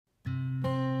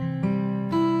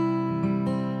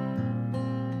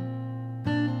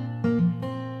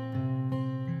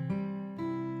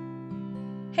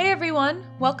everyone,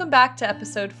 welcome back to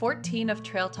episode 14 of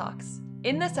Trail Talks.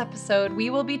 In this episode, we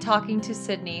will be talking to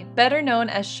Sydney, better known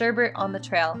as Sherbert on the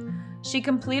Trail. She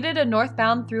completed a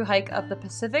northbound thru hike of the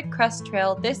Pacific Crest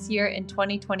Trail this year in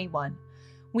 2021.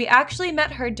 We actually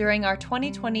met her during our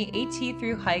 2020 AT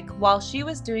thru hike while she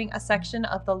was doing a section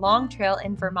of the Long Trail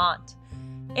in Vermont.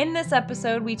 In this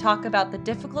episode, we talk about the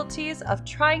difficulties of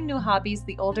trying new hobbies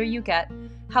the older you get,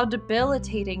 how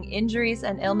debilitating injuries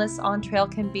and illness on trail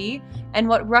can be, and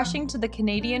what rushing to the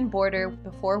Canadian border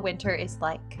before winter is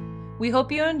like. We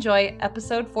hope you enjoy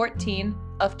episode 14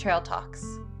 of Trail Talks.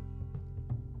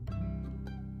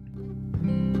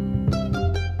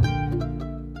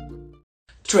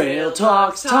 Trail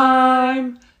Talks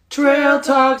time! Trail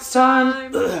Talks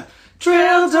time!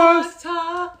 Trail Talks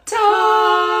time!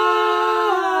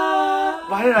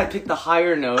 Why did I pick the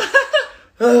higher note?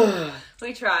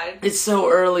 We tried. It's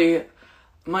so early.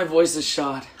 My voice is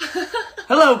shot.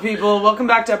 Hello, people. Welcome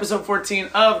back to episode 14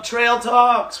 of Trail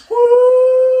Talks. Woo!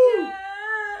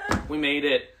 Yeah. We made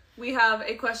it. We have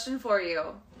a question for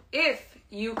you. If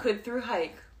you could thru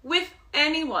hike with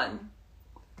anyone,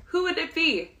 who would it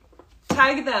be?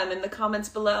 Tag them in the comments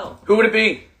below. Who would it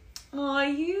be? Aw,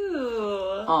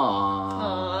 you. Aww.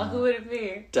 Aw, who would it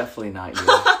be? Definitely not you.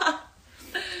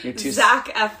 You're too... Zac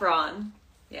Efron.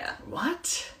 Yeah.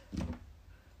 What?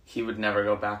 He would never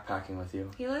go backpacking with you.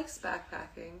 He likes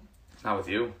backpacking. Not with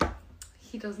you.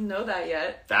 He doesn't know that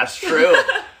yet. That's true.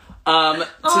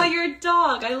 Oh, your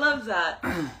dog. I love that.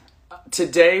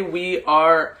 Today we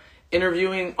are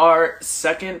interviewing our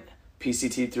second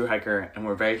PCT thru hiker, and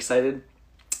we're very excited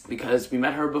because we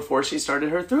met her before she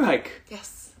started her thru hike.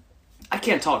 Yes. I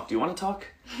can't talk. Do you want to talk?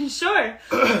 Sure.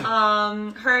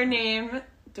 Her name...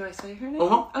 Do I say her name?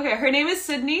 Uh-huh. Okay, her name is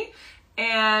Sydney,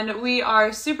 and we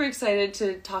are super excited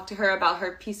to talk to her about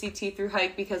her PCT thru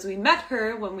hike because we met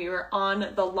her when we were on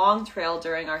the Long Trail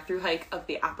during our thru hike of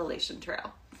the Appalachian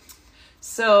Trail.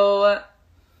 So,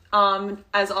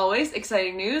 as always,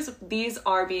 exciting news. These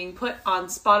are being put on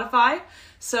Spotify,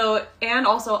 and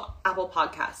also Apple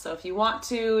Podcasts. So if you want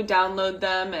to download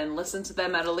them and listen to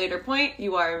them at a later point,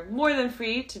 you are more than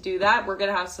free to do that. We're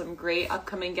going to have some great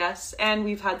upcoming guests, and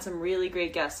we've had some really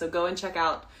great guests. So go and check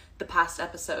out the past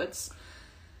episodes.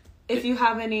 If you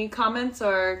have any comments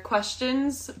or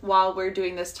questions while we're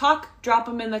doing this talk, drop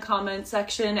them in the comment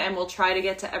section, and we'll try to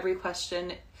get to every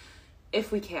question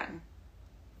if we can.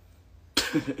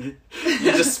 You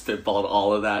just spitballed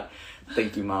all of that.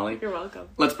 Thank you, Molly. You're welcome.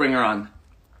 Let's bring her on.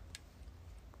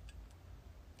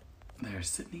 There's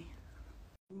Sydney.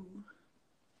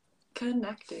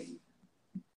 Connecting.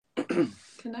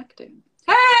 Connecting.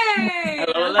 Hey!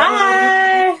 Hello.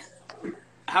 Hi!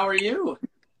 How are you?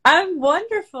 I'm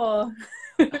wonderful.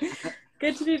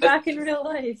 Good to be back in real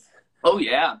life. Oh,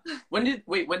 yeah. When did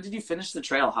you finish the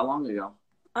trail? How long ago?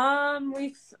 I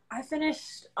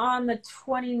finished on the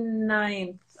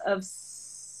 29th of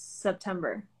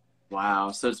September. Wow.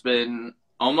 So it's been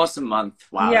almost a month.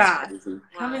 Wow. Yeah. That's crazy.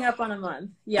 Coming up on a month.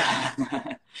 Yeah.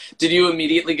 Did you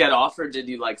immediately get off or did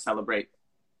you celebrate?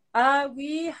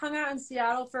 We hung out in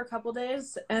Seattle for a couple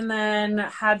days and then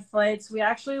had flights. We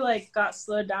actually got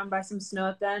slowed down by some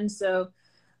snow then, so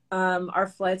our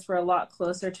flights were a lot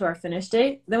closer to our finish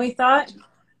date than we thought.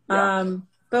 Yeah.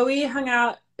 But we hung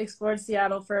out, explored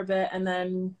Seattle for a bit, and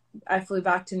then I flew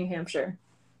back to New Hampshire.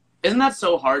 Isn't that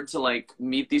so hard to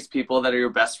meet these people that are your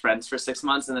best friends for 6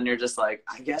 months and then you're just I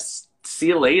guess see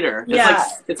you later. Yeah.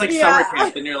 It's like summer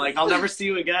camp and you're like, I'll never see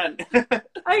you again.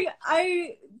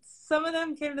 Some of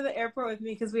them came to the airport with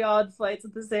me because we all had flights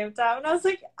at the same time, and I was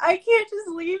like, I can't just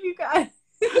leave you guys.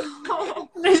 And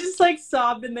I just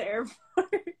sobbed in the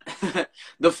airport.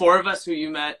 The four of us who you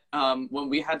met, when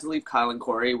we had to leave Kyle and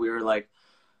Corey, we were like,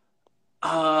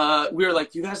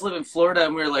 you guys live in Florida,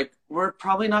 and we were like, we're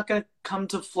probably not going to come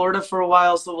to Florida for a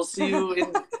while, so we'll see you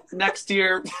in next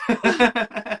year.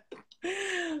 It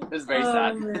was very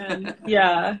sad. Man.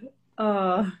 Yeah.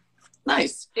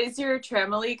 Nice. Is your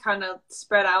family kind of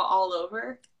spread out all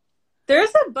over?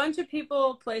 There's a bunch of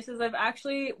places.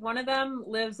 One of them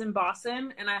lives in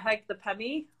Boston, and I hiked the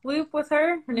Pemmy Loop with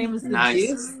her. Her name is The Nice.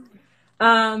 Juice.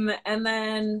 And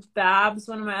then Babs,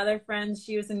 one of my other friends,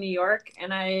 she was in New York,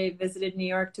 and I visited New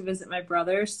York to visit my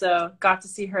brother, so got to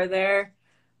see her there.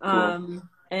 Cool.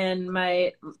 And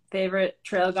my favorite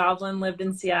trail goblin lived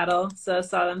in Seattle, so I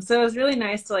saw them. So it was really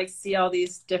nice to see all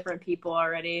these different people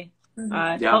already.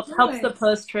 Helps the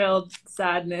post-trail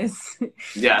sadness.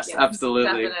 Yes,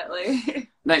 absolutely. Definitely.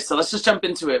 Nice. So let's just jump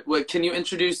into it. Can you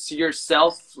introduce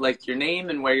yourself, your name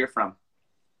and where you're from?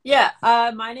 Yeah,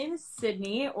 my name is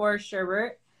Sydney, or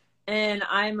Sherbert, and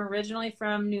I'm originally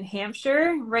from New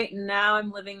Hampshire. Right now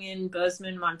I'm living in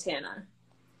Bozeman, Montana.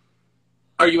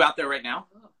 Are you out there right now?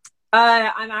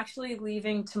 I'm actually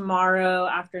leaving tomorrow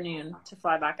afternoon to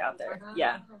fly back out there.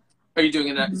 Yeah. Are you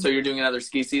doing so you're doing another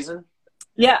ski season?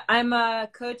 Yeah, I'm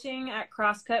coaching at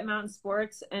Crosscut Mountain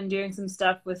Sports and doing some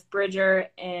stuff with Bridger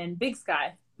and Big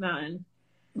Sky Mountain.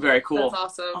 Very cool. That's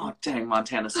awesome. Oh, dang,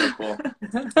 Montana's so cool.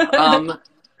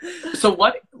 So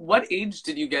what age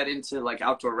did you get into like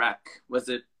outdoor rec? Was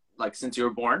it like since you were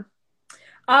born?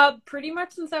 Pretty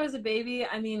much since I was a baby.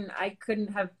 I mean, I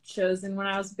couldn't have chosen when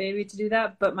I was a baby to do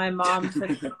that, but my mom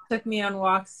took me on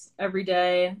walks every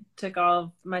day, took all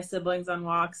of my siblings on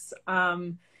walks.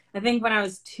 I think when I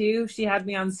was 2, she had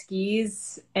me on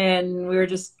skis and we were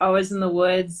just always in the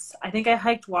woods. I think I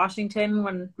hiked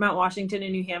Mount Washington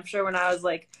in New Hampshire when I was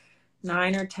like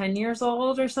 9 or 10 years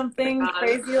old or something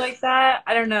crazy like that.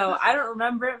 I don't know. I don't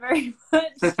remember it very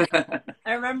much.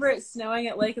 I remember it snowing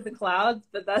at Lake of the Clouds,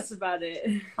 but that's about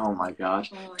it. Oh my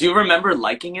gosh. Do you remember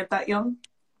liking it that young?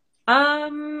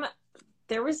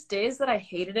 There was days that I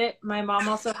hated it. My mom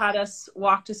also had us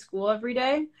walk to school every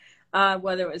day,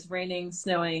 whether it was raining,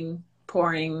 snowing,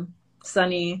 pouring,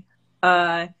 sunny.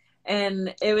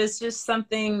 And it was just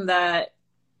something that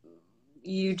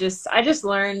I just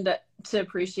learned to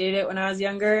appreciate it when I was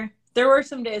younger. There were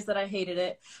some days that I hated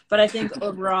it, but I think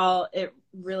overall it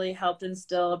really helped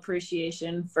instill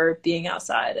appreciation for being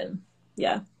outside. And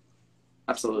yeah.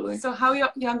 Absolutely. So how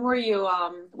young were you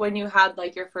when you had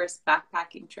like your first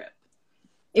backpacking trip?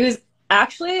 It was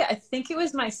actually, I think it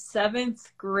was my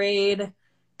 7th grade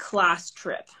class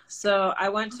trip. So I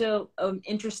went to an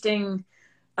interesting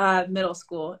middle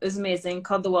school. It was amazing,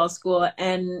 called the Wells School.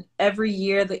 And every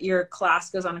year that your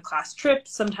class goes on a class trip,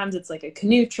 sometimes it's like a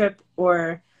canoe trip,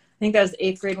 or I think that was the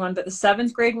 8th grade one, but the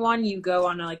 7th grade one, you go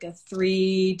on like a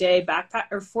 3-day backpack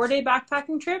or 4-day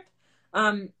backpacking trip.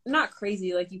 Not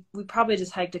crazy. Like we probably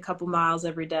just hiked a couple miles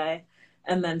every day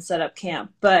and then set up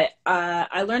camp. But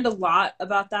I learned a lot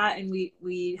about that, and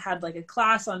we had like a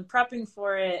class on prepping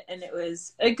for it, and it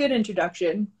was a good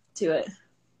introduction to it.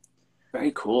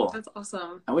 Very cool. That's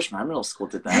awesome. I wish my middle school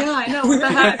did that. Yeah, I know. What the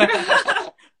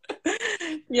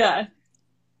heck? Yeah.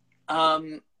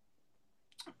 Oh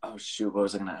shoot, what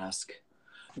was I gonna ask?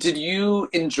 Did you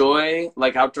enjoy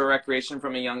like outdoor recreation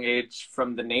from a young age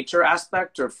from the nature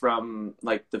aspect or from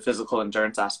like the physical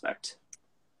endurance aspect?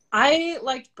 I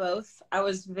liked both. I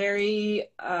was very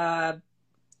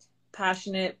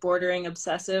passionate, bordering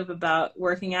obsessive about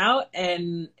working out,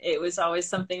 and it was always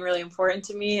something really important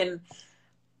to me. And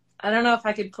I don't know if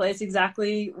I could place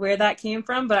exactly where that came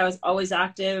from, but I was always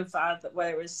active,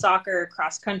 whether it was soccer,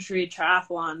 cross country,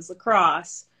 triathlons,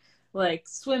 lacrosse, like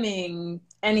swimming,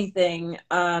 anything,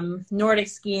 Nordic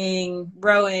skiing,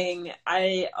 rowing.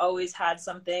 I always had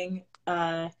something,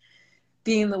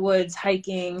 being in the woods,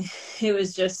 hiking. It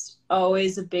was just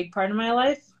always a big part of my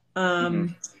life.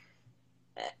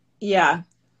 Yeah.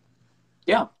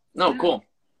 Yeah. No, cool.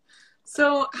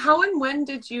 So how and when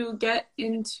did you get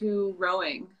into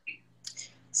rowing?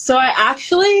 So I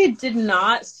actually did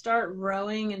not start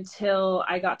rowing until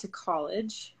I got to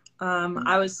college.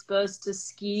 I was supposed to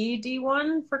ski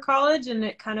D1 for college, and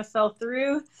it kind of fell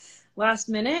through last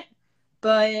minute.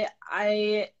 But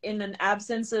in an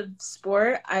absence of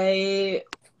sport, I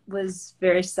was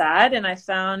very sad, and I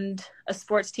found a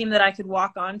sports team that I could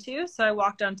walk onto. So I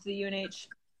walked onto the UNH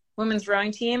women's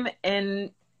rowing team, and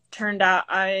turned out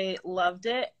I loved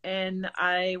it, and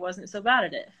I wasn't so bad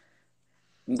at it.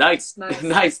 Nice.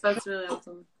 Nice. That's really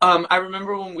awesome. I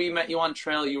remember when we met you on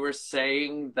trail, you were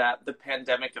saying that the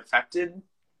pandemic affected,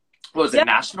 was it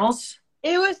nationals?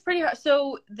 It was pretty hard.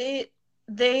 So the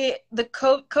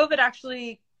COVID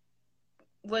actually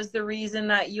was the reason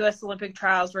that U.S. Olympic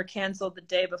trials were canceled the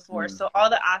day before. So all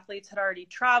the athletes had already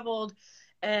traveled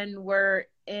and were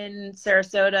in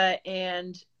Sarasota,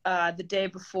 and the day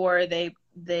before they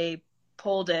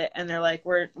pulled it, and they're like,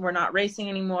 we're not racing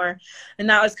anymore. And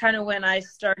that was kind of when I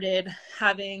started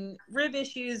having rib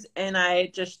issues, and I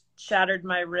just shattered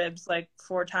my ribs like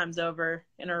 4 times over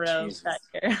in a row that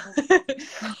year.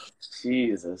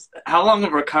 Jesus. How long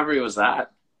of recovery was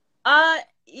that?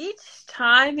 Each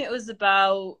time it was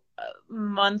about a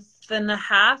month and a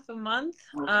half, a month.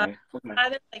 Okay.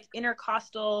 Either like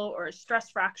intercostal or a stress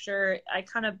fracture. I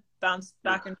kind of bounced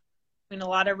back and between a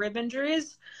lot of rib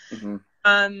injuries.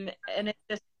 And it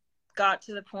just got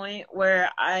to the point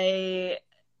where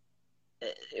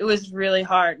it was really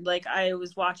hard. Like I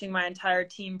was watching my entire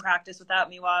team practice without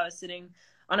me while I was sitting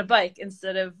on a bike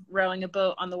instead of rowing a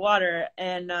boat on the water.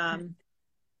 And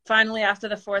finally, after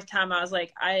the 4th time, I was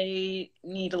like, I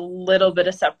need a little bit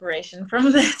of separation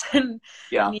from this, and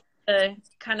need to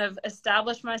kind of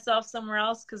establish myself somewhere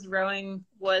else, because rowing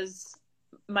was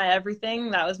my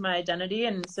everything. That was my identity.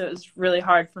 And so it was really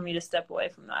hard for me to step away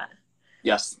from that.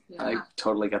 Yes, Yeah. I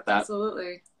totally get that.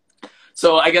 Absolutely.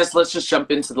 So I guess let's just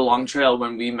jump into the long trail.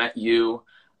 When we met you,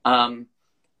 how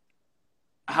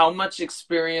much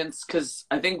experience, because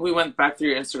I think we went back through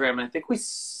your Instagram and I think we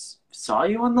saw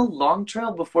you on the long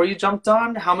trail before you jumped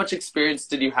on. How much experience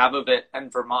did you have of it in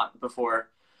Vermont before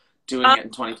doing it in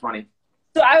 2020?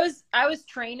 So I was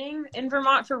training in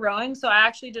Vermont for rowing. So I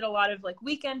actually did a lot of like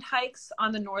weekend hikes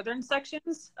on the northern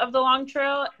sections of the long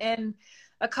trail. And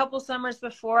a couple summers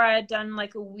before, I had done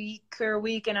like a week or a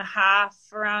week and a half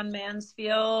around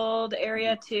Mansfield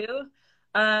area too.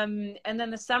 And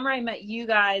then the summer I met you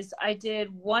guys, I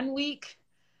did 1 week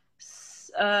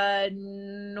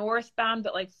northbound,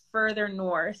 but like further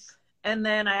north. And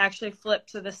then I actually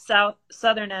flipped to the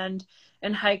southern end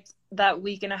and hiked that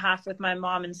week and a half with my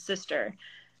mom and sister.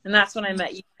 And that's when I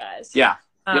met you guys. Yeah.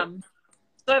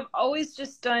 So I've always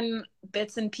just done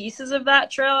bits and pieces of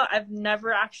that trail. I've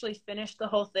never actually finished the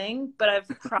whole thing, but I've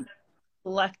probably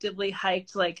collectively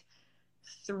hiked like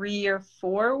 3 or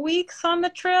 4 weeks on the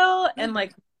trail and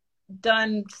like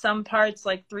done some parts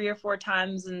like 3 or 4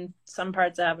 times and some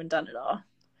parts I haven't done at all.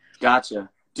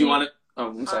 Gotcha. Do you want to? Oh,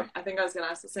 I'm sorry. I think I was going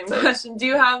to ask the same question. Do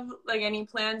you have like any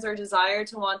plans or desire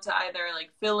to want to either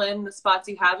like fill in the spots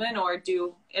you haven't or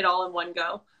do it all in one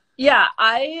go? Yeah,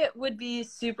 I would be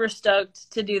super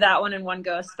stoked to do that one in one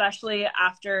go, especially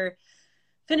after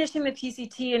finishing the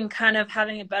PCT and kind of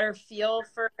having a better feel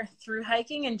for through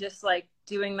hiking and just like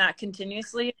doing that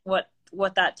continuously, what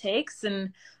that takes.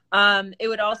 And it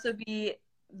would also be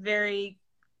very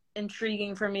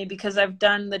intriguing for me because I've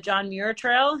done the John Muir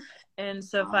Trail. And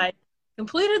so if I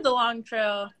completed the long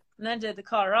trail and then did the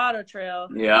Colorado Trail.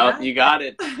 Yeah, you got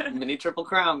it. Mini Triple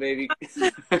Crown, baby.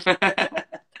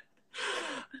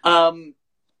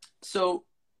 So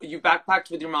you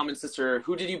backpacked with your mom and sister.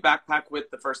 Who did you backpack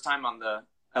with the first time on the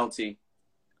LT?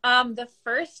 The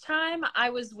first time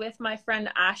I was with my friend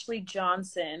Ashley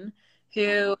Johnson,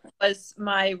 who was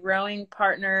my rowing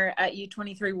partner at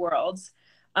U23 Worlds.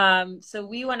 So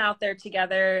we went out there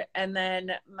together, and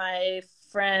then my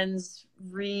friends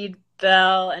Reed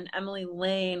Bell and Emily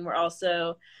Lane were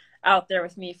also out there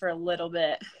with me for a little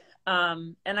bit.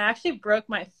 And I actually broke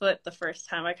my foot the first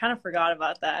time. I kind of forgot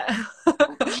about that.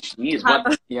 Jeez,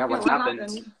 what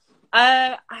happened?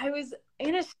 I was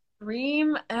in a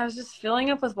stream and I was just filling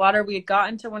up with water. We had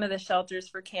gotten to one of the shelters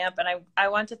for camp, and I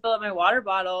went to fill up my water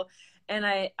bottle, and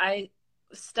I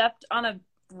stepped on a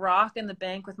rock in the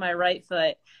bank with my right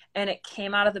foot, and it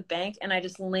came out of the bank, and I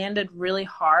just landed really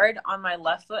hard on my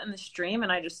left foot in the stream,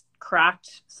 and I just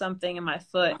cracked something in my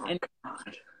foot. And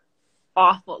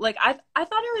awful. Like I thought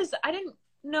it was, I didn't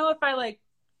know if I like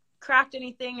cracked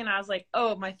anything, and I was like,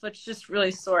 oh, my foot's just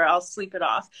really sore, I'll sleep it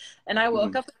off. And I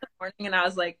woke up in the morning and I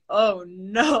was like, oh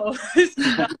no. I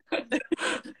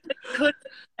couldn't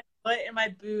foot in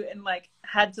my boot and like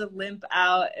had to limp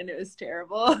out, and it was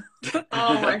terrible.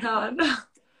 Oh my god.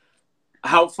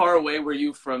 How far away were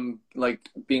you from like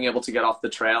being able to get off the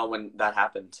trail when that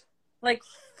happened? Like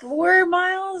 4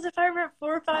 miles, if I remember,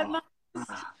 4 or 5 miles.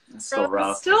 That's so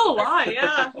rough. Still a lot,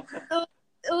 yeah. It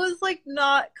was like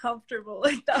not comfortable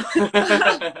like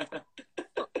that.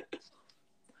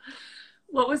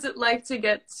 What was it like to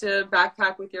get to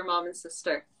backpack with your mom and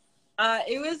sister?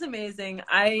 It was amazing.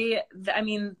 I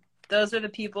mean, those are the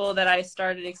people that I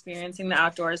started experiencing the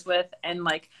outdoors with, and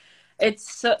like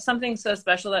it's something so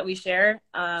special that we share.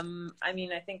 I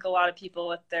mean, I think a lot of people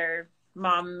with their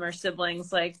mom or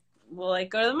siblings like will like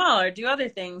go to the mall or do other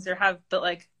things or have, but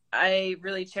like I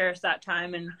really cherish that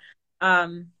time,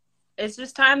 and it's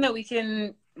just time that we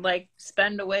can like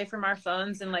spend away from our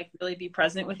phones and like really be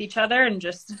present with each other and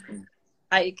just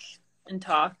hike and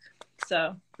talk.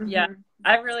 So yeah,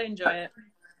 I really enjoy it.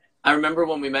 I remember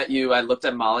when we met you, I looked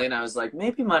at Molly and I was like,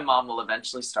 maybe my mom will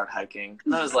eventually start hiking.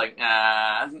 And I was like,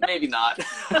 maybe not.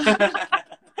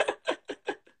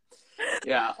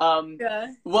 Yeah.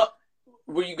 What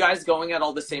were you guys going at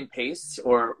all the same pace,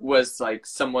 or was like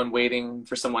someone waiting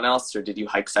for someone else, or did you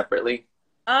hike separately?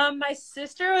 My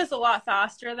sister was a lot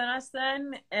faster than us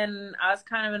then, and I was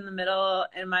kind of in the middle,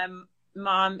 and my mom,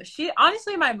 my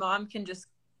mom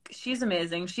she's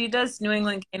amazing. She does New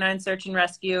England Canine Search and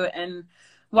Rescue and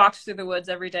walks through the woods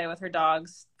every day with her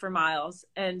dogs for miles.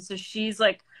 And so she's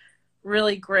like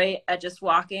really great at just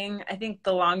walking. I think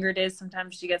the longer days,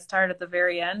 sometimes she gets tired at the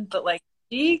very end, but like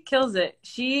she kills it.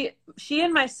 She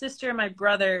and my sister and my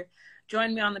brother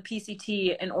joined me on the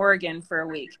PCT in Oregon for a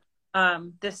week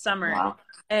this summer. Wow.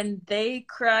 And they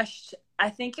crushed, I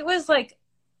think it was like,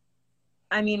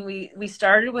 I mean, we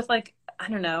started with like, I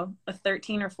don't know, a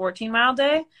 13 or 14 mile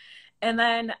day. And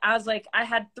then I was like, I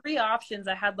had 3 options.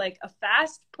 I had like a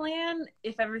fast plan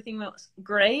if everything was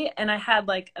great, and I had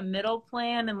like a middle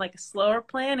plan and like a slower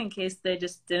plan in case they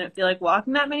just didn't feel like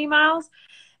walking that many miles.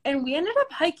 And we ended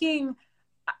up hiking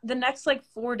the next like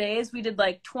 4 days. We did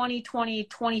like 20, 20,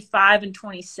 25, and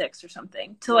 26 or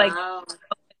something to like,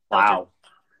 wow.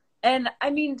 And I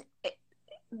mean,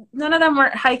 none of them were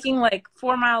hiking like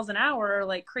 4 miles an hour or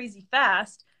like crazy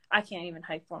fast. I can't even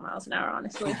hike 4 miles an hour,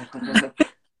 honestly.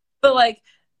 But like,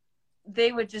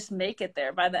 they would just make it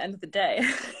there by the end of the day.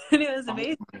 And it was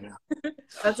amazing.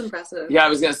 That's impressive. Yeah, I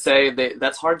was going to say,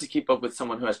 that's hard to keep up with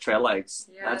someone who has trail hikes.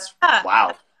 Yeah. That's,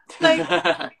 wow. Like,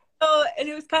 oh, and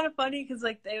it was kind of funny because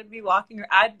like they would be walking, or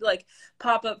I'd like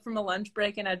pop up from a lunch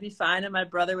break and I'd be fine, and my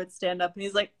brother would stand up and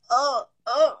he's like, oh.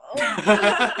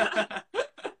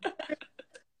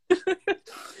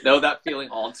 Know that feeling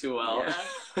all too well.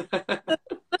 Yeah.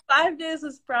 The 5 days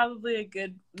was probably a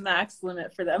good max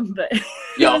limit for them, but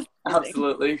yeah,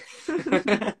 absolutely.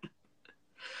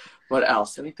 What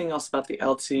else? Anything else about the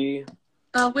LT?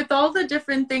 With all the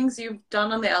different things you've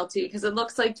done on the LT, because it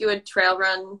looks like you would trail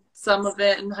run some of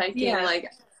it and hiking,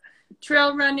 like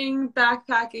trail running,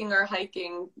 backpacking, or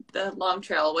hiking the long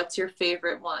trail. What's your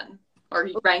favorite one? Or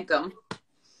you rank them?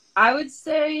 I would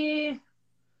say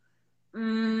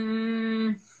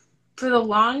for the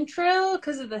long trail,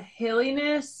 because of the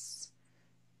hilliness,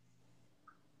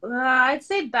 I'd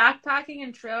say backpacking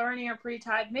and trail running are pretty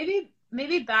tied. Maybe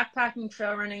backpacking,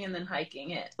 trail running, and then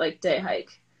hiking it, like day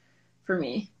hike for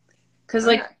me. Because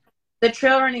like the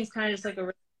trail running is kind of just like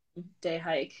a day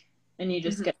hike, and you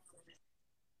just get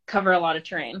cover a lot of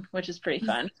terrain, which is pretty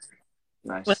fun.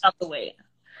 Nice. Without the weight.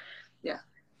 Yeah.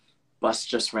 Bus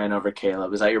just ran over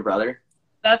Caleb. Is that your brother?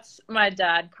 That's my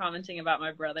dad commenting about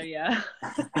my brother, yeah.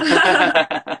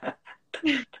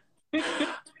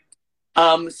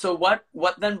 So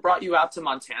what then brought you out to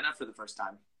Montana for the first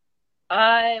time?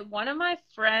 One of my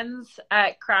friends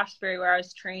at Craftsbury where I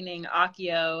was training,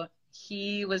 Akio,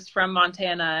 he was from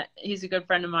Montana. He's a good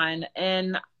friend of mine.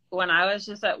 And when I was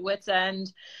just at wit's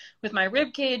end with my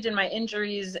rib cage and my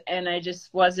injuries, and I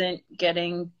just wasn't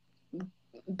getting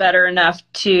better enough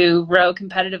to row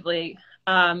competitively,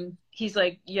 he's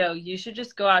like, yo, you should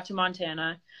just go out to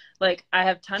Montana. Like, I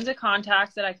have tons of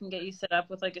contacts that I can get you set up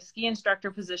with, like, a ski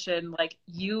instructor position. Like,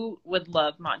 you would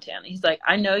love Montana. He's like,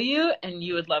 I know you, and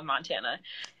you would love Montana.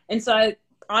 And so I,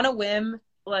 on a whim,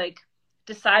 like,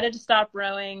 decided to stop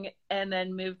rowing and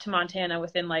then moved to Montana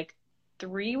within, like,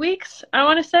 3 weeks, I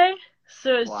want to say.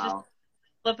 So it's just a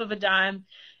flip of a dime.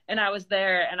 And I was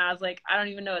there, and I was like, I don't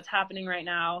even know what's happening right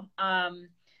now.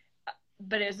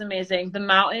 But it was amazing. The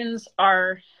mountains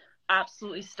are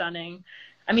absolutely stunning.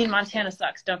 I mean, Montana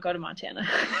sucks. Don't go to Montana.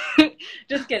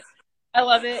 Just kidding. I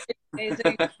love it. It's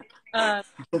amazing.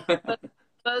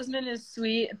 Bozeman is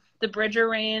sweet. The Bridger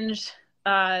Range,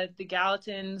 the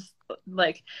Gallatins,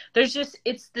 like, there's just,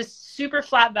 it's this super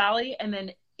flat valley and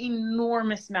then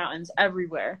enormous mountains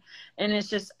everywhere. And it's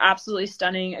just absolutely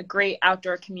stunning. A great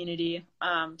outdoor community.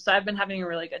 So I've been having a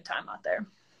really good time out there.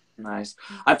 Nice.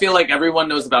 I feel like everyone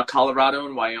knows about Colorado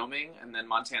and Wyoming, and then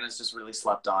Montana's just really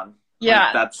slept on. Yeah.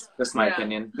 Like, that's just my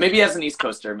opinion. Maybe as an East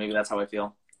Coaster, maybe that's how I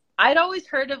feel. I'd always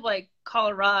heard of like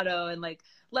Colorado and like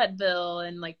Leadville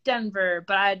and like Denver,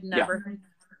 but I'd never heard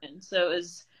of it. So it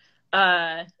was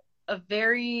a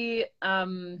very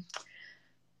on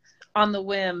the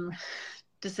whim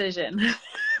decision.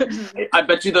 I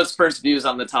bet you those first views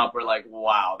on the top were like,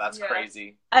 wow, that's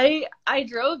crazy. I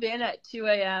drove in at 2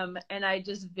 a.m. and I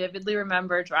just vividly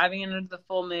remember driving in under the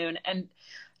full moon, and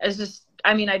it's just,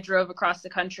 I mean, I drove across the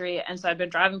country, and so I've been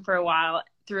driving for a while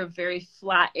through a very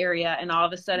flat area, and all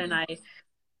of a sudden I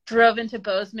drove into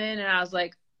Bozeman, and I was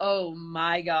like, oh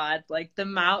my God, like the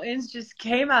mountains just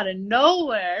came out of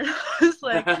nowhere. I was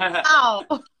like, wow.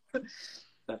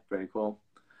 That's pretty cool.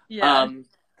 Yeah.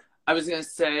 I was going to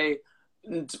say,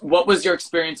 what was your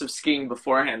experience of skiing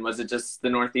beforehand? Was it just the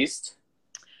Northeast?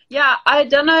 Yeah, I've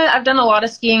done a lot of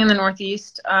skiing in the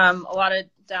Northeast, a lot of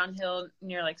downhill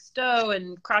near like Stowe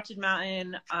and Crotched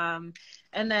Mountain.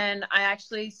 And then I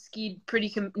actually skied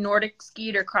Nordic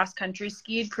skied or cross country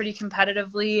skied pretty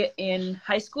competitively in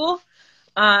high school.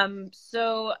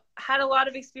 So had a lot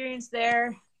of experience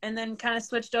there, and then kind of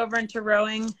switched over into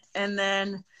rowing, and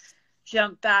then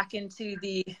jumped back into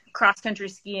the cross country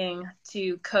skiing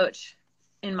to coach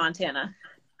in Montana.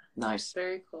 Nice.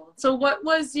 Very cool. So what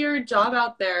was your job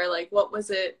out there? Like, what was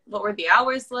it? What were the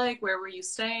hours like? Where were you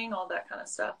staying? All that kind of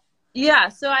stuff. Yeah.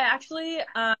 So I actually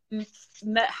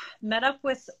met up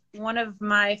with one of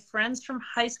my friends from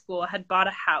high school, had bought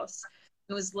a house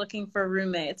and was looking for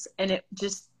roommates. And it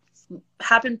just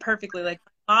happened perfectly. Like,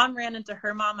 my mom ran into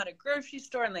her mom at a grocery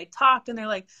store and they talked and they're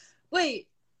like, wait,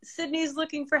 Sydney's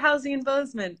looking for housing in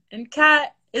Bozeman and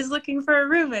Kat is looking for a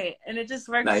roommate, and it just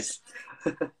works. Nice.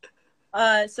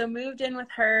 So moved in with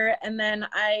her, and then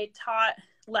I taught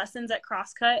lessons at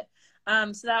Crosscut.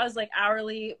 So that was like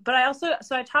hourly, but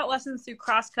I taught lessons through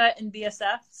Crosscut and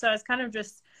BSF. So I was kind of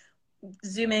just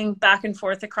zooming back and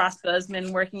forth across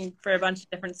Bozeman, working for a bunch of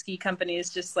different ski companies,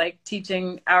 just like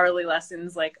teaching hourly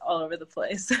lessons like all over the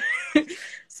place.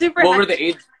 Super. What were the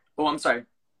age? Oh, I'm sorry.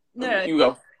 No, you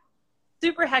go.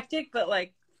 Super hectic, but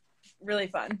like really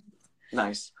fun.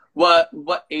 Nice. What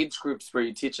age groups were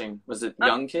you teaching? Was it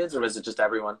young kids or was it just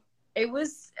everyone? It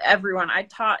was everyone. I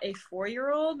taught a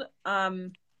 4-year-old.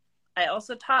 I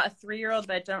also taught a 3-year-old,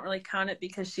 but I don't really count it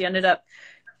because she ended up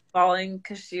falling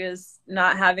because she was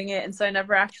not having it, and so I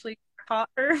never actually taught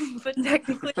her, but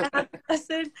technically I had a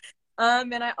lesson.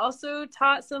 And I also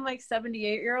taught some like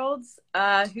 78-year-olds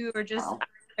who were just out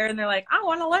there and they're like, I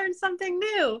want to learn something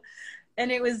new. And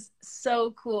it was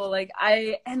so cool. Like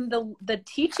the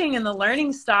teaching and the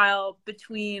learning style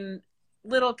between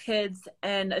little kids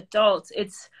and adults,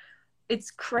 it's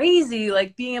crazy,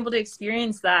 like being able to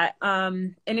experience that.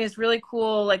 And it was really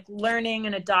cool, like learning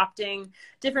and adopting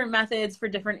different methods for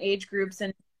different age groups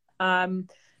and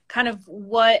kind of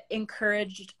what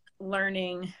encouraged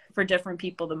learning for different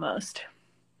people the most.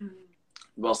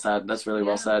 Well said. That's really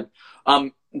well said.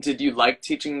 Did you like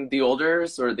teaching the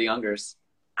olders or the youngers?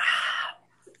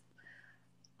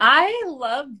 I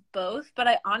loved both, but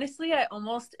I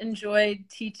almost enjoyed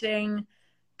teaching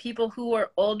people who were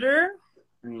older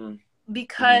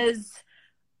because,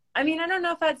 I mean, I don't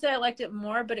know if I'd say I liked it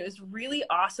more, but it was really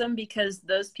awesome because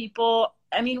those people,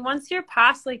 I mean, once you're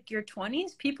past like your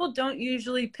 20s, people don't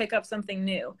usually pick up something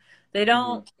new. They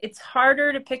don't, it's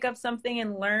harder to pick up something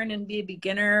and learn and be a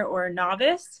beginner or a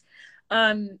novice.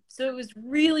 So it was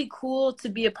really cool to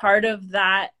be a part of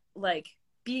that, like,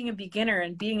 being a beginner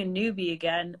and being a newbie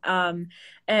again,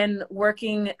 and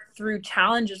working through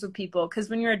challenges with people.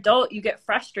 Because when you're adult, you get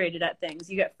frustrated at things.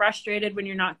 You get frustrated when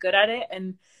you're not good at it,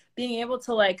 and being able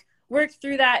to like work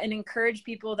through that and encourage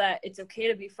people that it's okay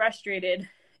to be frustrated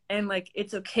and like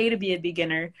it's okay to be a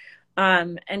beginner,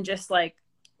 and just like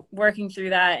working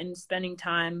through that and spending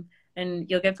time, and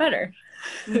you'll get better.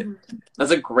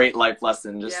 That's a great life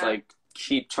lesson. Just like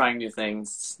keep trying new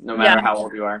things no matter how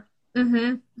old you are.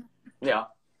 Yeah.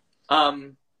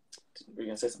 Were you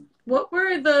gonna say something? What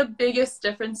were the biggest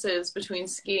differences between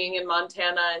skiing in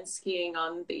Montana and skiing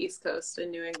on the East Coast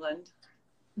in New England?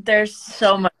 There's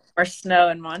so much more snow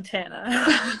in Montana.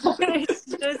 It's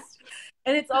just,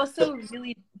 and it's also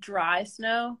really dry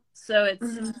snow, so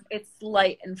it's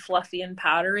light and fluffy and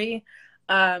powdery,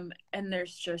 and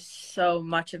there's just so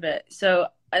much of it. So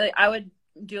I would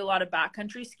do a lot of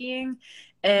backcountry skiing,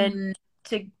 and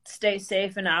to stay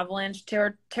safe in avalanche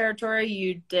territory,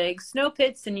 you dig snow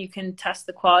pits and you can test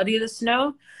the quality of the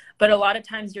snow. But a lot of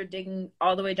times you're digging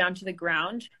all the way down to the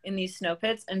ground in these snow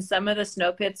pits. And some of the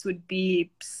snow pits would be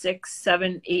 6,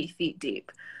 7, 8 feet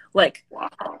deep, like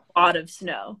a lot of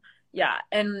snow. Yeah.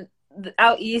 And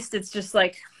out east, it's just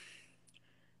like,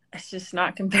 it's just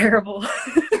not comparable.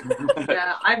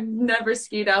 Yeah, I've never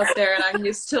skied out there, and I'm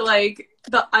used to like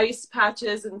the ice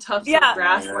patches and tufts of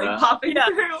grass like popping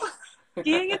through.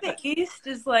 Skiing in the east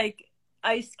is like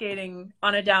ice skating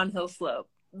on a downhill slope,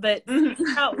 but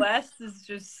out west is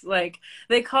just like,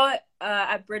 they call it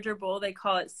at Bridger Bowl, they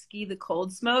call it ski the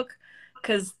cold smoke,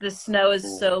 because the snow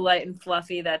is so light and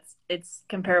fluffy that it's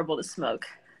comparable to smoke.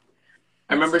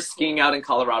 I remember skiing out in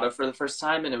Colorado for the first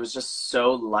time, and it was just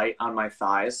so light on my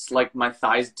thighs. Like my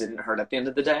thighs didn't hurt at the end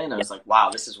of the day, and I was like, wow,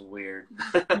 this is weird.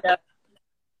 Did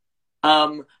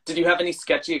you have any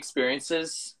sketchy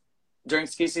experiences during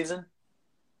ski season?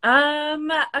 A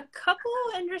couple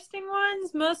interesting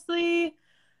ones, mostly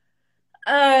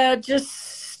just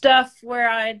stuff where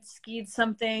I'd skied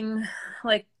something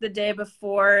like the day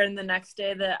before, and the next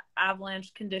day the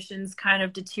avalanche conditions kind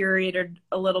of deteriorated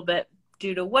a little bit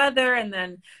due to weather, and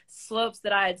then slopes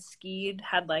that I had skied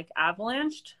had like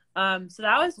avalanched. So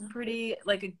that was pretty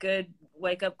like a good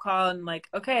wake up call, and like,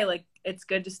 okay, like it's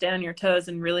good to stay on your toes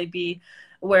and really be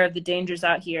aware of the dangers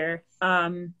out here.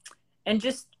 And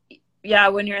just, yeah,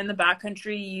 when you're in the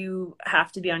backcountry, you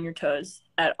have to be on your toes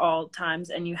at all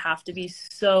times, and you have to be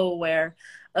so aware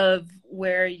of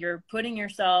where you're putting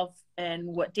yourself and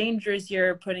what dangers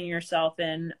you're putting yourself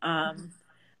in.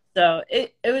 So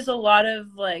it was a lot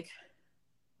of like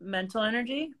mental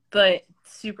energy, but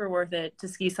super worth it to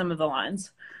ski some of the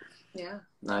lines. Yeah.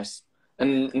 Nice.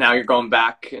 And now you're going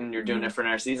back and you're doing it for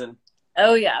another season.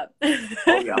 Oh yeah.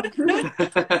 Oh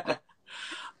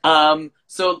yeah.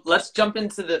 So let's jump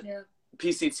into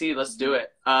PCT, let's do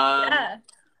it. Yeah.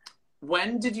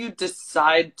 When did you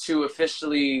decide to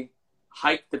officially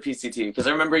hike the PCT? Because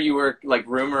I remember you were like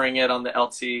rumoring it on the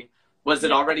LT. Was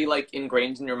it already like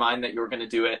ingrained in your mind that you were going to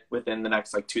do it within the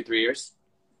next like 2-3 years?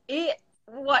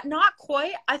 Not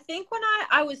quite. I think when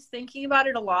I was thinking about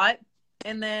it a lot,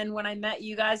 and then when I met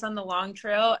you guys on the long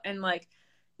trail, and like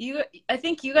I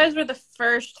think you guys were the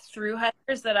first through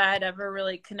hikers that I had ever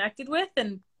really connected with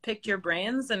and picked your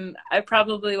brains. And I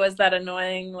probably was that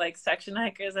annoying like section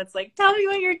hikers that's like, tell me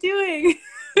what you're doing.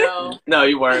 No,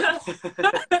 you weren't.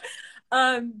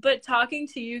 But talking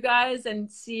to you guys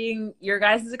and seeing your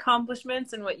guys'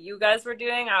 accomplishments and what you guys were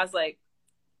doing, I was like,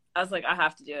 I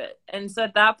have to do it. And so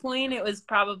at that point, it was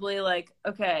probably like,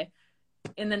 okay,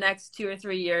 in the next 2 or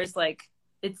 3 years, like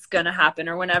it's going to happen.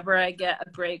 Or whenever I get a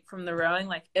break from the rowing,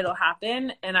 like it'll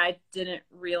happen. And I didn't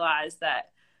realize that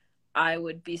I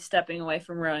would be stepping away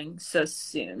from rowing so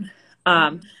soon.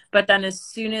 But then as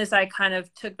soon as I kind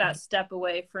of took that step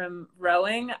away from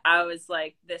rowing, I was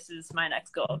like, this is my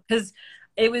next goal. Because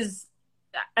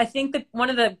I think that one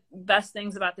of the best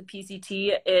things about the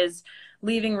PCT is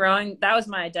leaving rowing. That was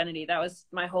my identity. That was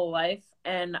my whole life.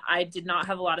 And I did not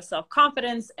have a lot of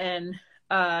self-confidence and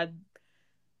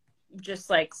just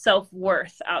like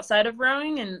self-worth outside of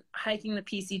rowing. And hiking the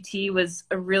PCT was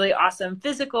a really awesome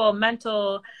physical,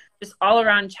 mental, just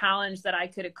all-around challenge that I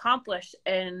could accomplish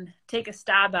and take a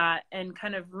stab at and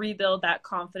kind of rebuild that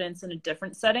confidence in a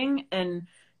different setting and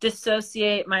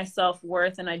dissociate my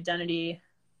self-worth and identity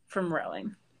from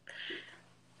rowing.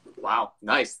 Wow,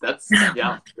 nice. That's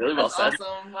really well said.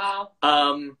 Awesome. Wow.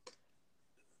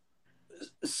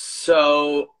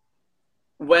 So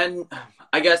when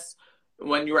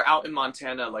you were out in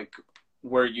Montana, like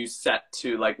were you set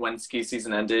to like when ski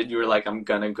season ended, you were like, I'm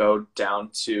gonna go down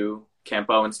to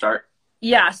Campo and start?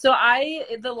 Yeah, so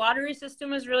the lottery system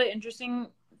was really interesting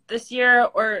this year,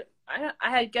 or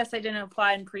I guess I didn't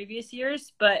apply in previous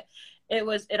years, but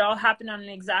it all happened on an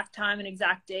exact time, an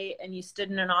exact date, and you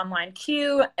stood in an online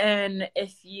queue, and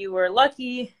if you were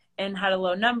lucky and had a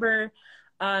low number,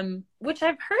 which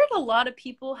I've heard a lot of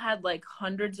people had like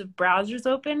hundreds of browsers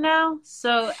open now,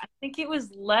 so I think it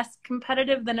was less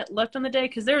competitive than it looked on the day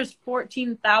because there was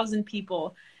 14,000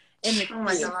 people in the queue. Oh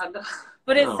my God.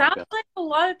 But it sounds like a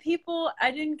lot of people, I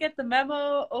didn't get the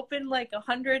memo, opened like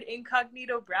 100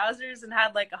 incognito browsers and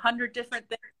had like 100 different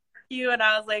things in the queue, and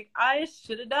I was like, I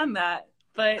should have done that,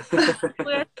 but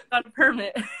I got a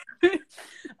permit.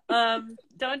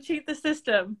 Don't cheat the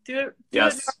system. Do it.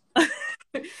 Yes.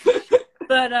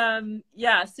 But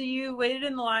yeah, so you waited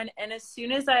in the line, and as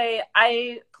soon as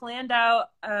I planned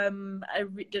out,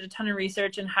 did a ton of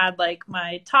research and had like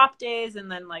my top days and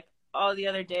then like all the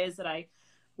other days that I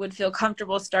would feel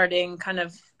comfortable starting kind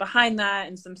of behind that,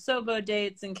 and some SOBO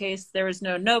dates in case there was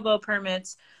no NOBO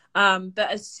permits. But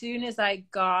as soon as I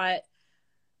got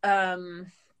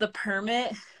the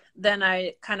permit, then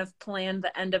I kind of planned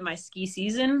the end of my ski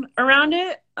season around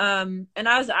it. And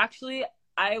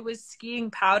I was skiing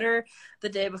powder the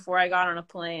day before I got on a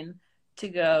plane to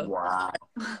go. Wow.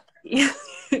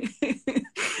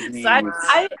 So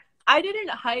I didn't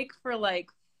hike for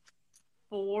like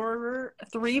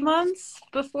 3 months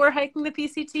before hiking the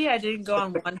PCT. I didn't go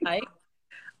on one hike.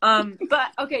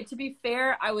 But okay, to be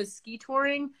fair, I was ski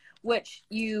touring, which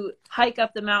you hike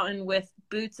up the mountain with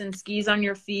boots and skis on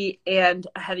your feet and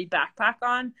a heavy backpack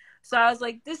on. So I was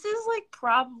like, this is like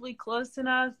probably close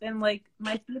enough, and like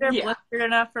my feet are blistered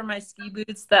enough for my ski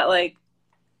boots that like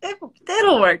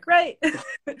it'll work, right?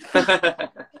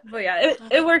 But yeah,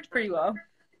 it worked pretty well.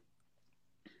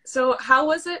 So how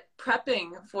was it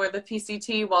prepping for the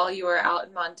PCT while you were out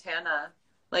in Montana?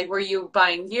 Like, were you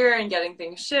buying gear and getting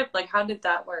things shipped? Like, how did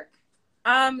that work?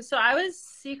 So I was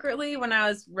secretly, when I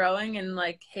was rowing and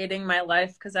like hating my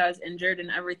life because I was injured and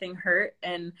everything hurt,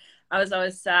 and I was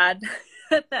always sad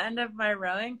at the end of my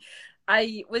rowing,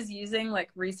 I was using like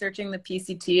researching the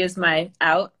PCT as my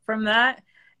out from that.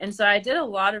 And so I did a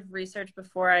lot of research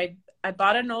before I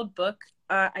bought an old book.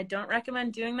 I don't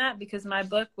recommend doing that because my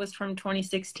book was from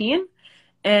 2016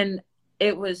 and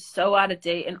it was so out of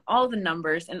date, and all the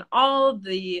numbers and all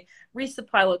the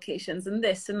resupply locations and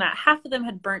this and that, half of them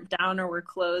had burnt down or were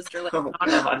closed or like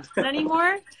not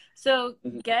anymore. So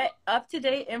get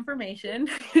up-to-date information.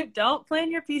 Don't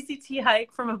plan your PCT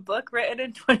hike from a book written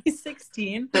in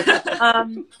 2016.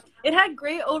 It had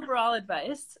great overall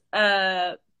advice,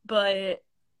 but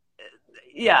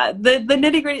yeah, the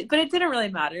nitty-gritty, but it didn't really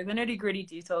matter. The nitty-gritty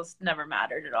details never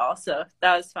mattered at all, so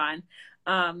that was fine.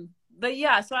 But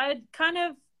yeah, so I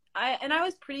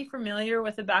was pretty familiar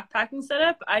with the backpacking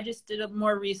setup. I just did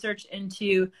more research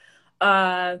into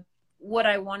what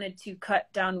I wanted to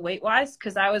cut down weight wise,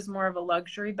 because I was more of a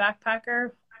luxury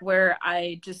backpacker where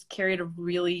I just carried a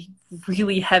really,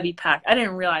 really heavy pack. I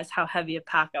didn't realize how heavy a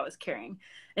pack I was carrying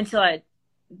until I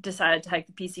decided to hike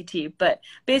the PCT. But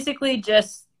basically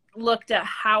just looked at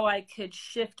how I could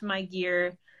shift my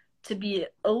gear to be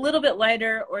a little bit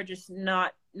lighter, or just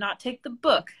not take the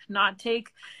book, not take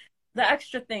the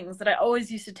extra things that I always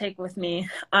used to take with me,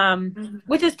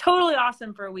 which is totally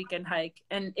awesome for a weekend hike.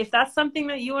 And if that's something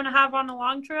that you want to have on a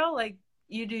long trail, like,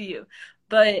 you do you.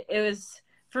 But it was,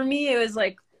 for me, it was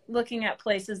like looking at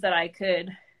places that I could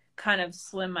kind of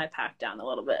slim my pack down a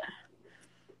little bit.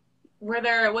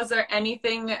 Was there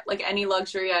anything, like any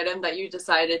luxury item that you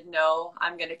decided, no,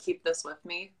 I'm going to keep this with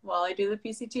me while I do the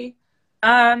PCT?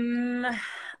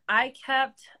 I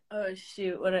kept,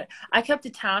 I kept a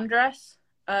town dress.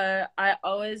 I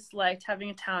always liked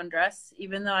having a town dress,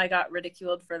 even though I got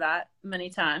ridiculed for that many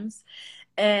times.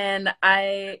 And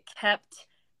I kept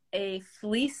a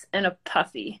fleece and a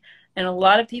puffy. And a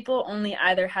lot of people only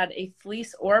either had a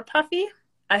fleece or a puffy.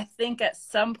 I think at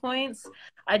some points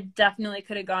I definitely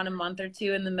could have gone a month or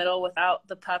two in the middle without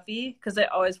the puffy, because I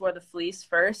always wore the fleece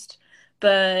first.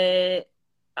 But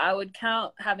I would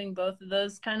count having both of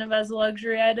those kind of as a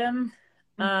luxury item.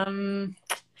 And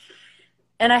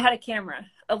I had a camera,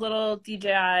 a little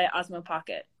DJI Osmo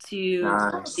Pocket to,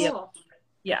 Nice.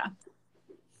 yeah.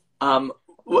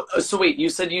 So wait, you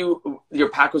said your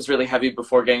pack was really heavy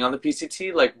before getting on the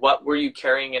PCT. Like, what were you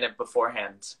carrying in it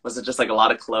beforehand? Was it just like a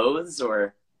lot of clothes,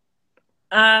 or?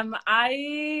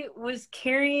 I was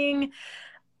carrying,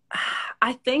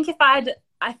 I think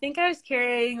I was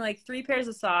carrying like 3 pairs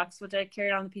of socks, which I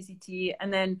carried on the PCT,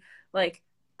 and then like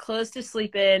clothes to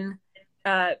sleep in,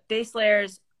 base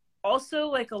layers, also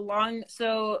like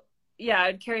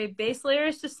I'd carry base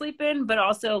layers to sleep in, but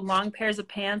also long pairs of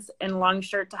pants and long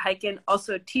shirt to hike in,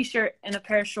 also a t-shirt and a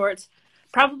pair of shorts,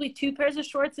 probably 2 pairs of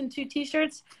shorts and 2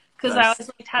 t-shirts, because I always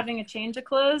liked having a change of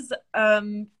clothes.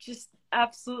 Just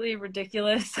absolutely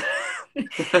ridiculous.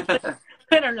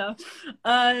 I don't know.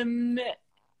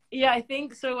 Yeah, I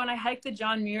think so. When I hiked the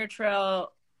John Muir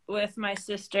Trail with my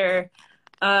sister,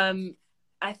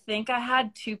 I think I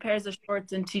had 2 pairs of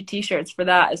shorts and 2 t-shirts for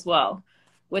that as well,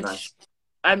 which nice.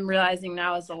 I'm realizing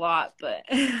now is a lot, but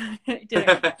it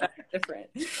didn't different.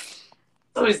 It's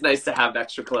always nice to have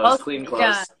extra clothes, clean clothes.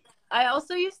 Yeah. I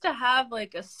also used to have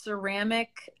like a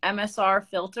ceramic MSR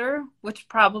filter, which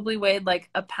probably weighed like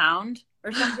a pound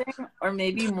or something, or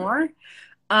maybe more.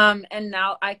 And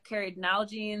now I carried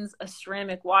Nalgene's, a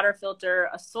ceramic water filter,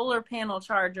 a solar panel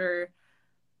charger.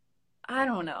 I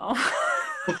don't know.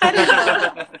 I don't know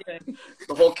what I'm doing.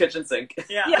 The whole kitchen sink.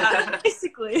 Yeah,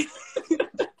 basically.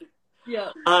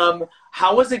 Yeah.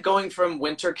 How was it going from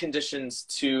winter conditions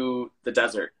to the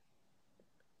desert?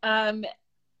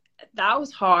 That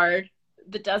was hard.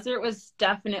 The desert was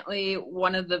definitely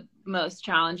one of the most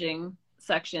challenging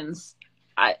sections.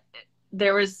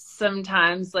 There was some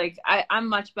times like I'm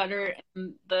much better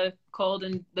in the cold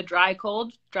and the dry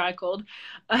cold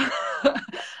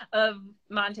of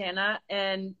Montana,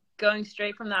 and going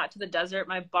straight from that to the desert,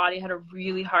 my body had a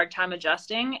really hard time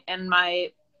adjusting, and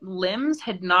my limbs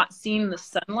had not seen the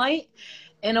sunlight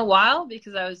in a while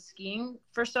because I was skiing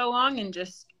for so long and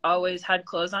just always had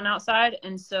clothes on outside.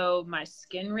 And so my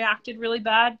skin reacted really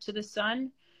bad to the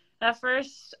sun at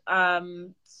first.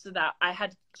 So that I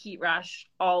had heat rash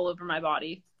all over my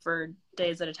body for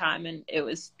days at a time, and it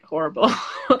was horrible.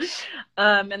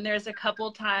 And there's a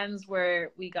couple times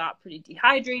where we got pretty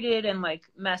dehydrated and like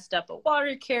messed up a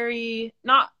water carry,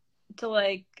 not to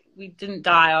like, we didn't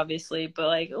die obviously, but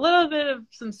like a little bit of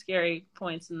some scary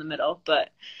points in the middle. But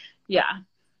yeah,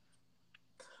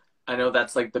 I know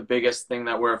that's like the biggest thing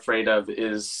that we're afraid of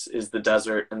is the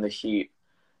desert and the heat.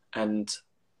 And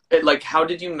it, like, how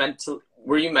did you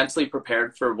were you mentally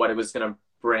prepared for what it was going to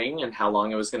bring and how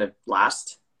long it was going to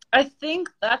last? I think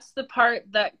that's the part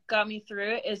that got me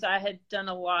through it, is I had done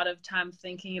a lot of time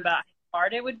thinking about how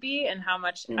hard it would be and how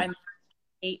much I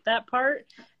hate that part.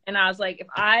 And I was like, if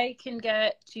I can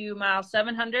get to mile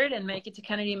 700 and make it to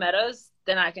Kennedy Meadows,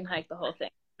 then I can hike the whole thing.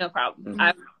 No problem. I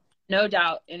have no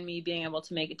doubt in me being able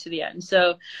to make it to the end.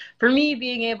 So for me,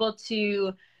 being able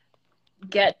to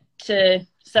get to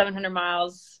 700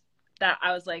 miles, that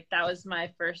I was like, that was my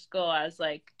first goal. I was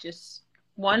like, just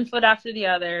one foot after the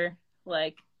other,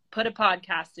 like put a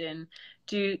podcast in,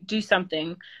 do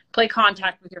something, play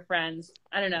contact with your friends.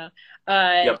 I don't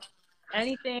know.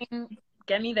 Anything,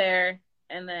 get me there,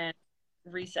 and then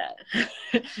reset.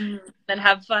 Then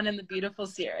have fun in the beautiful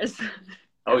Sierras.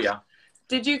 Oh yeah.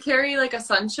 Did you carry like a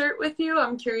sun shirt with you?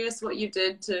 I'm curious what you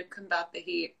did to combat the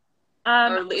heat, or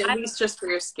at least just for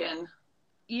your skin.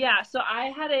 Yeah, so I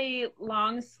had a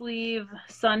long sleeve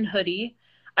sun hoodie.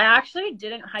 I actually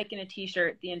didn't hike in a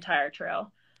t-shirt the entire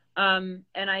trail. And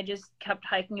I just kept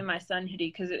hiking in my sun hoodie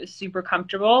because it was super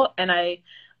comfortable. And I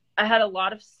had a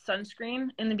lot of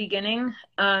sunscreen in the beginning.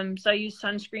 So I used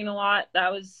sunscreen a lot.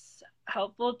 That was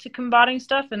helpful to combating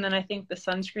stuff. And then I think the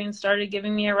sunscreen started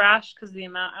giving me a rash because the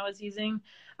amount I was using.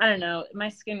 I don't know. My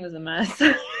skin was a mess.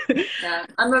 Yeah,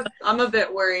 I'm a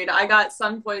bit worried. I got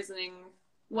sun poisoning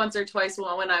once or twice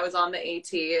when I was on the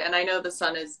AT, and I know the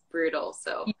sun is brutal.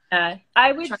 So Yeah, I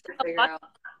I'm would trying to a figure lot out. of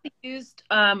people used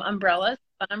umbrellas,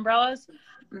 sun umbrellas.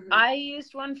 Mhm. I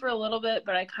used one for a little bit,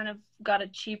 but I kind of got a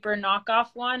cheaper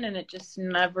knockoff one, and it just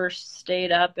never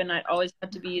stayed up, and I always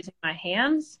had to be using my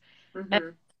hands, and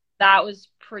Mhm. that was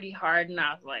pretty hard. And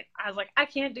I was like, I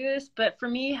can't do this. But for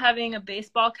me, having a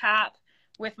baseball cap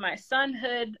with my sun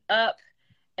hood up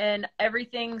and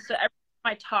everything, so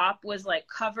my top was like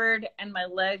covered, and my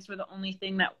legs were the only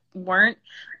thing that weren't.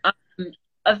 Um,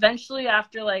 Eventually,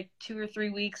 after like 2 or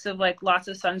 3 weeks of like lots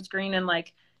of sunscreen and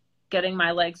like getting my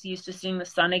legs used to seeing the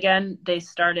sun again, they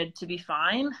started to be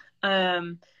fine.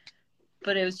 But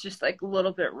it was just like a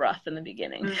little bit rough in the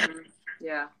beginning. Mhm.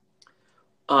 Yeah.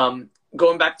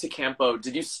 Going back to Campo,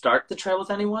 did you start the trail with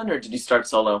anyone or did you start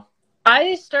solo?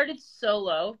 I started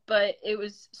solo, but it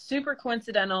was super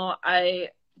coincidental.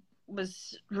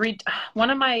 One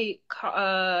of my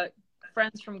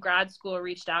friends from grad school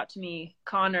reached out to me,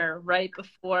 Connor, right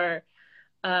before,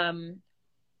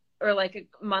 or like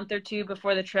a month or two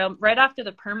before the trail, right after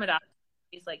the permit.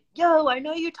 He's like, yo, I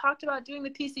know you talked about doing the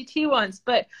PCT once,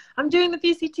 but I'm doing the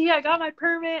PCT. I got my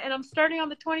permit and I'm starting on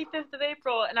the 25th of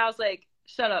April. And I was like,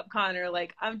 shut up, Connor.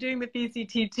 Like, I'm doing the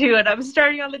PCT too, and I'm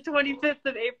starting on the 25th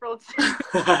of April too.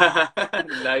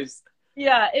 Nice.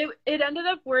 Yeah, it ended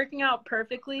up working out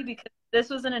perfectly because this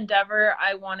was an endeavor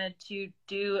I wanted to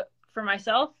do for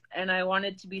myself, and I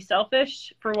wanted to be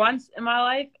selfish for once in my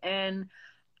life. And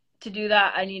to do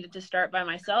that, I needed to start by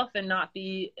myself and not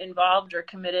be involved or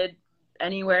committed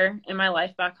anywhere in my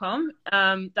life back home.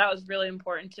 That was really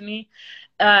important to me.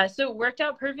 So it worked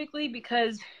out perfectly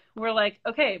because we're like,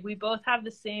 okay, we both have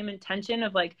the same intention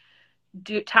of like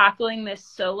tackling this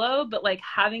solo, but like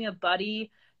having a buddy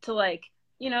to like,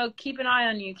 keep an eye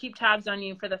on you, keep tabs on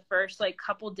you for the first like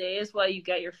couple days while you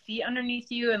get your feet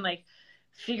underneath you and like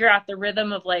figure out the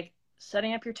rhythm of like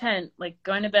setting up your tent, like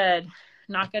going to bed,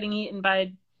 not getting eaten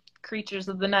by creatures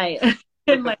of the night.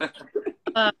 And like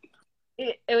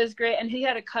it was great. And he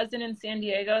had a cousin in San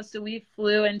Diego, so we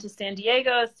flew into San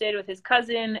Diego, stayed with his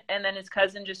cousin, and then his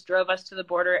cousin just drove us to the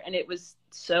border, and it was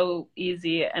so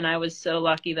easy, and I was so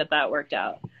lucky that worked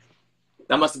out.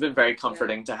 That must have been very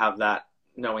comforting to have that,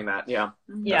 knowing that. Yeah.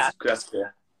 Yeah. That's cool.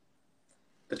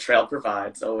 The trail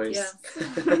provides always. Yes.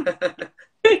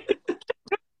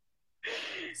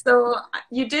 So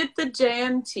you did the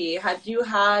JMT. Had you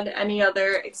had any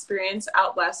other experience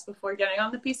out west before getting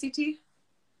on the PCT?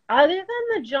 Other than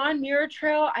the John Muir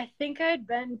Trail, I think I'd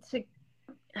been to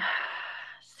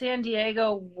San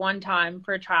Diego one time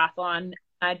for a triathlon.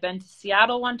 I'd been to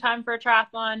Seattle one time for a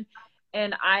triathlon,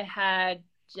 and I had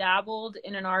dabbled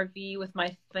in an RV with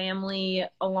my family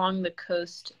along the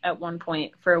coast at one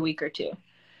point for a week or two.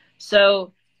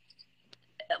 So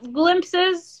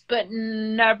glimpses, but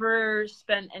never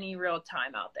spent any real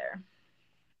time out there.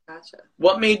 Gotcha.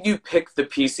 What made you pick the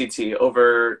PCT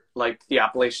over like the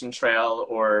Appalachian Trail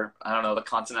or I don't know, the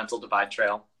Continental Divide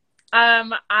Trail?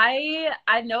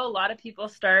 I know a lot of people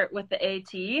start with the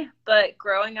AT, but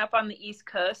growing up on the East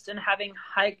Coast and having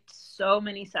hiked so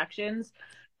many sections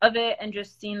of it and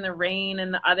just seen the rain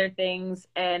and the other things,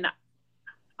 and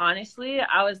honestly,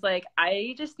 I was like,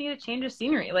 I just need a change of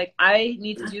scenery. Like, I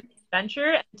need to do an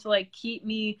adventure and to like keep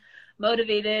me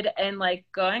motivated and like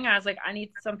going. I was like, I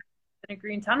need something in a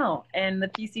green tunnel, and the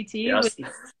PCT was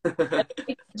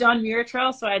John Muir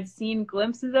Trail, so I'd seen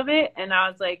glimpses of it, and I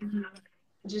was like,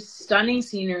 just stunning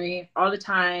scenery all the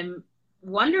time,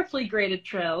 wonderfully graded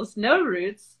trails, no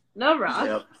roots, no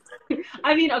rocks. Yep.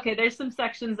 I mean, okay, there's some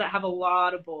sections that have a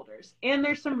lot of boulders, and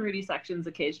there's some rooty sections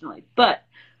occasionally, but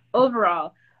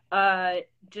overall,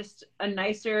 just a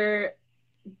nicer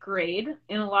grade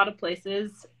in a lot of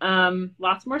places,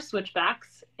 lots more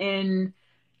switchbacks, and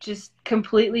just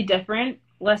completely different,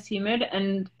 less humid,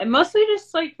 and mostly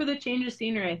just like for the change of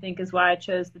scenery, I think is why I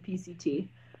chose the PCT.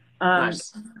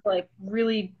 Nice. Like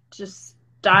really just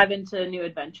dive into a new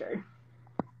adventure.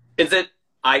 Is it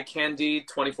eye candy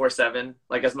 24/7,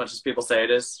 like as much as people say it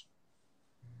is?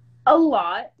 A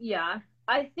lot, yeah.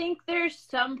 I think there's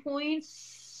some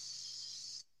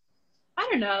points, I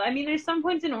don't know. I mean, there's some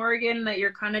points in Oregon that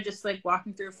you're kind of just like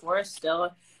walking through a forest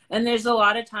still. And there's a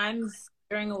lot of times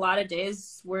during a lot of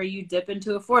days where you dip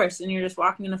into a forest and you're just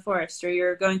walking in the forest, or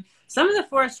you're going. Some of the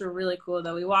forests were really cool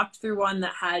though. We walked through one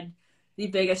that had the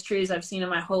biggest trees I've seen in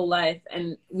my whole life,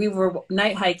 and we were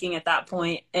night hiking at that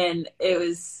point, and I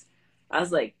was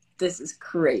like, this is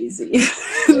crazy.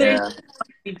 There's so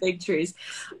many big trees,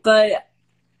 but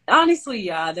honestly,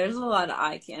 yeah, there's a lot of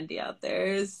eye candy out there.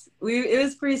 It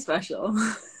was pretty special.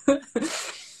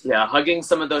 Yeah, hugging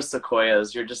some of those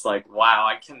sequoias, you're just like, wow,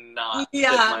 I cannot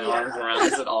get my arms around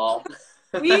this at all.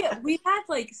 we had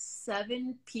like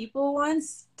 7 people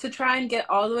once to try and get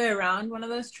all the way around one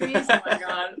of those trees. Oh my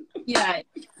god. Yeah,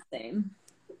 same.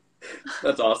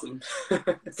 That's awesome.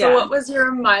 So what was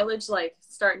your mileage like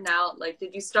starting out? Like,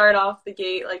 did you start off the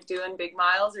gate like doing big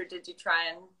miles, or did you try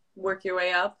and work your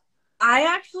way up? I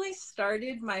actually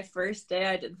started my first day,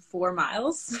 I did 4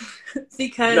 miles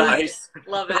because Nice.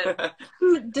 Love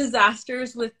it.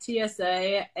 Disasters with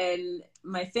TSA, and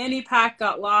my fanny pack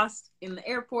got lost in the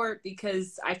airport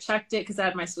because I checked it because I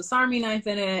had my Swiss Army knife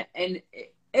in it, and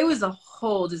it was a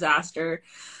whole disaster.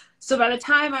 So by the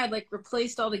time I had like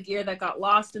replaced all the gear that got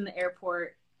lost in the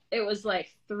airport, it was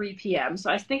like 3 p.m.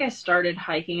 So I think I started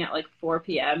hiking at like 4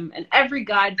 p.m. And every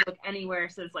guidebook anywhere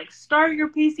says like start your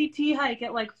PCT hike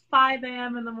at like 5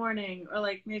 a.m. in the morning, or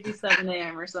like maybe 7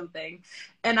 a.m. or something.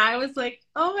 And I was like,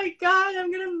 oh my God,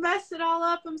 I'm going to mess it all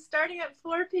up. I'm starting at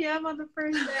 4 p.m. on the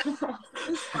first day. It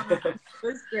was fun. It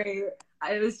was great.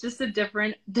 It was just a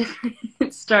different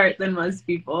start than most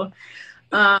people.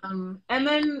 And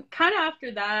then kind of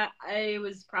after that, I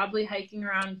was probably hiking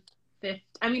around 50.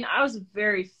 I mean, I was a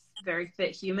very, very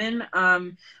fit human.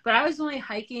 But I was only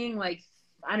hiking like,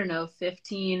 I don't know,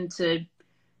 15 to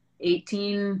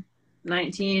 18,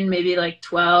 19, maybe like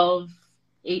 12,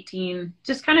 18,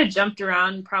 just kind of jumped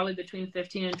around probably between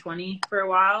 15 and 20 for a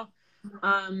while.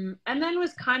 And then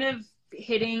was kind of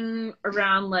hitting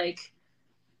around like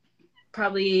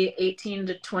probably 18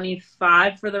 to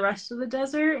 25 for the rest of the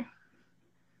desert.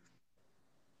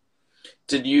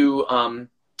 Did you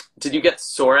get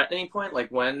sore at any point? Like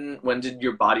when did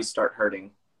your body start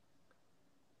hurting?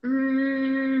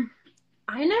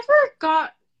 I never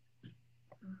got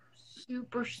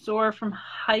super sore from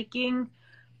hiking,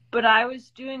 but I was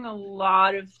doing a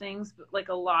lot of things, like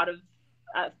a lot of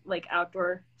like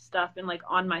outdoor stuff and like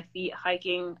on my feet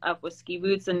hiking up with ski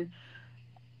boots and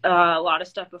a lot of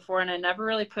stuff before, and I never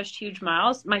really pushed huge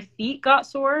miles. My feet got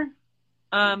sore.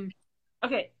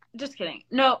 Okay, just kidding.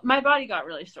 No, my body got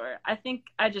really sore. I think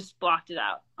I just blocked it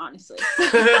out, honestly.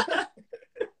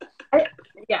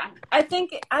 I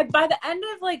think by the end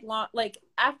of like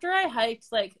after I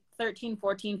hiked like 13,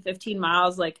 14, 15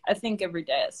 miles, like I think every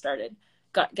day it started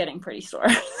getting pretty sore.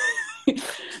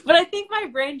 But I think my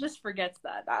brain just forgets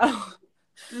that now.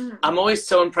 I'm always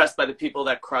so impressed by the people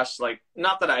that crush, like,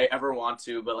 not that I ever want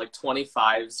to, but like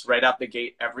 25s right out the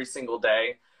gate every single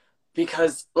day.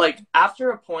 Because like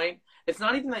after a point, it's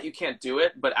not even that you can't do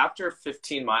it, but after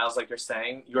 15 miles, like you're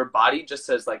saying, your body just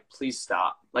says like, please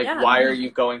stop. Like, why are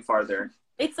you going farther?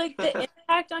 It's like the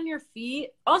impact on your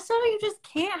feet. Also, you just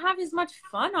can't have as much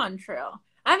fun on trail.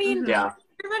 I mean,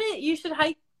 everybody, you should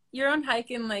hike your own hike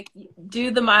and like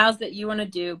do the miles that you want to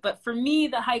do. But for me,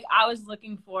 the hike I was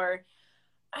looking for,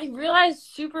 I realized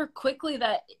super quickly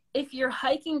that if you're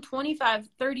hiking 25,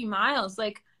 30 miles,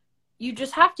 like you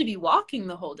just have to be walking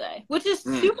the whole day, which is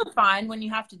super fine when you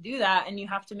have to do that and you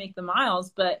have to make the miles,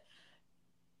 but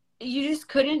you just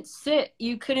couldn't sit.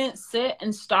 You couldn't sit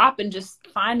and stop and just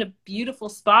find a beautiful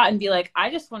spot and be like,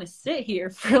 I just want to sit here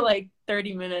for like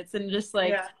 30 minutes and just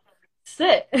like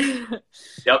sit.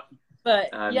 Yep. But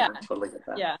I totally get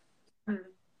that. Yeah.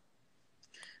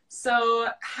 So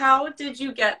how did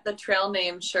you get the trail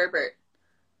name Sherbert?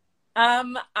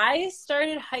 I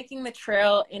started hiking the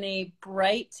trail in a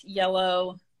bright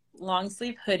yellow long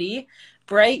sleeve hoodie,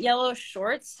 bright yellow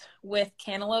shorts with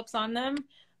cantaloupes on them,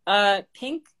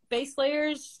 pink base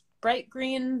layers, bright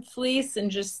green fleece, and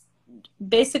just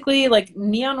basically like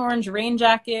neon orange rain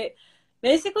jacket.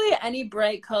 Basically any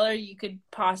bright color you could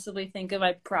possibly think of.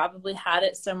 I probably had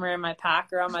it somewhere in my pack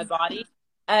or on my body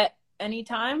at any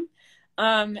time.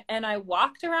 And I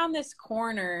walked around this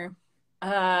corner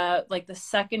like the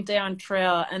second day on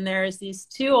trail, and there's these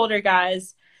 2 older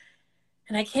guys,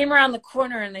 and I came around the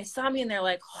corner and they saw me and they're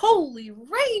like, holy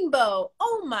rainbow,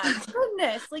 oh my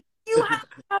goodness, like you have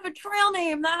to have a trail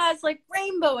name that has like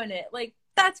rainbow in it, like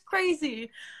that's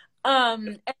crazy.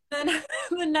 And then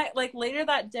the night, like later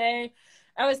that day,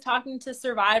 I was talking to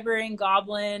Survivor and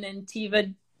Goblin and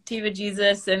Tiva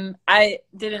Jesus, and I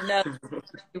didn't know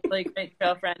like great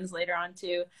trail friends later on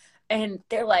too, and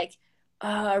they're like,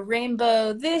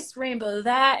 rainbow this, rainbow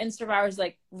that, and Survivor's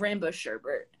like rainbow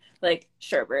sherbet, like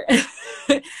sherbet.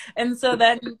 And so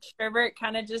then Sherbert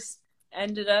kind of just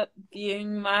ended up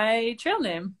being my trail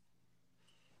name.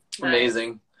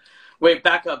 Amazing. Wait,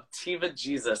 back up. Tiva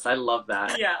Jesus. I love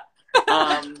that. Yeah.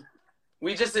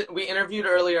 We interviewed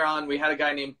earlier on, we had a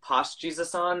guy named Posh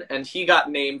Jesus on, and he got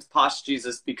named Posh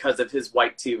Jesus because of his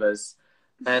white Tivas.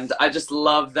 And I just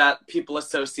love that people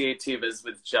associate Tivas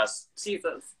with just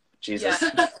Jesus.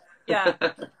 Yeah.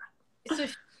 So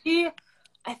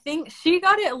I think she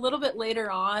got it a little bit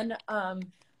later on,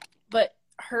 but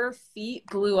her feet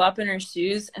blew up in her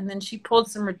shoes, and then she pulled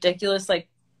some ridiculous, like,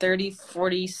 30,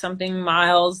 40 something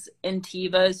miles in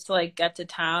Tivas to, like, get to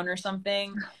town or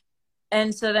something.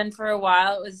 And so then for a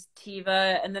while it was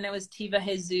Tiva, and then it was Tiva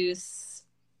Jesus.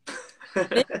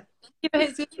 Tiva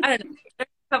Jesus, I don't know. There's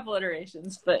a couple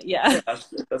iterations, but yeah.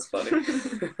 That's funny.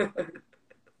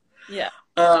 Yeah.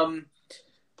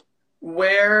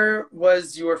 Where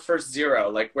was your first zero?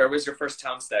 Like, where was your first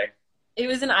town stay? It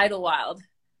was in Idlewild.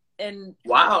 And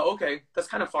wow, okay. That's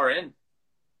kind of far in.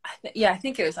 I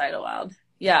think it was Idlewild.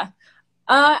 Yeah.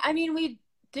 I mean, we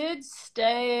did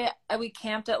stay, we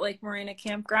camped at Lake Marina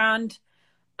Campground,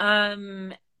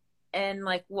 and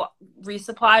like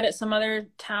resupplied at some other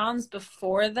towns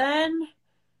before then.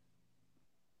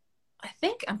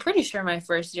 I'm pretty sure my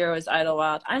first zero was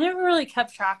Idlewild. I never really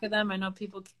kept track of them. I know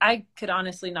I could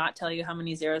honestly not tell you how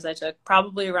many zeros I took,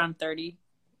 probably around 30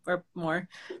 or more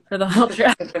for the whole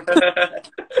trip.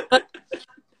 But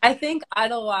I think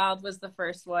Idlewild was the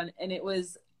first one, and it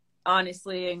was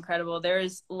honestly incredible.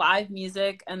 There's live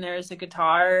music, and there's a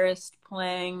guitarist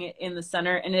playing in the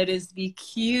center, and it is the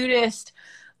cutest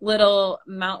little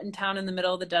mountain town in the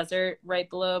middle of the desert, right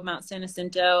below Mount San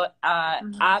Jacinto.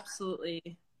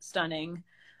 Absolutely stunning.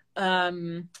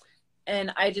 And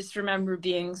I just remember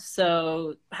being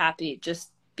so happy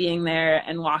just being there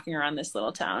and walking around this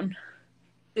little town.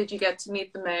 Did you get to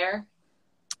meet the mayor?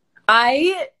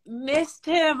 I missed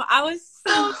him. I was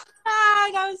so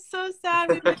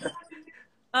sad.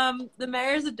 The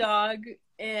mayor's a dog,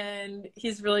 and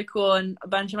he's really cool, and a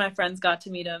bunch of my friends got to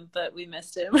meet him, but we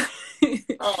missed him.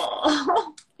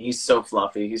 Oh, he's so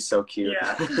fluffy. He's so cute.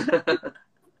 Yeah.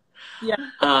 Yeah.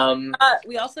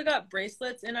 We also got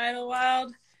bracelets in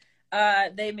Idlewild.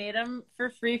 They made them for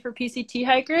free for PCT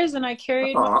hikers, and I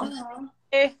carried one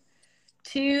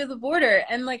to the border.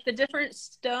 And like the different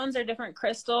stones are different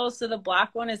crystals. So the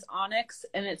black one is onyx,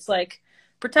 and it's like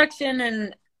protection,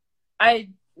 and I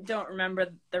don't remember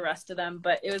the rest of them,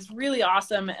 but it was really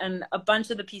awesome. And a bunch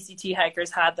of the PCT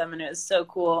hikers had them, and it was so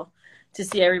cool to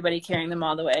see everybody carrying them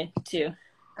all the way too.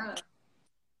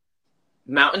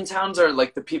 Mountain towns are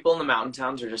like, the people in the mountain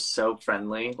towns are just so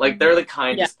friendly. Like, they're the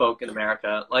kindest folk in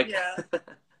America. Like,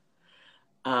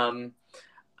 what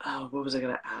was I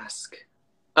gonna ask?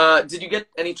 Did you get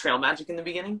any trail magic in the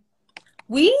beginning?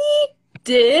 We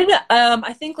did.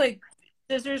 I think like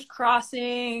Scissors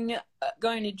Crossing,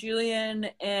 going to Julian,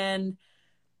 and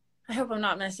I hope I'm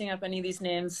not messing up any of these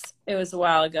names. It was a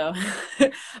while ago.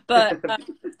 But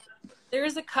there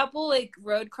was a couple like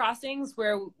road crossings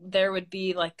where there would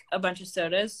be like a bunch of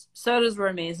sodas. Sodas were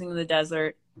amazing in the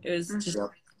desert. It was just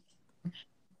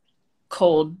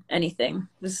cold, anything.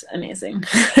 It was amazing.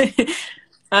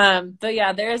 But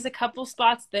yeah, there is a couple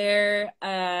spots there.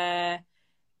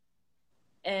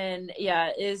 And yeah,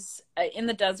 is in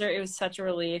the desert. It was such a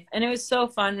relief, and it was so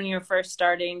fun when you were first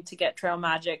starting to get trail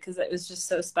magic, because it was just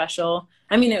so special.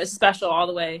 I mean, it was special all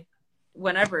the way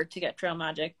whenever to get trail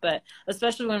magic, but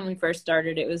especially when we first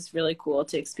started, it was really cool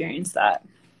to experience that.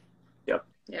 Yep.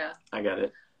 Yeah. I get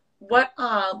it. What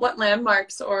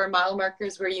landmarks or mile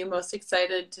markers were you most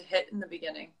excited to hit in the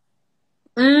beginning?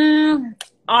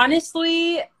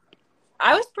 Honestly,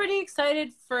 I was pretty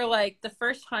excited for like the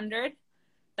first 100.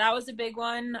 That was a big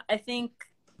one. I think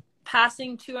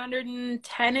passing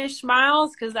 210-ish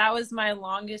miles, because that was my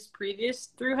longest previous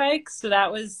through hike. So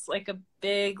that was like a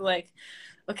big, like,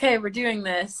 okay, we're doing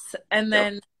this. And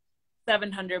then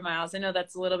 700 miles. I know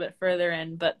that's a little bit further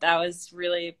in, but that was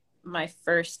really my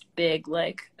first big,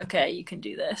 like, okay, you can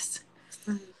do this.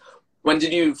 When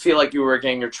did you feel like you were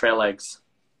getting your trail legs?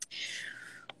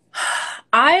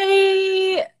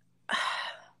 I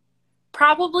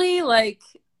probably like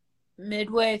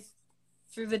midway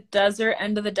through the desert,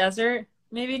 end of the desert,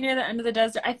 maybe near the end of the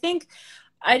desert. I think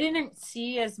I didn't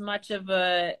see as much of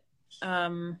a,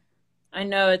 I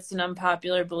know it's an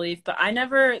unpopular belief, but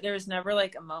there was never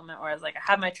like a moment where I was like, I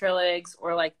have my trail legs,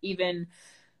 or like even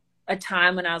a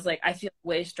time when I was like, I feel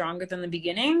way stronger than the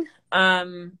beginning.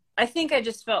 I think I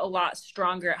just felt a lot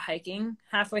stronger at hiking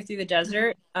halfway through the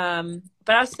desert. But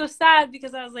I was so sad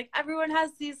because I was like, everyone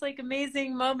has these like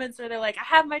amazing moments where they're like, I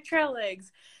have my trail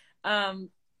legs.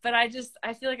 But I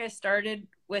feel like I started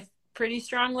with pretty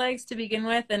strong legs to begin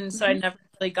with, and so I never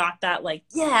really got that like,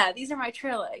 yeah, these are my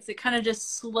trail legs. It kind of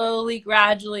just slowly,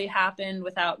 gradually happened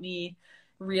without me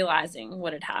realizing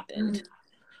what had happened.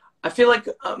 I feel like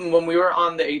when we were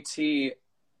on the AT,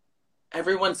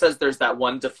 everyone says there's that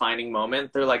one defining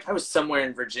moment. They're like, I was somewhere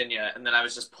in Virginia, and then I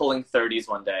was just pulling 30s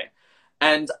one day.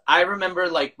 And I remember,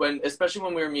 like, especially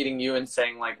when we were meeting you and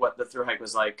saying, like, what the thru hike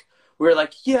was like, we were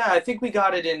like, yeah, I think we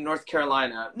got it in North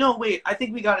Carolina. No, wait, I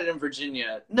think we got it in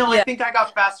Virginia. No, I think I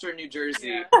got faster in New Jersey.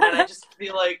 Yeah. And I just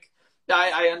feel like,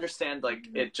 I understand, like,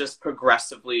 it just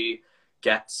progressively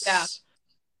gets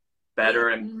better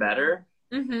and better.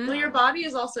 Well, your body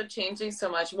is also changing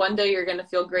so much. One day you're going to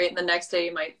feel great, and the next day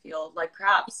you might feel like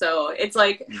crap. So it's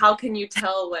like, how can you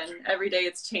tell when every day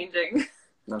it's changing?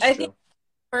 That's true. Think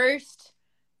first,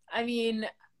 I mean,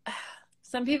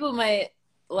 some people might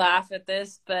laugh at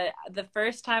this, but the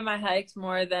first time I hiked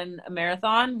more than a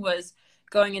marathon was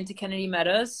going into Kennedy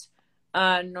Meadows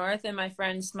north, and my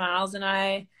friend Smiles and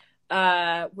I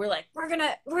were like, we're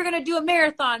gonna do a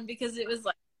marathon, because it was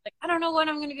like I don't know when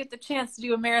I'm going to get the chance to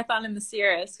do a marathon in the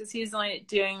Sierras, because he's only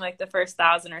doing like the first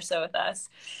 1,000 or so with us.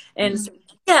 And so,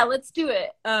 yeah, let's do it.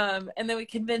 And then we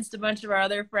convinced a bunch of our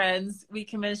other friends. We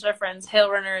convinced our friends, Hale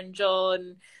Runner and Joel.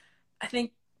 And I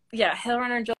think, Hale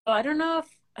Runner and Joel, I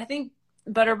think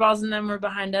Butterballs and them were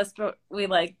behind us, but we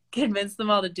like convinced them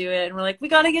all to do it. And we're like, we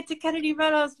got to get to Kennedy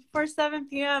Meadows before 7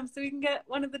 p.m. so we can get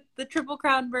one of the Triple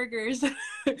Crown burgers.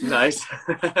 Nice.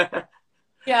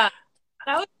 Yeah.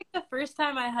 That was like the first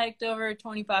time I hiked over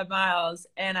 25 miles,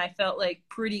 and I felt like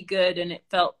pretty good, and it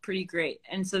felt pretty great.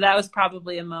 And so that was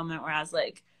probably a moment where I was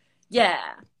like, yeah,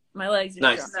 my legs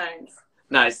are strong.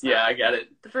 Nice. Yeah, I get it.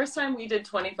 The first time we did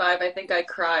 25, I think I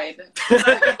cried.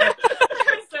 I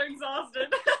was so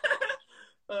exhausted.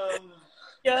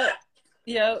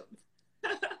 Yep.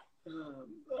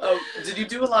 Did you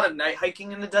do a lot of night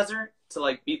hiking in the desert to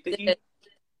like beat the heat?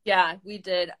 Yeah, we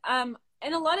did. And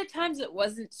a lot of times it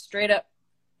wasn't straight up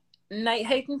night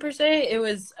hiking per se. It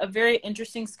was a very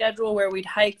interesting schedule where we'd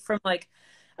hike from like,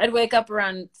 I'd wake up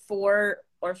around 4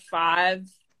 or 5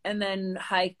 and then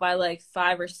hike by like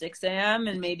 5 or 6 a.m.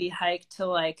 and maybe hike to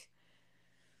like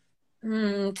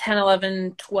 10,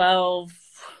 11, 12,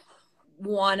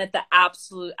 1 at the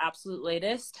absolute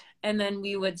latest. And then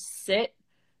we would sit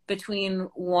between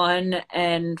 1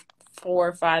 and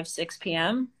 4, 5, 6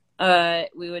 p.m.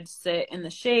 We would sit in the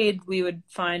shade. We would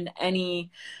find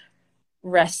any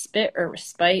respite,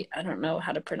 I don't know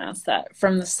how to pronounce that,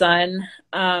 from the sun,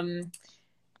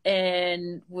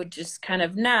 and would just kind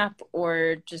of nap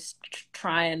or just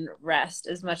try and rest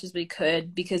as much as we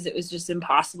could, because it was just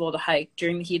impossible to hike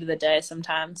during the heat of the day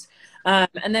sometimes.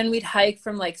 And then we'd hike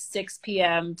from like 6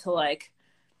 p.m. to like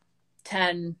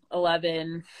 10,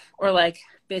 11, or like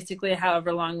basically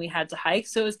however long we had to hike.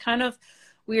 So it was kind of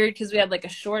weird because we had like a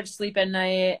short sleep at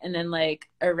night and then like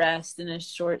a rest and a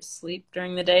short sleep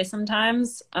during the day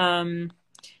sometimes.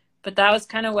 But that was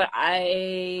kind of what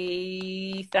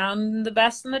I found the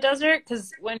best in the desert,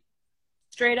 because when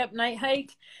straight up night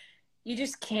hike, you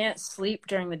just can't sleep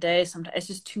during the day. Sometimes it's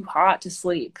just too hot to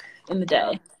sleep in the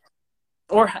day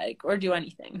or hike or do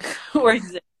anything or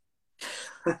exist.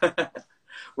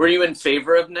 Were you in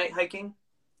favor of night hiking?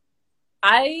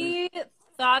 I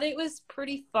thought it was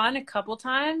pretty fun a couple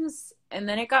times, and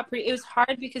then it was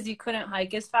hard because you couldn't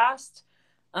hike as fast,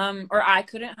 or I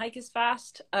couldn't hike as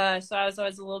fast, so I was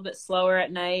always a little bit slower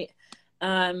at night,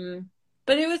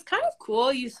 but it was kind of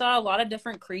cool. You saw a lot of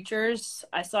different creatures.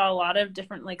 I saw a lot of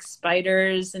different like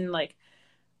spiders and like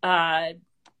I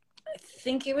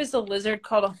think it was a lizard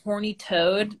called a horny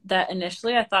toad that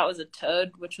initially I thought was a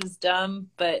toad, which was dumb,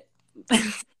 but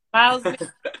Miles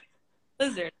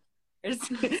lizard.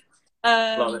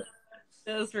 Love it.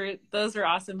 Those were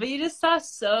awesome. But you just saw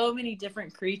so many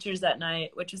different creatures that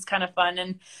night, which was kind of fun.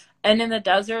 And in the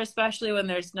desert, especially when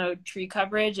there's no tree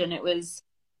coverage, and it was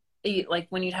like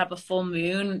when you'd have a full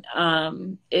moon,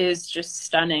 is just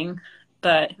stunning.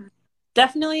 But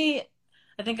definitely,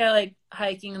 I think I like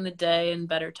hiking in the day and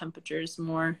better temperatures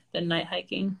more than night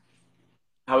hiking.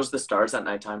 How was the stars at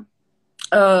nighttime?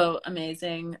 Oh,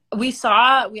 amazing. We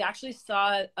actually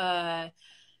saw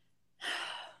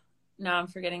now I'm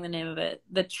forgetting the name of it.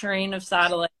 The train of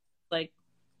satellites, like,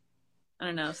 I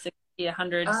don't know, 60,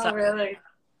 100. Oh, really?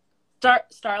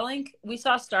 Starlink. We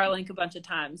saw Starlink a bunch of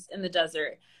times in the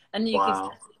desert, and you could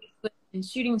see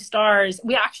shooting stars.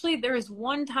 There was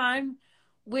one time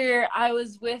where I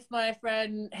was with my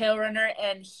friend Hale Runner,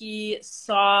 and he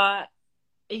saw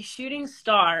a shooting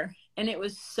star, and it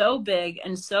was so big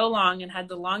and so long and had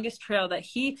the longest trail that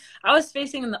I was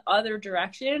facing in the other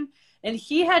direction, and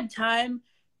he had time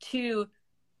to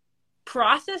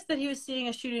process that he was seeing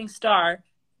a shooting star,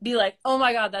 be like, oh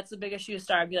my God, that's the biggest shooting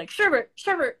star. I'd be like, Sherbert,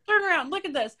 turn around, look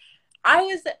at this. I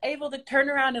was able to turn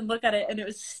around and look at it, and it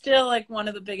was still like one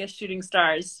of the biggest shooting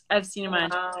stars I've seen in my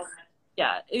entire life.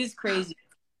 Yeah, it was crazy.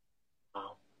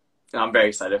 Wow. I'm very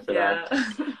excited for that.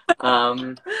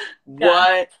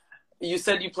 What you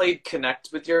said you played Connect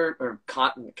with your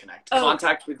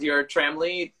Contact with your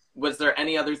Tramily. Was there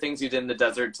any other things you did in the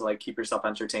desert to like keep yourself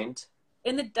entertained?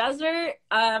 In the desert,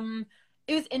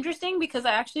 it was interesting because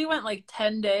I actually went like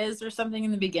 10 days or something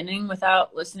in the beginning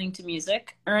without listening to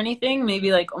music or anything,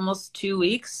 maybe like almost 2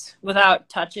 weeks without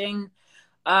touching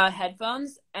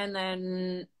headphones. And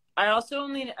then I also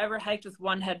only ever hiked with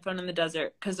one headphone in the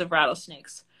desert because of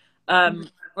rattlesnakes. Or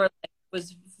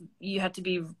you had to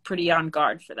be pretty on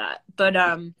guard for that. But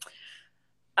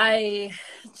I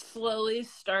slowly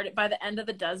started, by the end of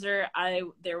the desert,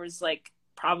 there was like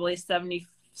probably 70%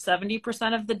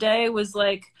 of the day was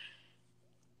like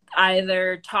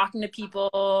either talking to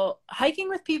people. Hiking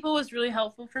with people was really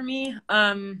helpful for me.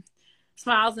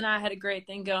 Smiles and I had a great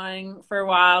thing going for a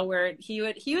while where he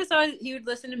would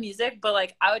listen to music, but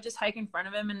like I would just hike in front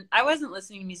of him, and I wasn't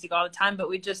listening to music all the time, but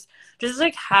we just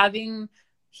like having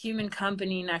human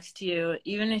company next to you,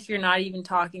 even if you're not even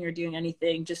talking or doing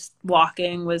anything, just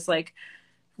walking was like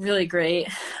really great.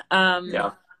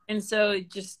 And so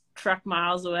just truck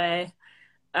miles away.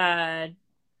 I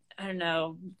don't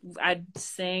know, I'd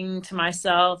sing to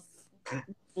myself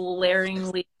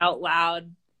blaringly out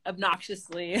loud,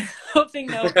 obnoxiously, hoping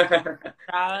no one was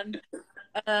around.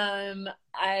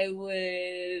 I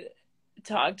would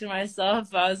talk to myself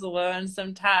if I was alone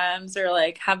sometimes, or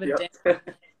like have a dance with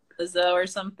Lizzo or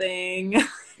something.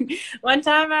 One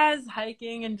time I was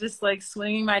hiking and just like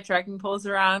swinging my trekking poles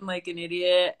around like an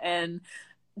idiot and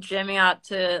jamming out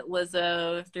to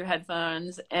Lizzo through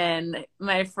headphones, and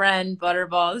my friend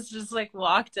Butterballs just like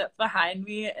walked up behind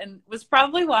me and was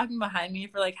probably walking behind me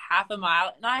for like half a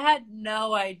mile, and I had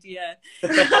no idea.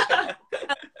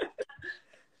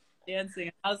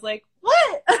 Dancing, I was like,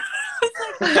 what?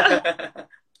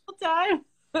 Time.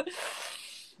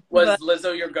 Was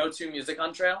Lizzo your go-to music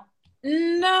on trail?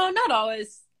 No, not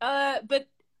always. But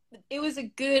it was a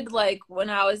good, like, when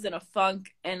I was in a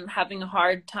funk and having a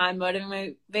hard time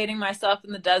motivating myself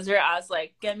in the desert, I was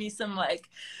like, get me some like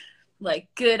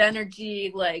good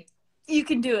energy, like you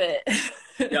can do it.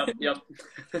 Yep.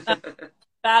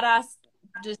 Badass,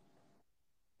 just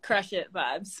crush it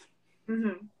vibes.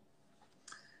 Mm-hmm.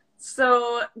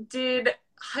 So did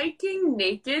hiking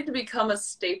naked become a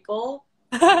staple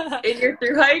in your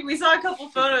through hike? We saw a couple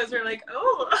photos. We're like,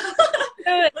 oh,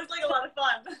 it looked like a lot of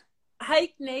fun.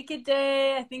 Hike naked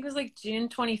day, I think it was like June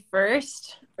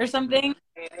 21st or something.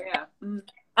 Yeah.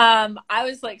 I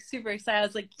was like super excited. I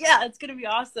was like, yeah, it's gonna be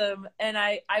awesome. And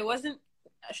I wasn't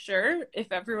sure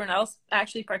if everyone else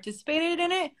actually participated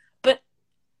in it, but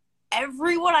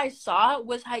everyone I saw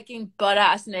was hiking butt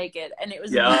ass naked, and it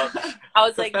was I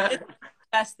was like, it's the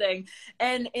best thing.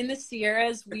 And in the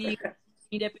Sierras, we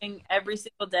dipping every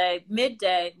single day,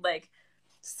 midday, like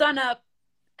sun up,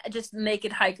 just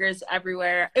naked hikers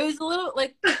everywhere. It was a little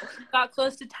like got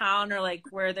close to town or like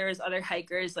where there was other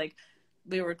hikers, like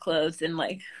we were clothed and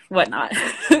like whatnot.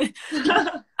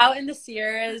 Out in the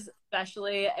Sierras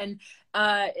especially, and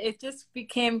it just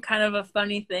became kind of a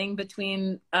funny thing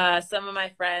between some of my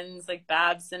friends like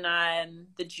Babs and I and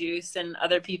the Juice and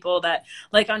other people that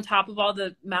like on top of all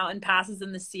the mountain passes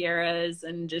in the Sierras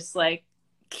and just like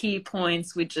key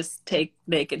points, we just take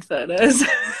naked photos.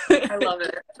 I love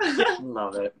it.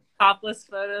 Love it. Topless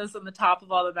photos on the top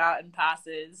of all the mountain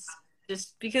passes.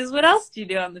 Just because what else do you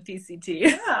do on the PCT?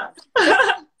 Yeah.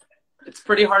 It's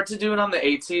pretty hard to do it on the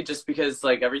AT just because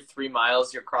like every 3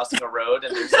 miles you're crossing a road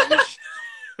and there's so much.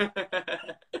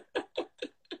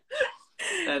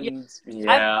 And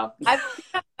I've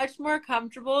become much more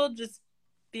comfortable just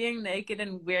being naked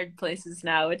in weird places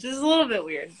now, which is a little bit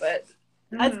weird, but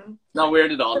not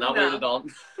weird at all. Not weird at all.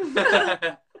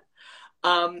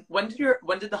 When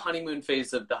did the honeymoon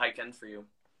phase of the hike end for you?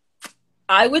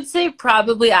 I would say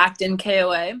probably Acton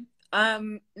KOA.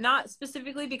 Not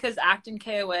specifically because Acton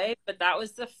KOA, but that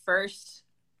was the first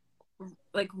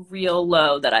like real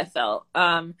low that I felt.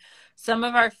 Some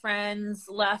of our friends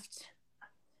left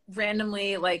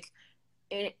randomly, like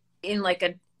in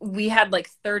like we had like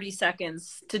 30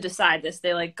 seconds to decide this.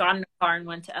 They like got in a car and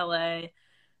went to LA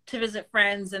to visit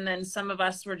friends, and then some of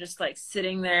us were just like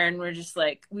sitting there and we're just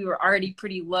like, we were already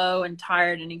pretty low and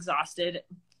tired and exhausted,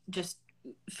 just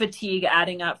fatigue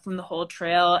adding up from the whole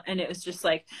trail. And it was just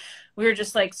like we were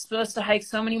just like supposed to hike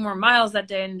so many more miles that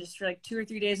day, and just for like 2 or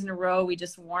 3 days in a row we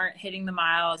just weren't hitting the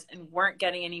miles and weren't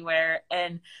getting anywhere,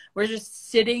 and we're just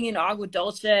sitting in Agua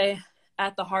Dulce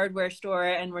at the hardware store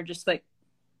and we're just like,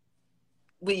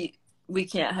 we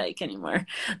can't hike anymore.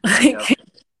 Like, yep.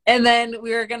 And then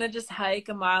we were going to just hike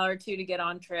a mile or two to get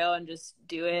on trail and just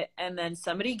do it. And then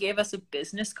somebody gave us a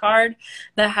business card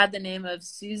that had the name of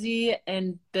Susie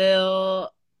and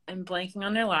Bill. I'm blanking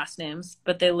on their last names,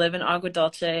 but they live in Agua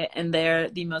Dulce and they're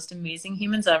the most amazing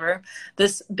humans ever.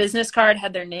 This business card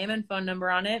had their name and phone number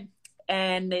on it.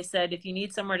 And they said, if you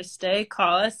need somewhere to stay,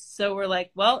 call us. So we're like,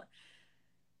 well,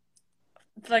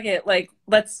 fuck it. Like,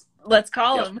 let's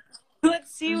call them.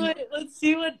 Let's see what,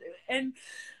 and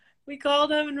we called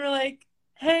them and we're like,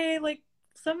 hey, like,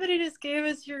 somebody just gave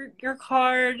us your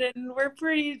card and we're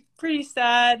pretty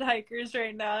sad hikers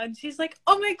right now. And she's like,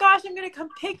 oh my gosh, I'm going to come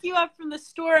pick you up from the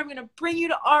store. I'm going to bring you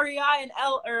to REI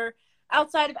or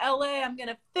outside of LA. I'm going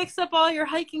to fix up all your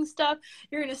hiking stuff.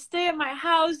 You're going to stay at my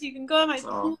house. You can go to my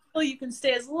pool. You can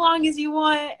stay as long as you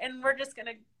want. And we're just going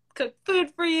to cook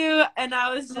food for you. And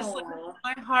I was just like,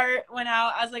 my heart went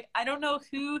out. I was like, I don't know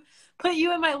who put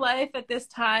you in my life at this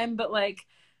time, but like,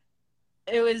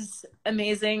 it was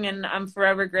amazing. And I'm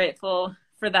forever grateful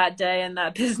for that day and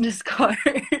that business card.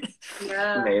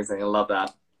 Yeah. Amazing. I love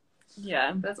that.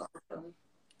 Yeah. That's awesome.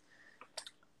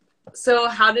 So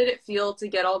how did it feel to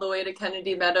get all the way to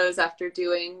Kennedy Meadows after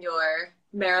doing your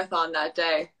marathon that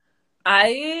day?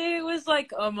 I was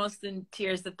like almost in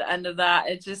tears at the end of that.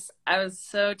 I was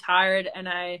so tired. And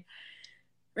I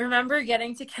remember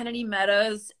getting to Kennedy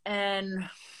Meadows and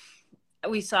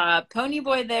we saw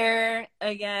Ponyboy there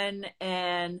again.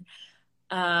 And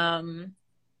I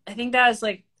think that was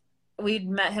like, we'd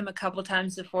met him a couple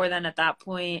times before then at that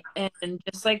point, and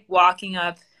just like walking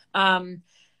up. And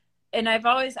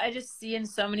I just see in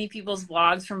so many people's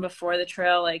vlogs from before the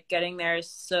trail, like getting there is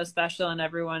so special and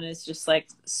everyone is just like,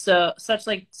 such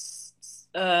like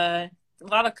a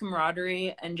lot of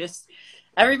camaraderie and just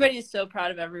everybody is so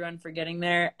proud of everyone for getting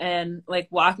there. And like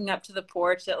walking up to the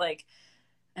porch at like,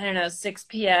 I don't know, 6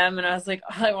 p.m. And I was like,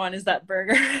 all I want is that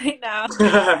burger right now.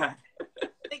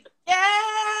 Like,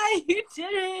 yeah, you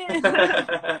did it.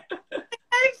 I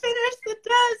finished the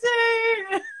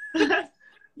desert.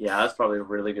 Yeah, that's probably a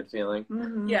really good feeling.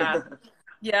 Mm-hmm.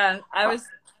 Yeah, I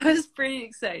was pretty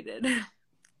excited.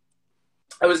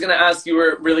 I was gonna ask, you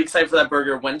were really excited for that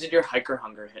burger. When did your hiker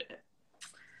hunger hit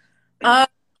it?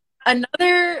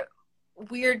 Another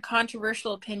weird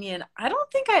controversial opinion. I don't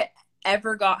think I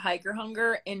ever got hiker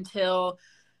hunger until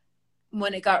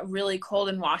when it got really cold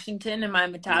in Washington and my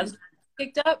metabolism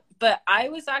picked up. But I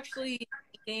was actually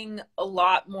eating a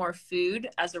lot more food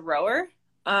as a rower.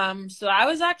 So I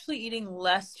was actually eating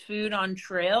less food on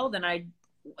trail than I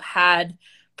had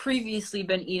previously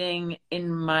been eating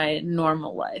in my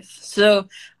normal life. So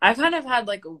I kind of had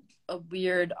like a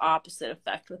weird opposite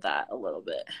effect with that a little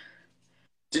bit.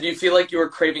 Did you feel like you were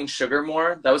craving sugar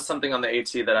more? That was something on the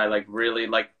AT that I like really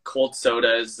like, cold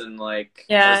sodas and like,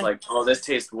 I was like, oh, this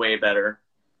tastes way better.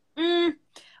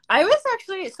 I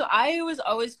was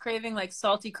always craving like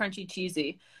salty, crunchy,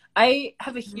 cheesy. I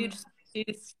have a huge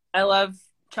tooth. I love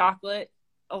chocolate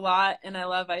a lot and I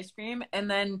love ice cream.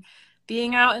 And then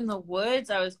being out in the woods,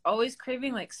 I was always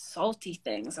craving like salty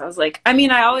things. I was like, I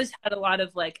mean, I always had a lot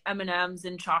of like M&Ms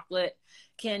and chocolate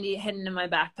candy hidden in my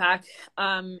backpack.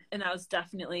 And that was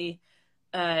definitely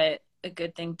a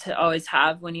good thing to always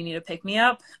have when you need to pick me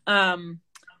up.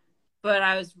 But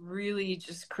I was really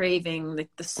just craving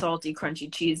like the salty,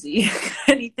 crunchy, cheesy,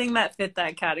 anything that fit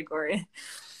that category.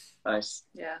 Nice.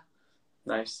 Yeah.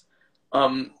 Nice.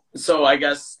 So I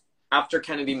guess after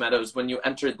Kennedy Meadows, when you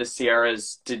entered the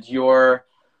Sierras, did your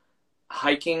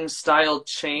hiking style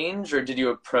change or did you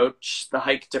approach the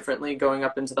hike differently going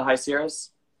up into the high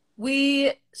Sierras?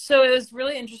 So it was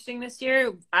really interesting this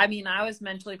year. I mean, I was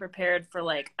mentally prepared for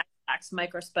like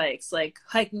micro spikes, like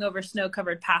hiking over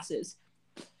snow-covered passes.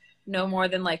 No more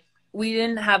than like, we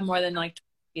didn't have more than like 20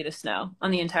 feet of snow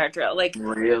on the entire trail. Like,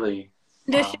 really?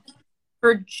 Wow.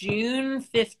 For June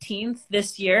 15th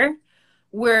this year,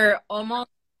 we're almost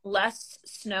less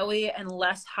snowy and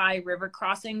less high river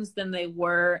crossings than they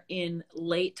were in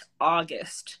late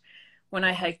August when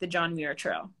I hiked the John Muir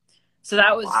Trail. So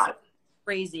that was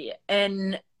crazy.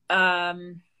 And I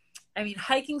mean,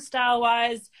 hiking style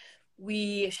wise,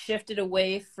 we shifted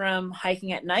away from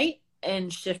hiking at night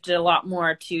and shifted a lot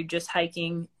more to just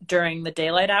hiking during the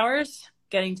daylight hours,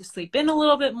 getting to sleep in a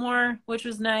little bit more, which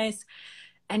was nice.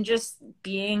 And just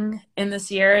being in the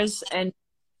Sierras and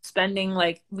spending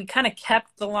like, we kind of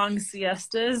kept the long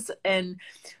siestas. And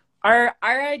our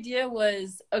idea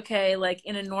was, okay, like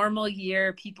in a normal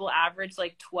year, people average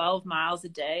like 12 miles a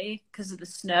day because of the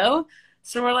snow.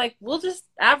 So we're like, we'll just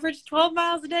average 12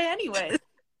 miles a day anyway.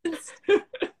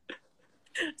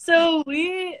 So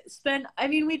we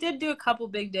did do a couple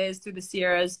big days through the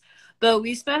Sierras, but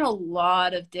we spent a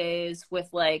lot of days with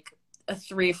like a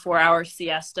 3 or 4 hour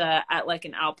siesta at like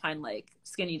an alpine lake,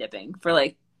 skinny dipping for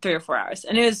like 3 or 4 hours.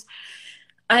 And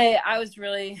I was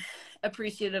really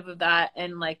appreciative of that.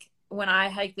 And like when I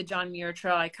hiked the John Muir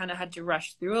Trail, I kind of had to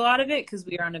rush through a lot of it because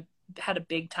we had a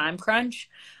big time crunch.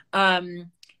 And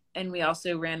we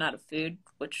also ran out of food,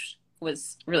 which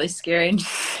was really scary and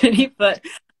shitty. But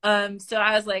so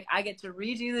I was like, I get to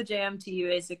redo the JMT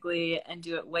basically and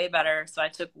do it way better. So I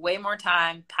took way more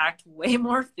time, packed way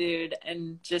more food,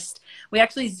 and we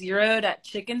actually zeroed at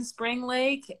Chicken Spring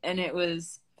Lake, and it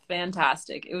was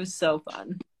fantastic. It was so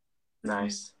fun.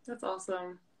 Nice. That's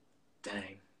awesome.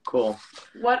 Dang. Cool.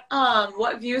 What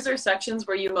views or sections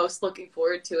were you most looking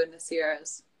forward to in the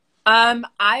Sierras?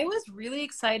 I was really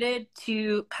excited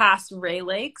to pass Ray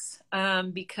Lakes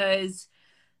because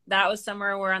that was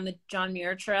somewhere where on the John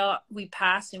Muir Trail we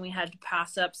passed and we had to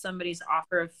pass up somebody's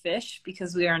offer of fish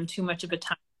because we were on too much of a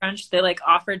time crunch. They like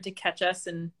offered to catch us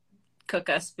and cook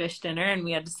us fish dinner and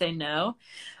we had to say no.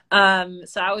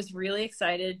 So I was really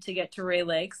excited to get to Ray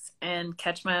Lakes and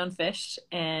catch my own fish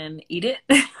and eat it.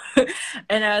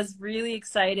 And I was really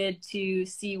excited to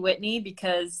see Whitney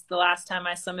because the last time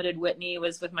I summited Whitney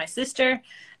was with my sister.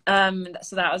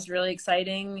 So that was really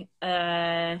exciting.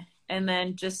 And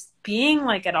then just being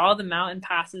like at all the mountain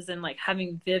passes and like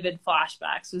having vivid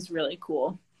flashbacks was really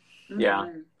cool. Yeah,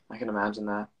 I can imagine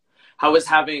that. How was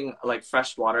having like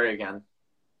fresh water again?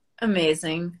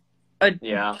 Amazing.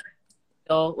 Yeah.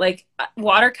 Like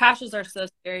water caches are so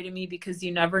scary to me because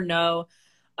you never know.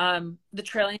 The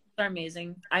trail animals are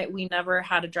amazing. We never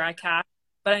had a dry cache,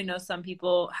 but I know some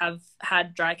people have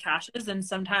had dry caches, and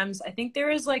sometimes I think there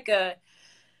is like a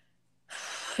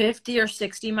 50 or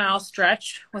 60 mile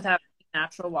stretch without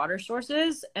natural water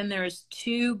sources, and there's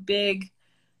 2 big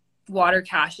water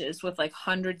caches with like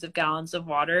hundreds of gallons of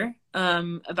water,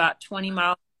 about 20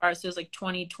 miles apart. So it was like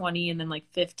 20, and then like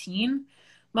 15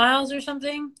 miles or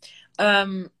something.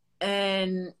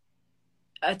 And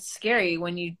it's scary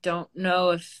when you don't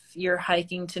know if you're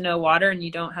hiking to no water and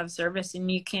you don't have service and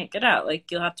you can't get out.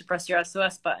 Like you'll have to press your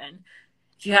SOS button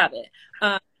if you have it.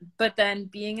 But then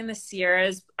being in the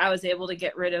Sierras, I was able to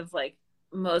get rid of like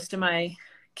most of my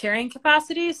carrying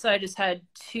capacity. So I just had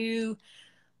 2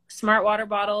 smart water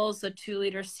bottles, a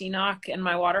 2-liter CNOC, and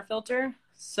my water filter.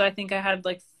 So I think I had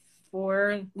like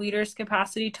 4 liters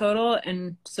capacity total,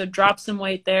 and so dropped some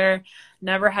weight there.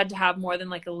 Never had to have more than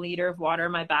like a liter of water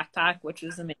in my backpack, which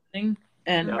was amazing.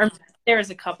 And there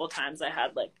was a couple times I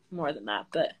had like more than that,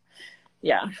 but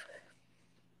yeah.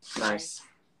 Nice.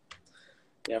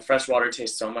 Yeah, fresh water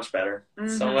tastes so much better.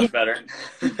 So much better.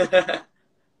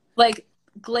 Like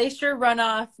glacier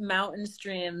runoff, mountain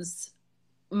streams,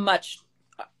 much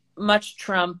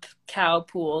trump cow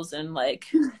pools and like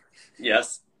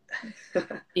yes.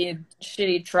 the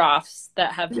shitty troughs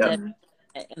that have dead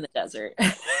in the desert.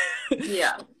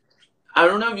 Yeah. I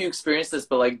don't know if you experienced this,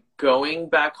 but like going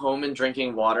back home and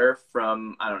drinking water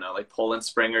from, I don't know, like Poland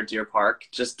Spring or Deer Park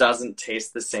just doesn't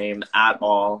taste the same at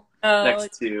all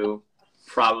next to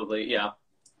probably,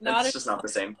 it's just not the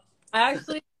same. I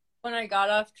actually, when I got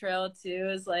off trail too,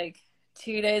 it was like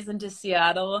 2 days into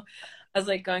Seattle. I was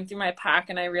like going through my pack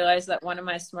and I realized that one of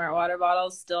my smart water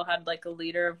bottles still had like a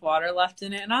liter of water left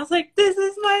in it. And I was like, this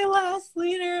is my last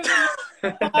liter.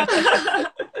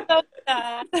 So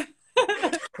sad.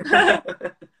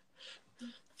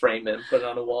 Frame it, put it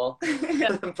on a wall, put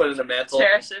it in a mantle.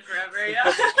 Cherish it forever,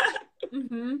 yeah.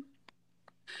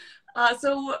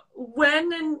 So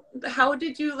when and how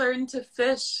did you learn to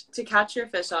catch your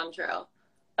fish on trail?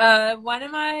 One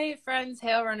of my friends,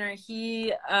 Hail Runner,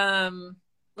 he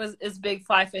is a big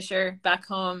fly fisher back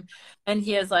home, and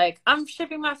he is like, I'm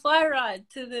shipping my fly rod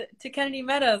to Kennedy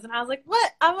Meadows, and I was like,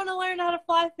 what? I want to learn how to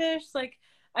fly fish. Like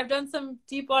I've done some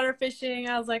deep water fishing.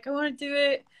 I was like, I want to do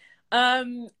it.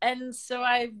 And so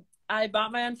I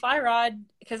bought my own fly rod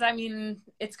because I mean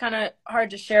it's kind of hard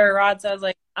to share a rod, so I was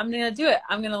like, I'm gonna do it.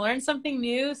 I'm gonna learn something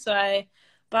new. So I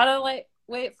bought a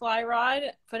lightweight fly rod,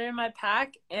 put it in my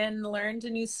pack, and learned a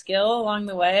new skill along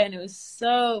the way. And it was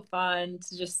so fun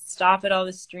to just stop at all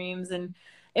the streams. And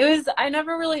I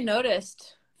never really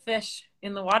noticed fish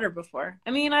in the water before.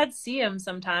 I mean, I'd see them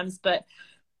sometimes, but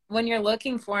when you're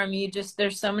looking for them,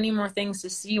 there's so many more things to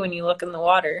see when you look in the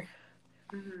water.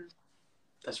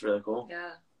 That's really cool.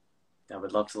 Yeah. I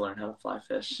would love to learn how to fly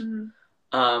fish.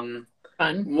 Fun.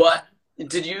 What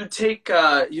did you take?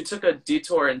 You took a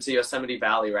detour into Yosemite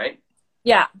Valley, right?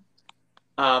 Yeah.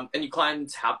 And you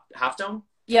climbed Half Dome?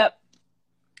 Yep.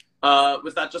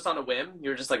 Was that just on a whim? You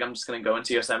were just like, I'm just going to go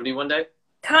into Yosemite one day?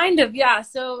 Kind of, yeah.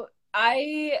 So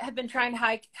I have been trying to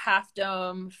hike Half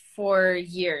Dome for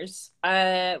years.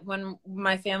 When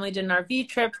my family did an RV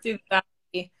trip through the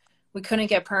valley, we couldn't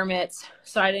get permits,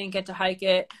 so I didn't get to hike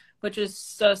it, which was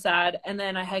so sad. And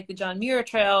then I hiked the John Muir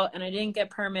Trail, and I didn't get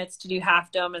permits to do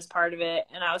Half Dome as part of it,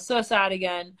 and I was so sad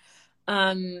again.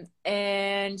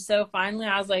 And so finally,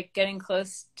 I was like getting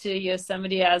close to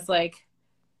Yosemite. I was like,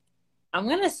 I'm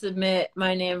gonna submit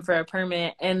my name for a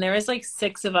permit, and there was like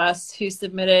 6 of us who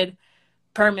submitted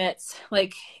permits.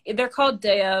 Like they're called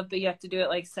day of, but you have to do it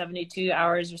like 72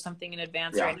 hours or something in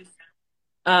advance, Yeah.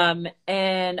 right?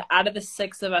 And out of the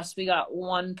 6 of us, we got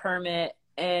 1 permit,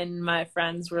 and my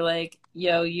friends were like,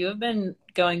 yo, you have been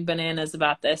going bananas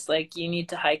about this, like you need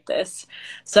to hike this.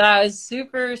 So I was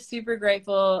super, super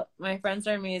grateful. My friends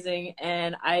are amazing,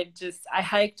 and I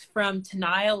hiked from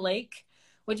Tenaya Lake,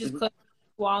 which is Mhm. close to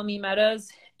Tuolumne Meadows,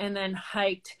 and then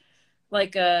hiked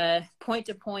like a point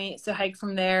to point. So hiked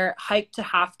from there, hiked to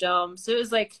Half Dome. So it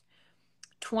was like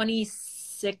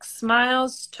 26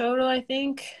 miles total, I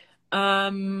think.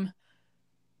 Or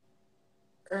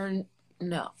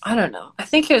no, I don't know. I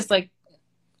think it was like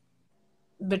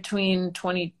between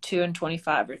 22 and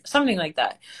 25 or something like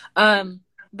that.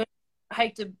 But I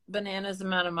hiked a bananas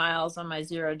amount of miles on my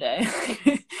 0 day.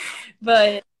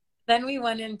 But then we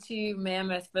went into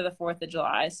Mammoth for the 4th of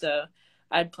July, so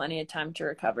I had plenty of time to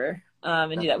recover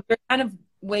and do that. We were kind of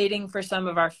waiting for some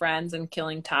of our friends and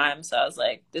killing time, so I was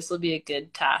like, this will be a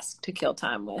good task to kill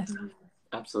time with.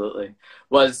 Absolutely.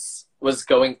 Was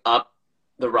going up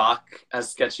the rock as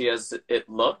sketchy as it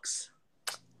looks?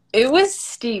 It was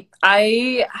steep.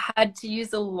 I had to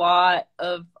use a lot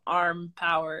of arm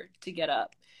power to get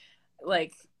up.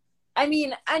 Like, I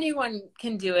mean, anyone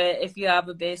can do it if you have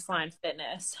a baseline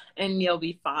fitness and you'll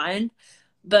be fine.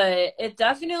 But it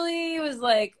definitely was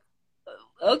like,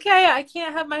 okay, I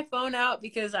can't have my phone out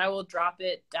because I will drop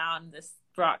it down this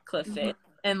rock cliff face.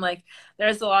 And like,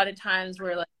 there's a lot of times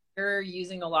where like you're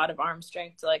using a lot of arm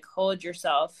strength to like hold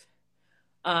yourself.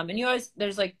 And you always,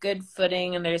 there's like good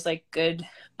footing, and there's like good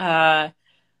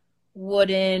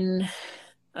wooden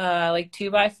like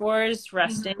 2x4s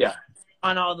resting Yeah.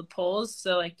 on all the poles,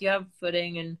 so like you have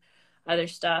footing and other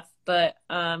stuff. But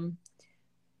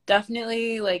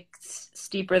definitely like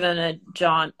steeper than a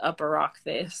jaunt up a rock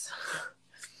face.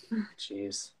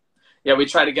 Jeez. Yeah, we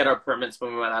tried to get our permits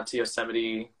when we went out to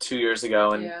Yosemite 2 years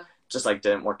ago, and Yeah, just like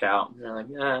didn't work out. We were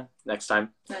like, next time.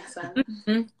 next time.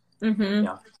 Mm-hmm.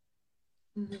 Yeah.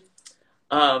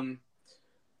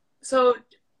 So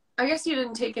I guess you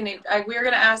didn't take any. We were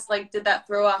gonna ask, like, did that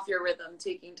throw off your rhythm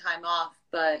taking time off?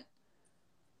 But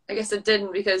I guess it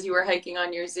didn't because you were hiking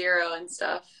on your 0 and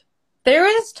stuff. There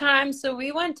was time, so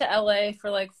we went to LA for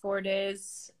like 4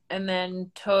 days, and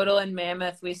then total in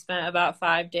Mammoth we spent about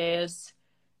 5 days.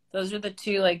 Those were the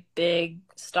 2 like big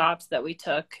stops that we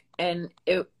took, and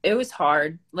it was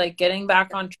hard. Like getting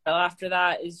back on trail after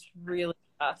that is really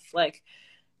tough. Like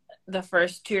the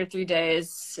first 2 or 3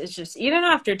 days, it's just, even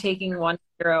after taking 1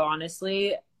 Nero,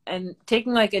 honestly, and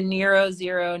taking like a Nero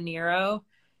 0 Nero,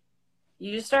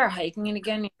 you just start hiking it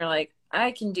again. And you're like,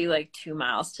 I can do like 2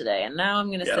 miles today, and now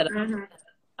I'm gonna set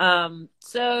up.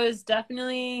 So it's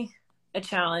definitely a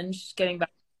challenge getting back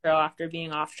on trail after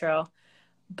being off trail,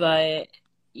 but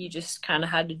you just kind of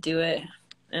had to do it,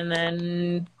 and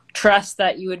then trust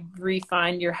that you would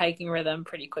refine your hiking rhythm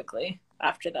pretty quickly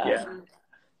after that. Yeah.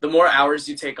 The more hours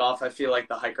you take off, I feel like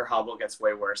the hiker hobble gets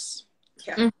way worse.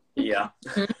 Yeah. Yeah.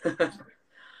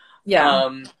 Yeah.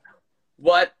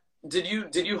 What did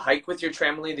you hike with your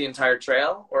trampoline the entire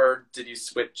trail, or did you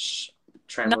switch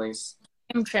trampolines?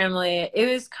 Trampoline. It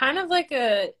was kind of like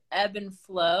a ebb and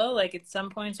flow. Like at some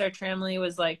points our trampoline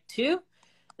was like 2,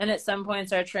 and at some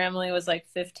points our trampoline was like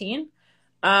 15.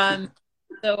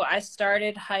 So I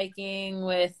started hiking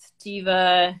with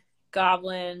Diva,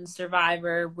 Goblin,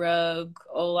 Survivor, Rogue,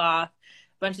 Olaf, a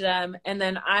bunch of them, and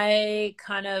then I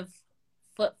kind of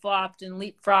flip-flopped and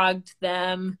leapfrogged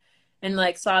them and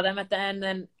like saw them at the end.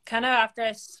 Then kind of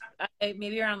after I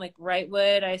maybe around like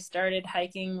Wrightwood, I started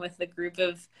hiking with a group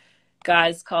of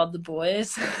guys called the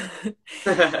Boys.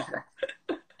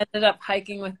 Ended up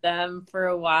hiking with them for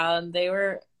a while, and they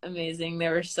were amazing. They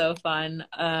were so fun.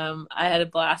 I had a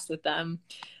blast with them.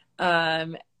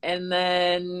 And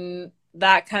then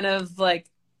that kind of like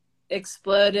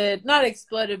not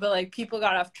exploded, but like people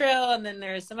got off trail, and then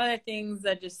there's some other things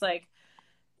that just like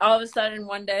all of a sudden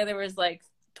one day there was like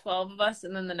 12 of us,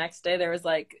 and then the next day there was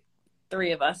like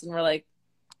 3 of us, and we're like,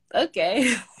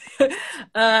 okay.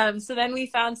 So then we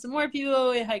found some more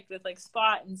people. We hiked with like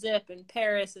Spot and Zip and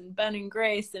Paris and Ben and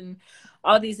Grace and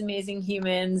all these amazing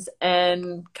humans,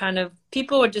 and kind of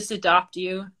people would just adopt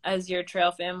you as your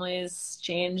trail families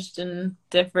changed and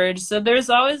differed. So there's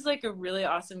always like a really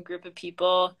awesome group of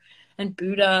people. And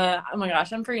Buddha, oh my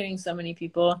gosh, I'm forgetting so many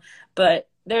people, but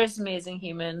there's amazing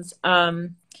humans.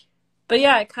 But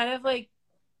yeah, it kind of like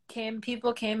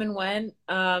people came and went.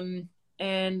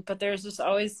 But there's just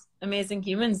always amazing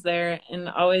humans there, and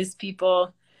always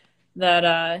people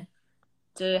that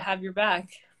to have your back.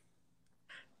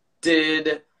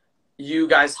 Did you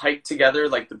guys hike together,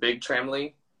 like the big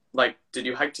tramily? Like, did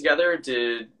you hike together or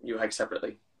did you hike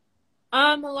separately?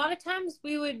 A lot of times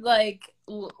we would like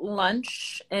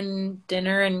lunch and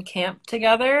dinner and camp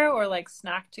together, or like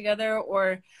snack together,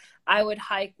 or I would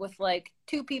hike with like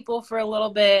two people for a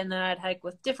little bit, and then I'd hike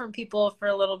with different people for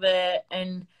a little bit.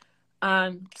 And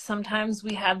sometimes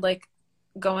we had like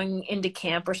going into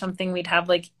camp or something, we'd have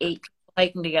like 8 people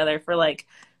hiking together for like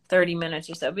 30 minutes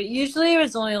or so. But usually it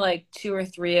was only like 2 or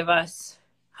 3 of us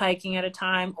hiking at a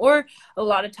time, or a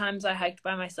lot of times I hiked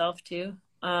by myself too.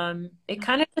 It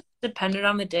kind of just depended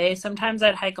on the day. Sometimes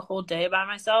I'd hike a whole day by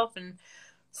myself, and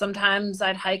sometimes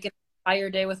I'd hike an entire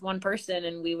day with one person,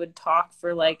 and we would talk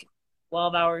for like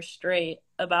 12 hours straight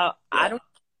about I don't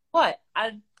know what.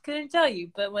 I couldn't tell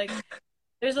you, but like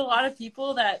there's a lot of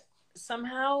people that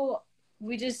somehow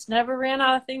we just never ran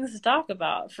out of things to talk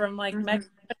about, from like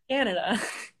Mexico to Canada.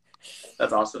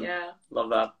 That's awesome. Yeah. Love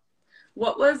that.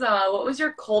 What was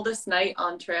your coldest night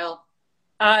on trail?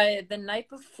 The night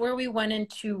before we went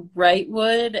into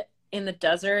Wrightwood in the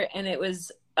desert, and it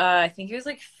was I think it was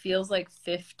like feels like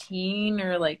 15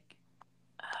 or like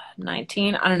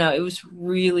 19. I don't know. It was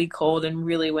really cold and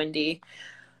really windy.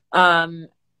 The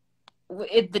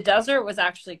desert was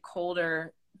actually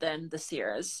colder than the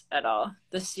Sierras at all.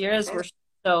 The Sierras were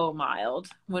so mild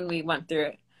when we went through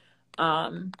it.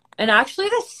 And actually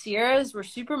the Sierras were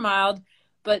super mild,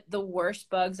 but the worst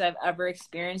bugs I've ever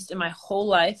experienced in my whole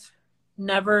life.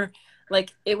 Never,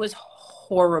 like, it was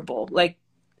horrible. Like,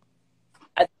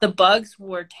 the bugs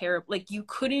were terrible. Like, you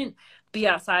couldn't be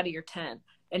outside of your tent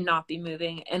and not be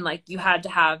moving. And, like, you had to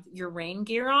have your rain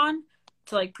gear on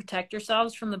to, like, protect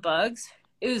yourselves from the bugs.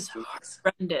 It was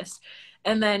horrendous.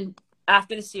 And then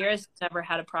after the Sierras, never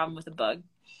had a problem with a bug.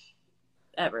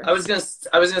 Ever. I was gonna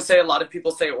say a lot of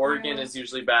people say Oregon is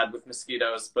usually bad with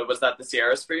mosquitoes, but was that the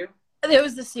Sierras for you? It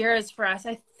was the Sierras for us.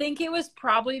 I think it was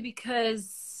probably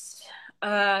because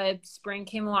spring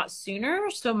came a lot sooner.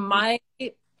 So my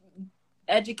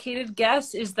educated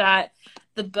guess is that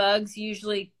the bugs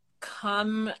usually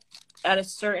come at a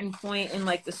certain point in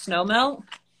like the snow melt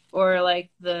or like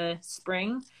the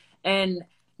spring, and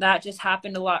that just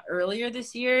happened a lot earlier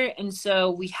this year, and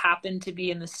so we happened to be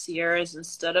in the Sierras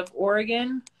instead of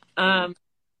Oregon. But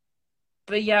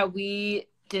yeah, we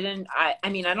didn't. I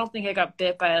mean, I don't think I got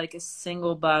bit by like a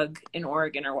single bug in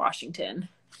Oregon or Washington.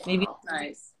 Maybe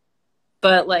Nice.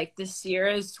 But like the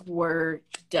Sierras were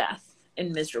death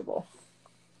and miserable.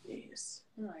 Jeez.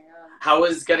 Oh my god. How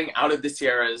was getting out of the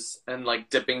Sierras and like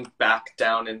dipping back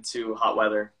down into hot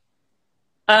weather?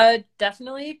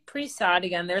 Definitely pretty sad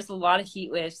again. There's a lot of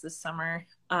heat waves this summer.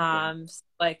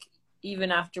 Like even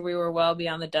after we were well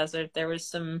beyond the desert, there was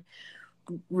some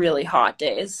really hot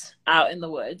days out in the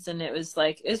woods, and it was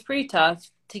pretty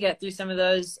tough to get through some of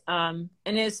those. And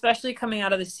especially coming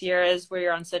out of the Sierras where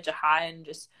you're on such a high and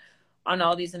just on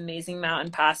all these amazing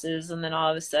mountain passes, and then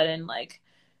all of a sudden, like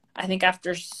I think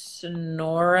after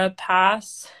Sonora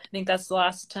Pass, I think that's the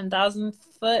last 10,000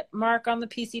 foot mark on the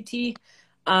PCT.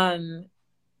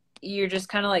 You're just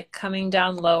kind of like coming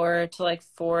down lower to like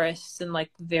forests and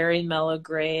like very mellow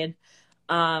grade.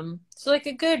 So like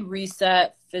a good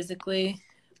reset physically,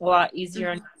 a lot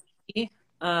easier on me.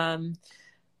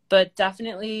 But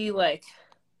definitely like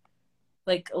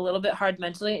a little bit hard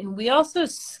mentally. And we also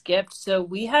skipped. So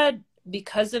we had,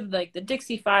 because of like the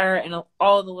Dixie Fire and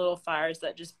all the little fires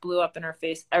that just blew up in our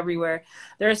face everywhere,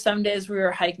 there are some days we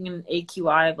were hiking an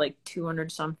AQI of like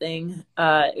 200 something.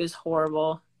 It was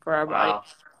horrible for our body.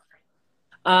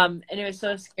 And it was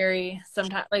so scary.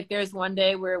 Sometimes, like there's one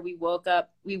day where we woke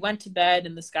up, we went to bed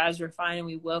and the skies were fine, and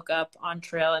we woke up on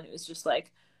trail and it was just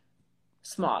like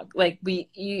smog. Like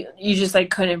you just like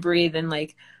couldn't breathe, and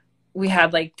like we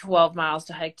had like 12 miles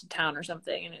to hike to town or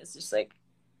something, and it was just like,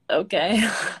 okay.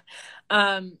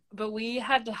 But we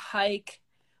had to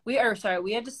we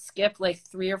had to skip like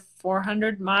 300 or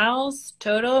 400 miles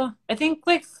total. I think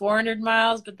like 400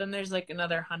 miles, but then there's like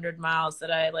another 100 miles that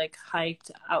I like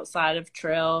hiked outside of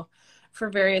trail for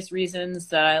various reasons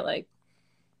that I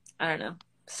don't know.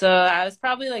 So I was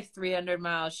probably like 300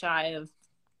 miles shy of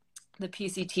the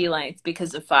PCT length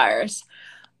because of fires.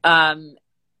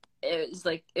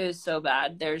 It was so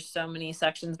bad. There's so many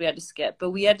sections we had to skip,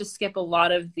 but we had to skip a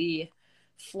lot of the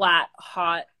flat,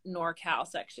 hot NorCal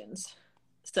sections.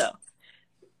 So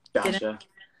Gotcha.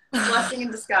 Blessing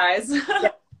in disguise.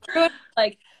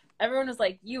 Everyone was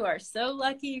like, you are so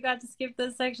lucky you got to skip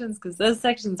those sections because those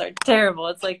sections are terrible.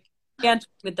 It's like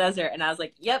the desert. And I was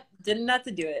like, yep, didn't have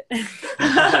to do it.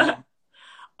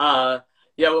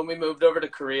 Yeah, when we moved over to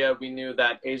Korea, we knew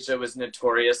that Asia was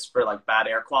notorious for like bad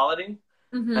air quality.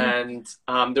 Mm-hmm. And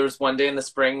there was one day in the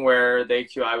spring where the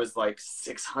AQI was like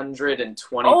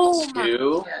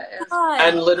 622. Oh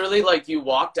and literally like you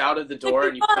walked out of the door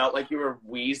and you felt like you were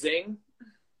wheezing.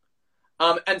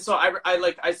 And so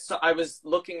I was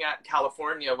looking at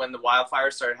California when the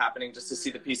wildfires started happening just to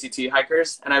see the PCT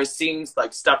hikers, and I was seeing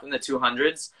like stuff in the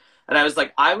 200s, and I was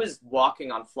like, I was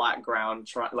walking on flat ground,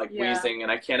 wheezing,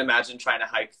 and I can't imagine trying to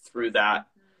hike through that.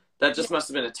 That just must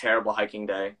have been a terrible hiking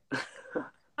day.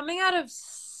 Coming out of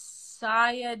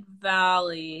Sayad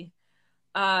Valley,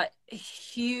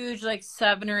 huge, like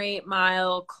 7 or 8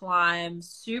 mile climb,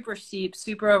 super steep,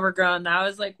 super overgrown. That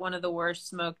was like one of the worst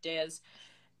smoke days.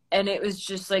 And it was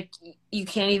just like, you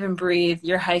can't even breathe.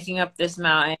 You're hiking up this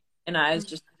mountain. And I was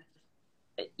just,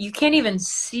 you can't even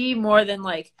see more than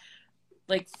like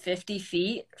 50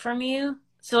 feet from you.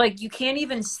 So like, you can't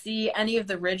even see any of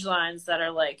the ridge lines that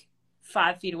are like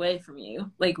 5 feet away from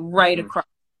you, like right across.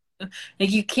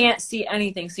 Like you can't see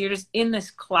anything. So you're just in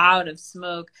this cloud of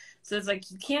smoke. So it's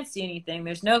like, you can't see anything.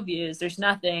 There's no views. There's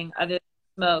nothing other than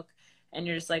smoke. And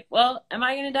you're just like, well, am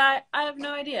I going to die? I have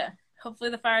no idea.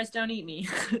 Hopefully the fires don't eat me.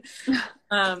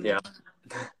 Yeah.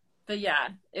 But yeah,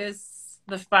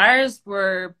 the fires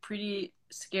were pretty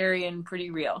scary and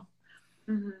pretty real.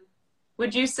 Mm-hmm.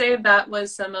 Would you say that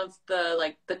was some of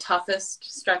the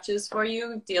toughest stretches for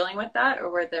you dealing with that? Or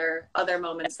were there other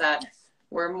moments that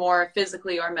were more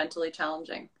physically or mentally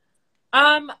challenging?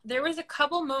 There was a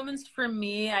couple moments for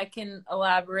me I can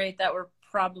elaborate that were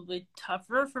probably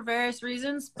tougher for various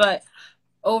reasons, but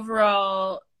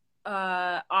overall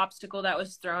obstacle that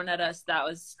was thrown at us that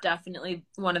was definitely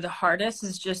one of the hardest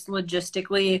is just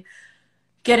logistically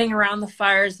getting around the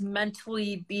fires,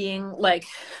 mentally being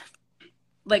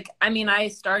I mean, I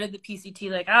started the PCT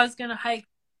like I was gonna hike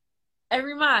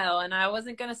every mile and I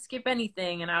wasn't gonna skip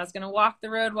anything and I was gonna walk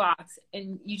the road walks,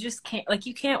 and you just can't, like,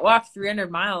 you can't walk 300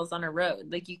 miles on a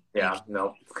road, like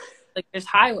no, like there's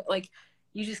highway, like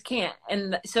you just can't.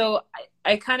 And so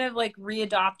I kind of like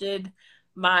readopted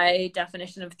my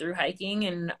definition of through hiking,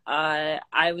 and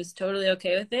I was totally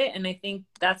okay with it. And I think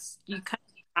that's, you kind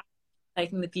of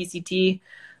hiking the PCT.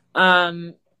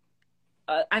 I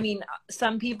mean,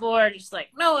 some people are just like,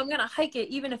 no, I'm gonna hike it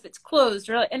even if it's closed,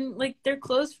 and like they're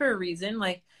closed for a reason.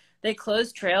 Like they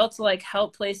close trail to like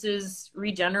help places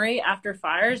regenerate after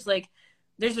fires. Like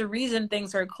there's a reason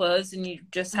things are closed, and you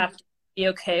just have to be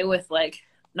okay with like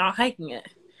not hiking it.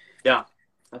 Yeah,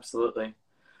 absolutely.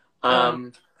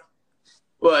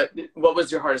 What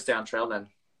was your hardest down trail then?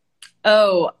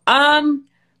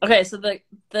 Okay, so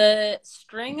the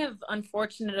string of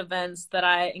unfortunate events that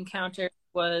I encountered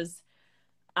was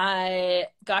I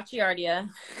got Giardia.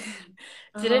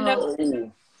 Didn't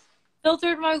know,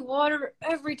 filtered my water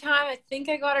every time. I think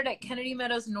I got it at Kennedy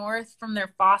Meadows North from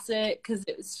their faucet because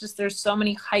it's just, there's so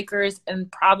many hikers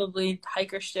and probably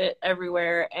hiker shit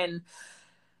everywhere. And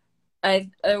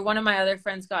one of my other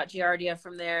friends got Giardia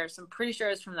from there, so I'm pretty sure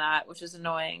it's from that, which is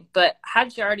annoying. But had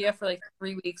Giardia for like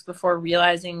 3 weeks before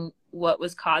realizing what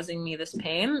was causing me this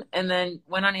pain, and then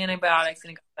went on antibiotics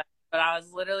and it got better. But I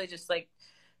was literally just like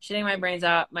shitting my brains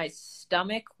out. My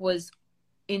stomach was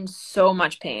in so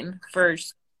much pain for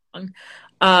so long.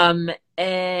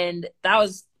 And that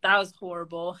was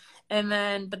horrible. And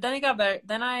then, but then it got better.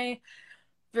 Then I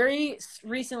very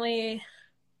recently,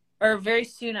 or very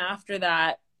soon after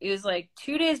that, it was like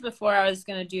 2 days before I was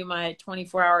going to do my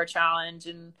 24-hour challenge,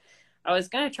 and I was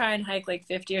going to try and hike like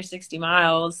 50 or 60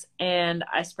 miles, and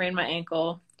I sprained my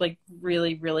ankle like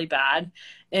really, really bad.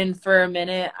 And for a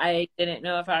minute, I didn't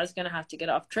know if I was going to have to get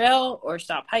off trail or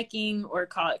stop hiking or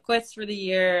call it quits for the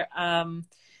year. And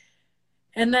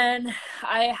then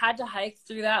I had to hike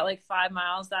through that like 5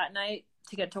 miles that night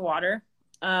to get to water,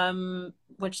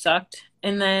 which sucked.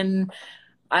 And then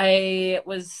I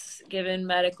was given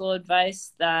medical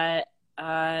advice that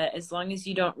as long as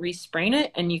you don't re-sprain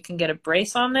it, and you can get a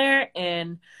brace on there,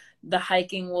 and the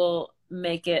hiking will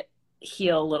make it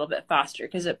heal a little bit faster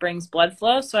because it brings blood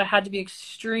flow. So I had to be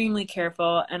extremely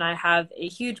careful, and I have a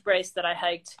huge brace that I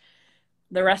hiked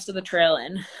the rest of the trail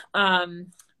in.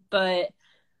 But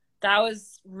that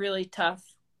was really tough.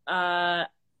 I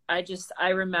I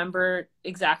remember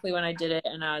exactly when I did it,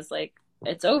 and I was like,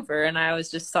 it's over. And I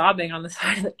was just sobbing on the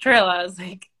side of the trail. I was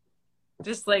like,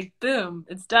 just like, boom,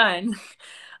 it's done.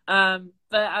 But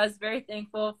I was very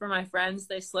thankful for my friends.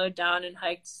 They slowed down and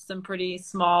hiked some pretty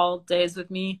small days with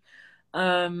me,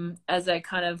 as I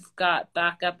kind of got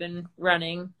back up and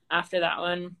running after that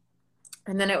one.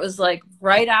 And then it was like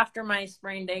right after my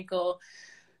sprained ankle,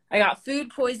 I got food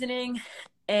poisoning,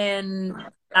 and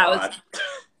that was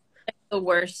the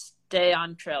worst day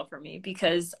on trail for me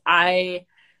because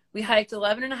we hiked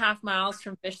 11.5 miles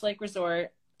from Fish Lake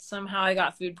Resort. Somehow I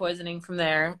got food poisoning from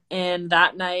there. And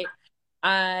that night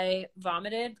I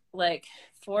vomited like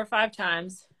 4 or 5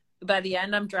 times. By the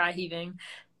end, I'm dry heaving.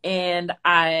 And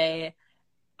I'm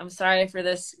sorry for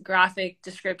this graphic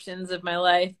descriptions of my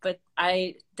life, but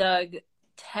I dug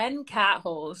 10 cat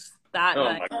holes that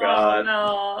night. Oh my God.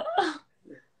 Oh, no.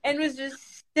 And was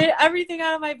just everything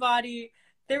out of my body.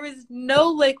 There was no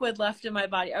liquid left in my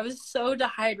body. I was so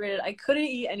dehydrated. I couldn't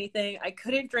eat anything. I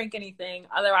couldn't drink anything.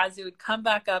 Otherwise, it would come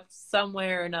back up some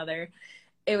way or another.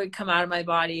 It would come out of my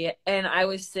body. And I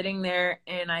was sitting there,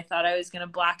 and I thought I was going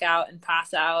to black out and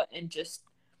pass out. And just,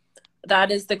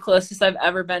 that is the closest I've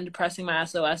ever been to pressing my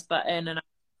SOS button. And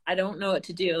I don't know what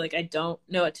to do. Like, I don't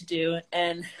know what to do.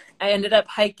 And I ended up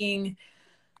hiking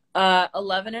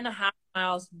 11.5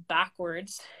 miles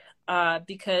backwards.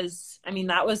 Because I mean,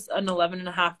 that was an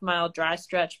 11.5 mile dry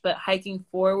stretch, but hiking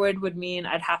forward would mean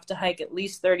I'd have to hike at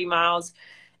least 30 miles,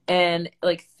 and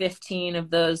like 15 of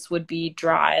those would be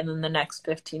dry, and then the next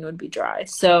 15 would be dry.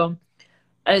 So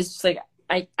I was just like,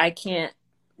 I can't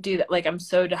do that. Like, I'm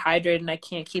so dehydrated and I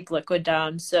can't keep liquid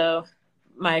down. So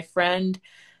my friend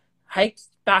hiked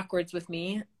backwards with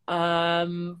me,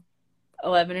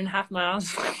 11.5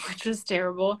 miles, which was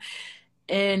terrible.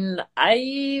 And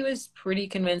I was pretty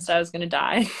convinced I was going to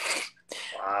die.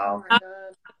 Wow. Oh,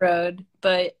 Road,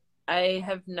 but I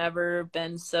have never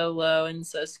been so low and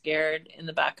so scared in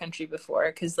the backcountry before.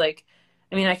 Because, like,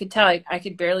 I mean, I could tell I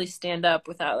could barely stand up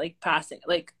without, like, passing,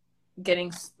 like,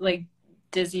 getting, like,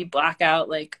 dizzy, blackout,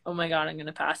 like, oh my God, I'm going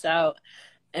to pass out.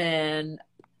 And,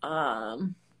 I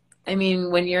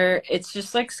mean, it's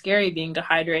just, like, scary being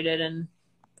dehydrated and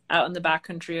out in the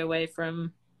backcountry away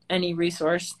from any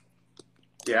resource.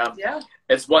 Yeah. Yeah.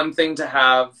 It's one thing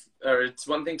to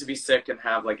be sick and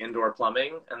have like indoor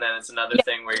plumbing, and then it's another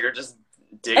thing where you're just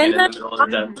digging in the middle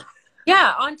of the desert.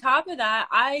 Yeah, on top of that,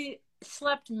 I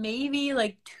slept maybe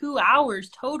like 2 hours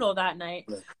total that night.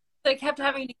 So I kept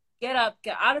having to get up,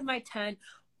 get out of my tent,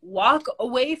 walk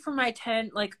away from my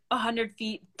tent like 100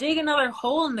 feet, dig another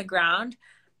hole in the ground.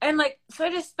 And like, so I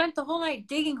just spent the whole night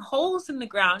digging holes in the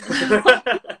ground. So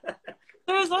I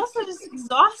was also just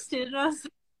exhausted, and I was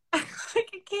like, I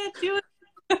can't do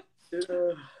it.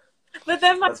 But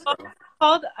then I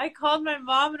called my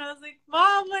mom, and I was like,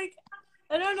 Mom, like,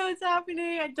 I don't know what's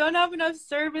happening. I don't have enough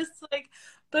service to like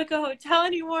book a hotel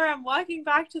anymore. I'm walking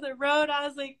back to the road. I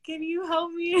was like, can you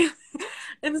help me?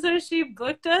 And so she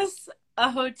booked us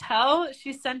a hotel.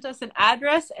 She sent us an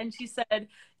address, and she said,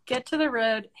 get to the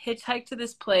road, hitchhike to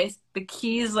this place. The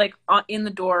keys like in the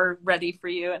door ready for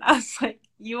you. And I was like,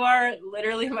 you are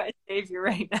literally my savior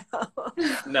right now.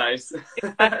 Nice.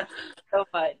 So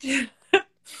much.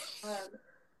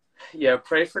 Yeah,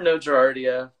 pray for no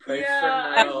Giardia. Pray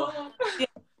Yeah, for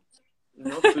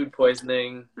no food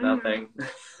poisoning, nothing.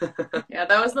 Yeah,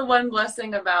 that was the one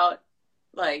blessing about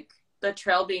like the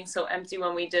trail being so empty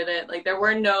when we did it. Like, there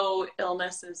were no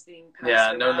illnesses being passed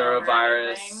Yeah, no around or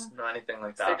norovirus, anything. no anything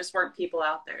like So that. there just weren't people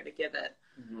out there to give it.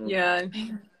 Mhm. Yeah.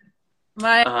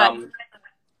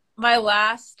 My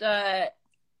last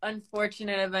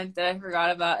unfortunate event that I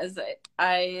forgot about is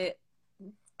I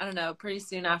don't know, pretty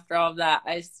soon after all of that,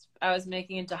 I was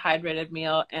making a dehydrated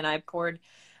meal, and I poured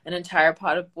an entire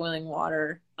pot of boiling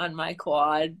water on my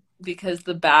quad because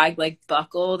the bag like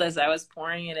buckled as I was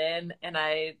pouring it in, and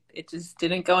it just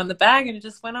didn't go in the bag, and it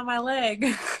just went on my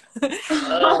leg.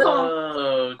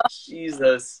 Oh,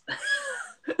 Jesus.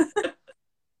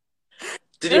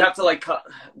 Did you have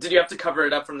to cover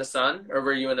it up from the sun, or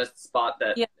were you in a spot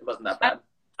that it wasn't that bad?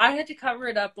 I had to cover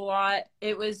it up a lot.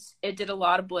 It did a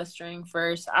lot of blistering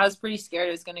first. I was pretty scared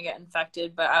it was going to get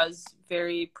infected, but I was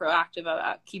very proactive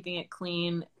about keeping it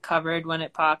clean, covered when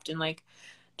it popped, and like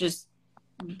just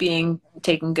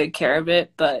taking good care of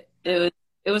it. But it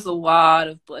was a lot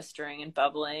of blistering and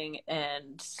bubbling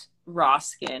and raw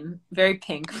skin, very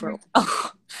pink for a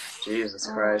while. Jesus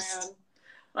Oh, Christ. man.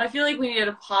 Well, I feel like we needed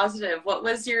a positive. What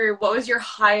was your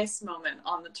highest moment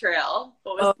on the trail?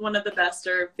 What was one of the best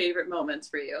or favorite moments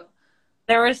for you?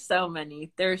 There were so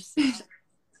many.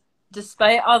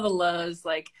 Despite all the lows,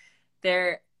 like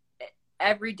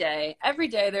every day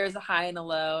there's a high and a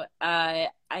low. I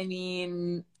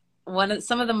mean,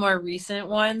 some of the more recent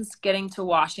ones, getting to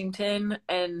Washington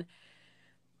and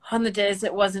on the days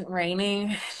it wasn't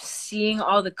raining, seeing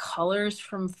all the colors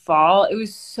from fall, it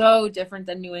was so different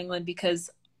than New England because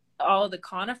all of the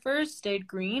conifers stayed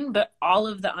green, but all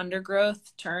of the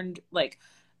undergrowth turned like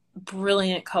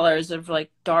brilliant colors of like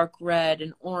dark red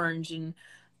and orange and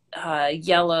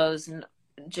yellows, and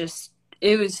just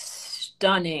it was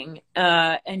stunning.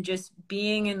 And just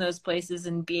being in those places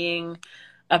and being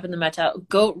up in the Methow,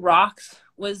 Goat Rocks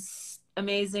was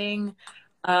amazing.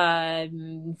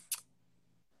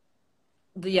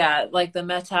 Yeah, like the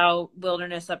Methow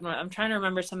Wilderness up north. I'm trying to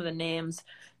remember some of the names.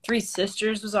 Three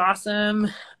Sisters was awesome.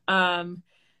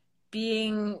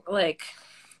 Being like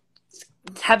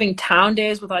having town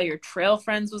days with all your trail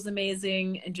friends was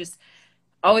amazing, and just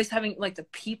always having like the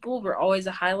people were always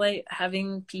a highlight.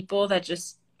 Having people that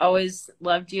just always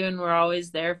loved you and were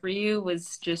always there for you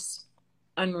was just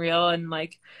unreal. And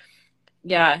like,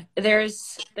 yeah,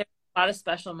 there's a lot of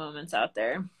special moments out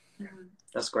there.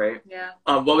 That's great. Yeah.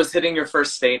 What was hitting your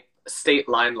first state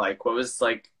line like? What was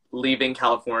like leaving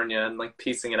California and like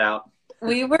piecing it out?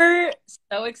 We were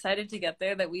so excited to get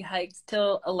there that we hiked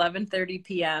till 11:30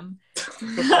 p.m.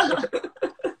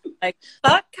 Like,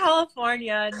 fuck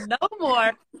California, no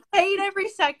more. Hate every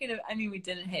second of it. I mean, we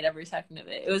didn't hate every second of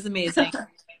it. It was amazing.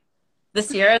 The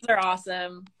Sierras are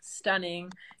awesome,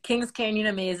 stunning. Kings Canyon,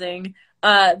 amazing.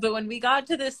 But when we got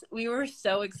to this, we were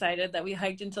so excited that we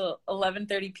hiked until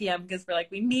 11:30 p.m. because we're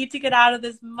like, we need to get out of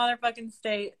this motherfucking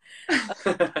state.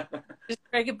 Just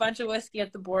drank a bunch of whiskey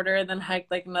at the border and then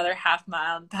hiked like another half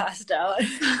mile and passed out.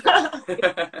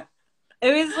 It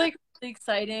was like really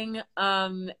exciting.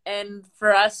 And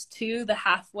for us too, the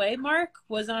halfway mark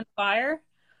was on fire.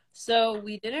 So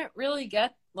we didn't really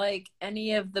get like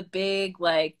any of the big,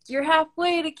 like, you're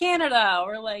halfway to Canada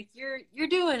or like you're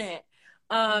doing it.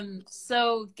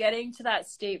 So getting to that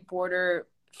state border,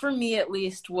 for me at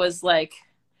least, was like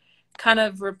kind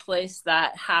of replace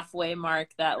that halfway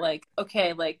mark that like,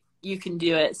 okay, like you can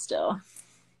do it still.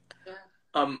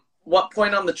 What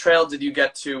point on the trail did you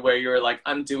get to where you were like,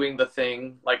 I'm doing the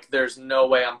thing, like there's no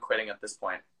way I'm quitting at this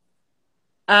point?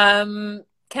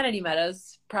 Kennedy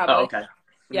Meadows, probably. Oh, okay.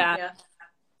 Yeah.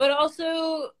 But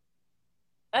also,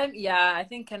 yeah, I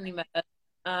think Kennedy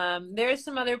Meadows. There's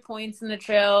some other points in the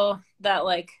trail that,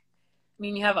 like, I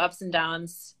mean, you have ups and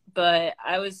downs, but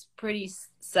I was pretty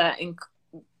set and,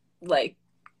 like,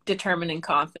 determined and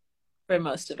confident for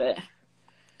most of it.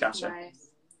 Gotcha. Nice.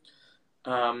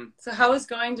 So how was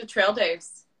going to trail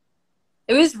days?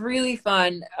 It was really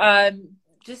fun.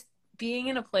 Just being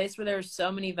in a place where there's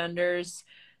so many vendors.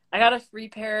 I got a free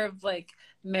pair of, like,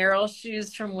 Merrell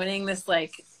shoes from winning this,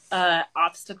 like,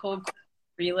 obstacle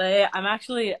relay. I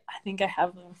think I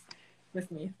have them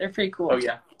with me. They're pretty cool. Oh,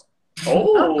 yeah.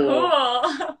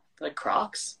 Oh, cool. Like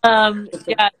Crocs?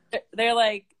 Yeah,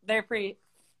 they're pretty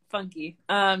funky.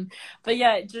 But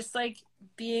yeah, just like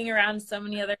being around so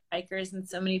many other hikers and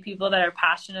so many people that are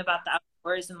passionate about the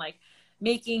outdoors and like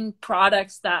making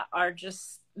products that are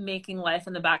just making life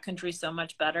in the backcountry so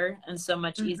much better and so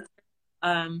much easier.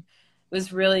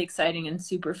 Was really exciting and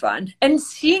super fun. And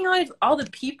seeing all the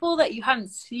people that you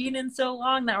haven't seen in so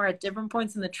long that were at different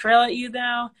points in the trail at you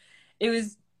now, it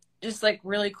was just like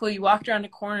really cool. You walked around a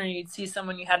corner and you'd see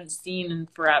someone you hadn't seen in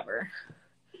forever.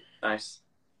 Nice.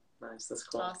 That's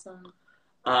cool. Awesome.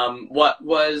 What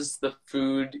was the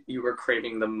food you were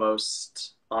craving the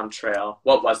most on trail?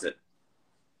 What was it?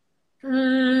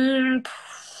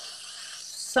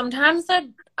 Sometimes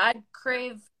I'd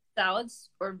crave salads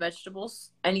or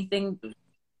vegetables, anything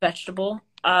vegetable.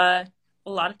 A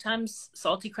lot of times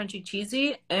salty, crunchy,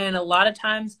 cheesy, and a lot of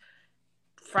times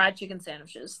fried chicken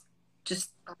sandwiches.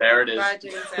 Just there it is. Fried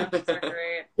chicken sandwiches are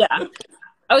great. Yeah.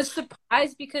 I was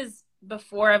surprised because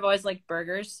before I've always liked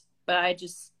burgers, but I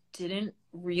just didn't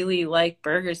really like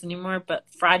burgers anymore, but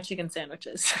fried chicken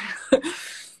sandwiches.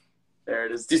 There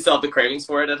it is. Do you still have the cravings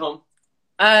for it at home?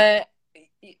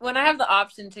 When I have the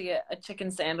option to get a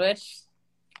chicken sandwich,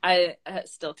 I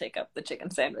still take up the chicken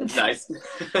sandwich. Nice.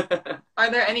 Are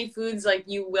there any foods like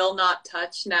you will not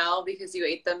touch now because you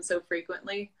ate them so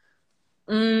frequently?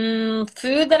 Food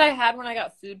that I had when I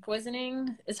got food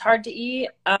poisoning is hard to eat.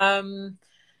 I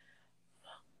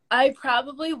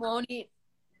probably won't eat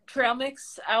trail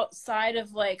mix outside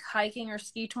of like hiking or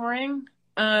ski touring.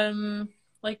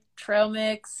 Like trail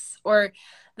mix, or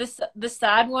the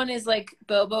sad one is like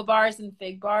bobo bars and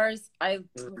fig bars. I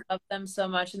love them so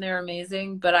much and they're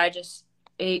amazing, but I just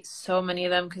ate so many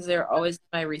of them because they were always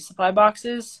in my resupply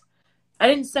boxes. I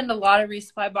didn't send a lot of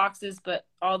resupply boxes, but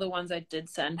all the ones I did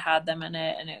send had them in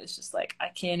it, and it was just like, I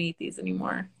can't eat these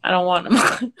anymore. I don't want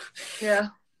them. Yeah.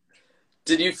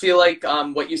 Did you feel like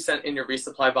what you sent in your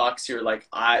resupply box, you're like,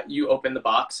 you opened the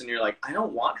box and you're like, I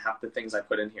don't want half the things I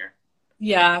put in here?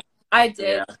 Yeah, I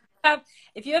did. Yeah.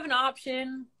 If you have an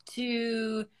option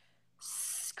to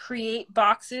create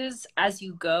boxes as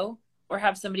you go or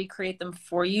have somebody create them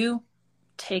for you,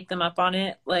 take them up on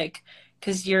it, like,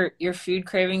 because your food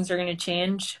cravings are going to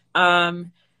change. But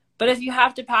if you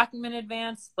have to pack them in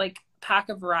advance, like pack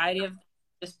a variety of,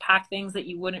 just pack things that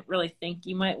you wouldn't really think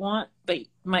you might want, but you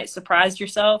might surprise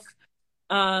yourself.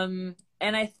 And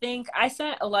I think I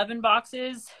sent 11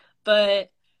 boxes, but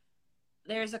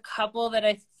there's a couple that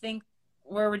I think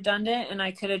were redundant and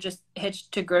I could have just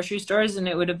hitched to grocery stores and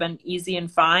it would have been easy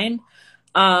and fine.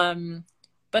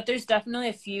 But there's definitely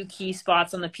a few key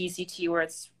spots on the PCT where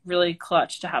it's really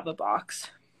clutch to have a box.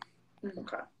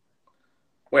 Okay.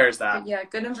 Where's that? Yeah,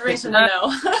 good information to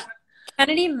know.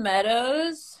 Kennedy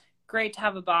Meadows, great to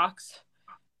have a box.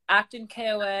 Acton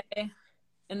KOA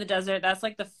in the desert, that's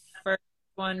like the first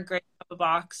one, great to have a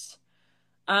box.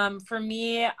 For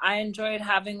me, I enjoyed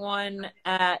having one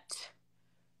at,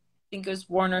 I think it was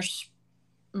Warner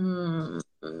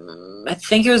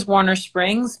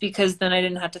Springs, because then I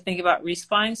didn't have to think about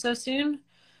resupplying so soon.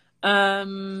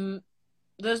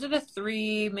 Those are the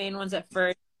three main ones at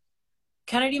first.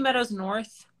 Kennedy Meadows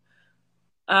North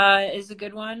is a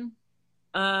good one.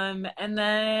 And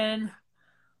then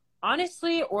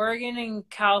honestly, Oregon and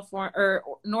California, or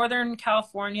Northern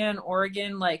California and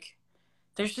Oregon, like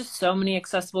there's just so many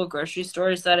accessible grocery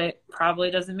stores that it probably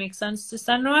doesn't make sense to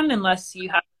send one unless you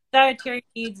have dietary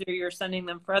needs or you're sending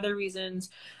them for other reasons.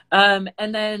 And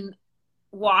then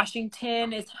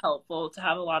Washington is helpful to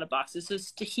have a lot of boxes. So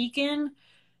Stehekin,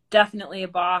 definitely a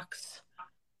box.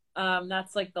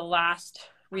 That's like the last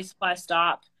resupply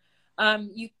stop.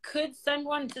 You could send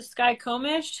one to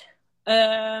Skykomish,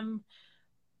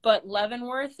 but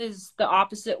Leavenworth is the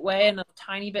opposite way and a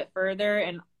tiny bit further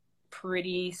and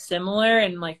pretty similar,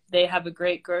 and like they have a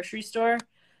great grocery store.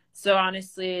 So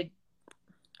honestly,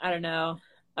 I don't know.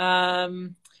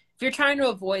 If you're trying to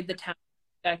avoid the town,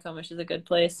 Skykomish is a good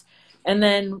place. And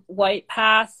then White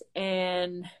Pass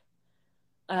and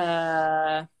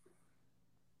I'm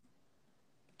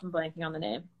blanking on the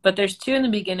name, but there's two in the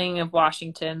beginning of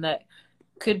Washington that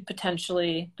could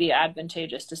potentially be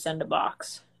advantageous to send a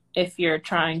box if you're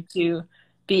trying to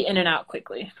be in and out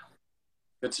quickly.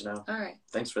 Good to know. All right.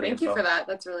 Thanks for the Thank info. you for that.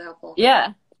 That's really helpful.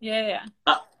 Yeah.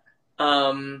 What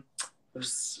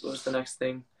was the next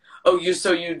thing? Oh,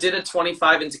 so you did a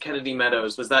 25 into Kennedy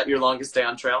Meadows. Was that your longest day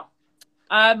on trail?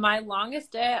 My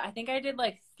longest day, I think I did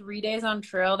like 3 days on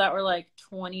trail that were like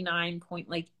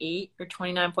 29.8 or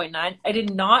 29.9. I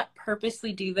did not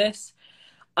purposely do this.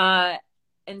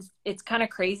 And it's kind of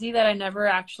crazy that I never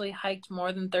actually hiked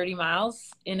more than 30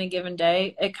 miles in a given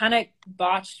day. It kind of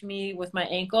botched me with my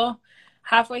ankle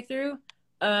halfway through,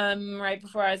 right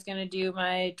before I was going to do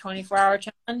my 24-hour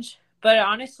challenge. But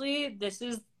honestly, this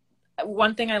is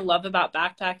one thing I love about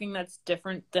backpacking that's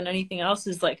different than anything else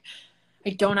is like,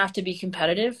 I don't have to be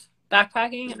competitive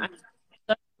backpacking. I'm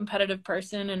such a competitive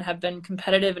person and have been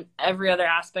competitive in every other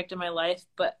aspect of my life.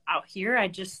 But out here, I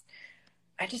just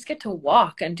get to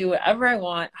walk and do whatever I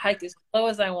want, hike as slow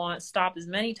as I want, stop as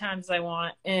many times as I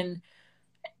want. And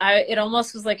it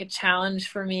almost was like a challenge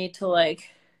for me to like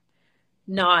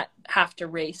not have to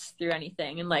race through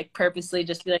anything and like purposely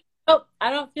just be like, oh,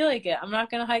 I don't feel like it. I'm not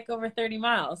going to hike over 30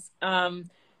 miles.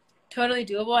 Totally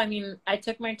doable. I mean, I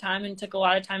took my time and took a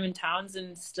lot of time in towns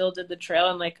and still did the trail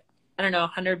in like, I don't know,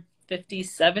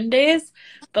 157 days,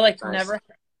 but like Nice. never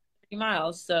 30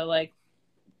 miles. So like,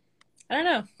 I don't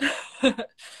know.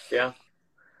 Yeah.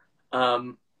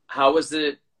 How was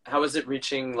it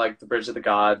reaching like the Bridge of the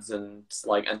Gods and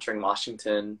like entering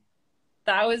Washington?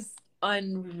 That was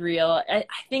unreal. I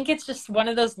think it's just one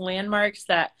of those landmarks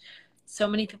that so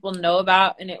many people know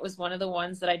about, and it was one of the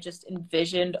ones that I just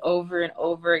envisioned over and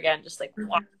over again, just like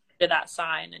walking to that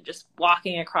sign and just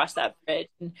walking across that bridge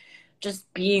and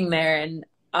just being there. And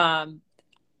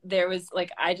there was like,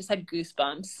 I just had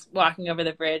goosebumps walking over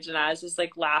the bridge, and I was just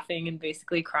like laughing and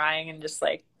basically crying and just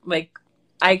like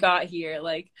I got here.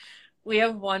 Like, we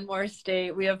have one more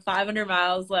state. We have 500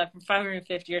 miles left,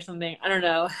 550 or something. I don't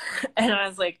know. And I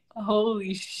was like,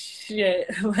 holy shit.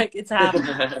 Like, it's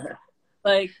happening.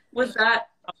 Like, Was that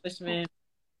accomplishment.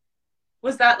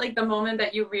 like the moment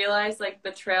that you realized like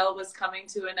the trail was coming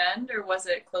to an end, or was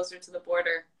it closer to the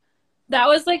border? That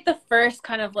was like the first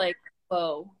kind of like,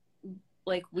 whoa,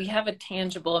 like we have a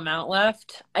tangible amount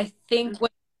left. I think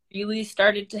what really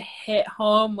started to hit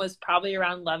home was probably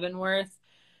around Leavenworth.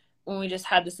 when we just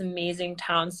had this amazing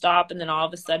town stop, and then all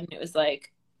of a sudden it was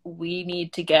like, we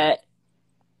need to get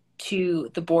to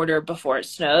the border before it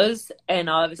snows. And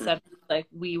all of a sudden, like,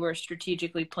 we were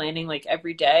strategically planning like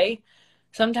every day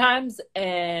sometimes,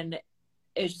 and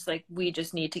it's just like, we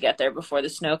just need to get there before the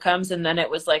snow comes. And then it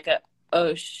was like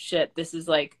oh shit, this is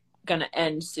like gonna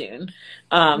end soon,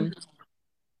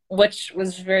 which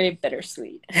was very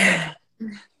bittersweet.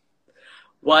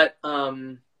 What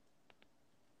oh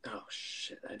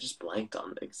shit, I just blanked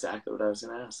on exactly what I was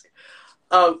gonna ask.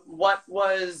 What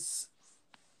was,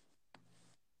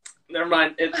 never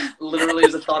mind, it literally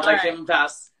is a thought that came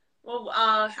past. Well,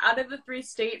 out of the 3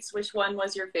 states, which one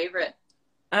was your favorite?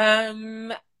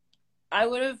 I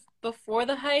would have, before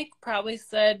the hike, probably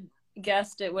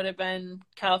guessed it would have been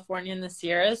California and the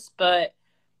Sierras, but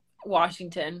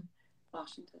Washington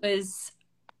was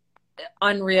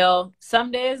unreal.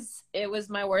 Some days it was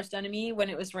my worst enemy. When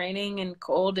it was raining and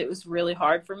cold, it was really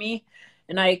hard for me,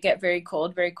 and I get very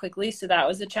cold very quickly, so that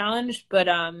was a challenge. But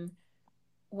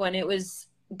when it was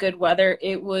good weather,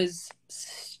 it was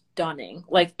stunning.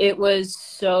 Like, it was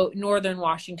so, Northern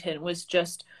Washington was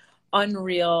just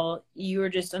unreal. You were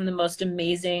just on the most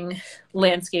amazing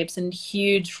landscapes and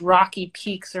huge rocky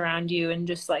peaks around you, and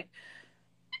just like,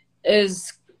 it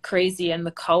was crazy. And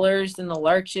the colors and the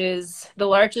larches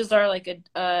are like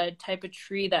a type of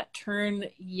tree that turn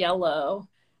yellow.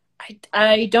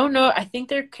 I don't know, I think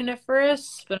they're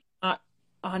coniferous, but I'm not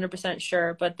 100%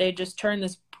 sure, but they just turn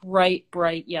this bright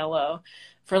yellow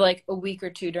for like a week or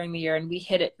 2 during the year, and we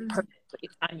hit it perfectly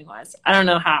timing wise. I don't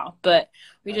know how, but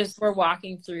we just were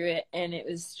walking through it, and it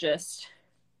was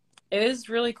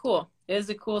really cool. It was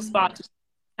a cool spot,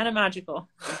 kind of magical.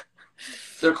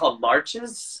 They're called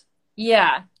larches?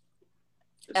 Yeah.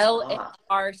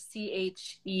 LARCHES,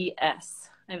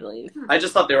 I believe. I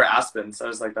just thought they were aspens. I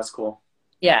was like, that's cool.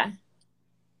 Yeah.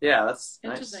 Yeah, that's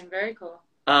interesting. Nice. Very cool.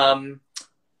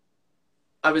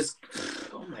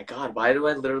 Oh my god, why do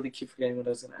I literally keep forgetting what I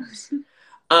was going to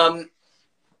ask?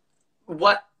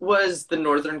 What was the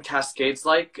Northern Cascades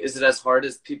like? Is it as hard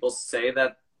as people say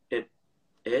that it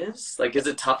is? Like, is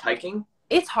it tough hiking?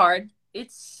 It's hard.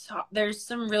 There's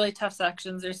some really tough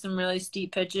sections. There's some really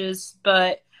steep pitches,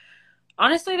 but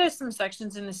honestly, there's some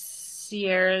sections in the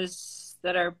Sierras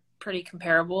that are pretty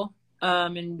comparable,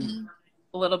 and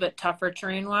a little bit tougher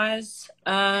terrain-wise.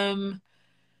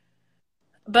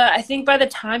 But I think by the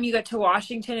time you get to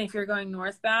Washington, if you're going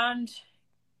northbound,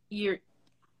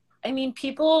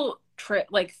 people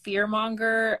like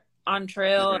fearmonger on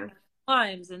trail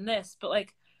climbs and this, but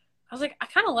like, I was like, I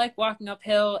kind of like walking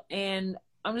uphill, and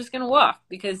I'm just going to walk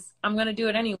because I'm going to do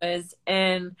it anyways.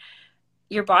 And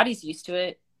your body's used to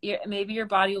it. Maybe your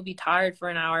body will be tired for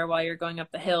an hour while you're going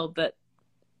up the hill, but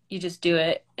you just do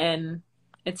it and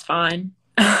it's fine.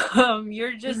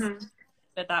 You're just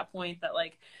at that point that,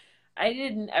 like, I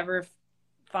didn't ever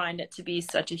find it to be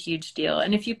such a huge deal.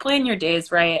 And if you plan your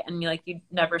days right and you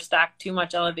never stack too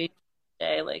much elevation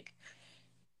day, like,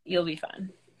 you'll be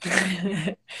fine.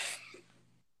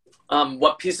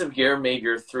 What piece of gear made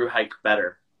your through hike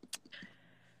better?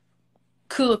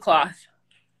 Kula cloth.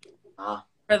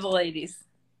 For the ladies.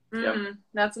 Yep.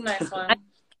 That's a nice one. I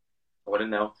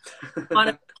wouldn't know.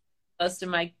 Most of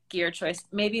my gear choice,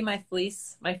 maybe my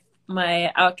fleece,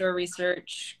 my outdoor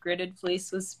research gridded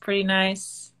fleece was pretty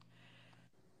nice.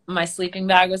 My sleeping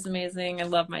bag was amazing. I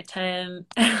love my tent.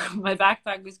 My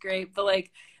backpack was great, but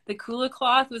like, the Kula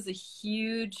cloth was a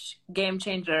huge game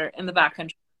changer in the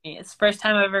backcountry for me. It's the first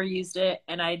time I've ever used it,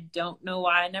 and I don't know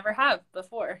why I never have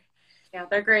before. Yeah,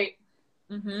 they're great.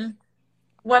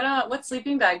 What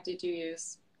sleeping bag did you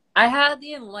use? I had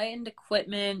the Enlightened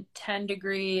Equipment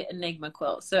 10-degree Enigma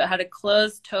quilt. So it had a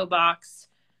closed toe box.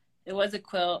 It was a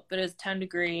quilt, but it was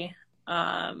 10-degree.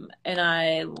 And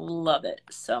I love it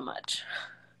so much.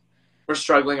 We're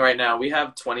struggling right now. We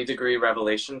have 20-degree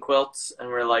Revelation quilts, and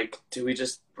we're like, do we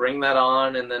just bring that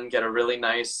on and then get a really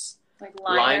nice like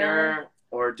liner,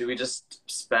 or do we just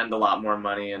spend a lot more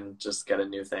money and just get a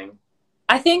new thing?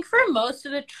 I think for most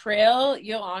of the trail,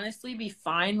 you'll honestly be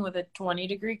fine with a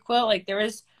 20-degree quilt. Like, there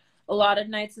was a lot of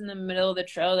nights in the middle of the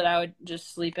trail that I would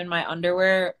just sleep in my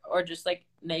underwear or just like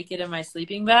naked in my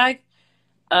sleeping bag.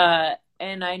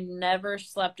 And I never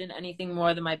slept in anything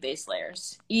more than my base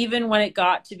layers. Even when it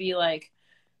got to be like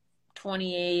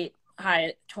 28,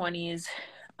 high 20s.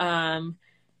 And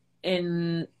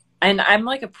I'm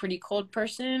like a pretty cold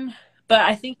person. But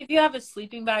I think if you have a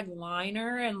sleeping bag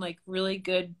liner and like really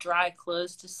good dry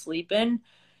clothes to sleep in,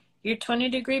 your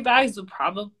 20-degree bags will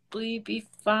probably be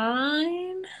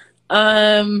fine.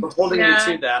 We're holding you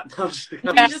to that.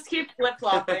 You just keep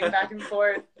flip-flopping back and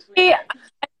forth. I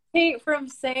hesitate from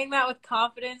saying that with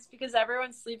confidence because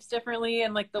everyone sleeps differently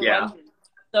and like the Yeah. weather is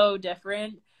so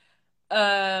different.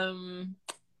 But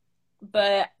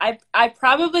I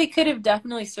probably could have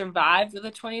definitely survived with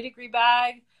a 20-degree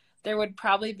bag. There would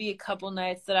probably be a couple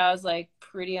nights that I was like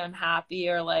pretty unhappy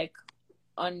or like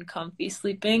uncomfy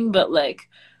sleeping, but like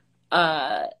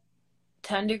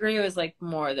 10-degree was like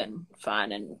more than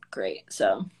fun and great.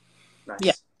 So Nice.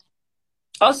 yeah.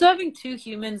 Also having 2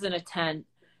 humans in a tent,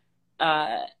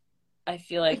 I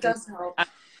feel like It does help.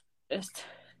 just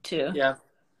 2. Yeah,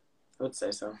 I would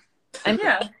say so. I mean,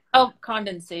 Yeah. help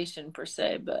condensation per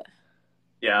se, but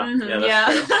Yeah, Mhm,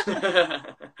 yeah, that's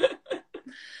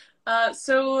true.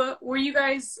 So were you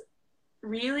guys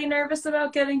really nervous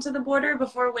about getting to the border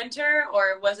before winter,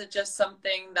 or was it just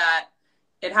something that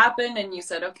it happened and you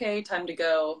said, okay, time to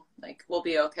go, like, we'll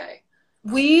be okay?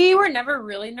 we were never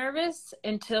really nervous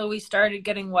until we started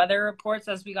getting weather reports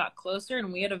as we got closer,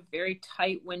 and we had a very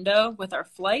tight window with our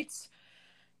flights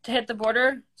to hit the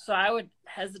border. So I would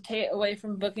hesitate away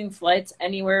from booking flights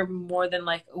anywhere more than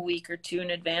like a week or 2 in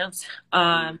advance.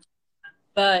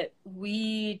 But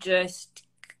we just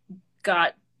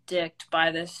got dicked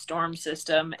by this storm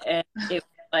system, and it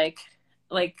was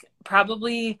like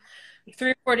probably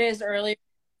 3 or 4 days earlier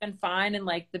been fine, and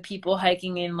like the people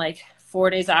hiking in like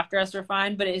 4 days after us were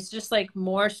fine, but it's just like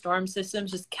more storm systems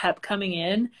just kept coming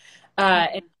in,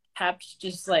 and kept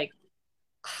just like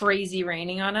crazy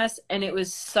raining on us, and it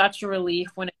was such a relief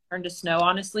when it turned to snow,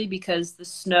 honestly, because the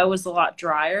snow was a lot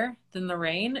drier than the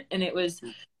rain, and it was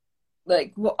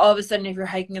like all of a sudden if you're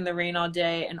hiking in the rain all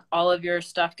day and all of your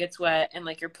stuff gets wet and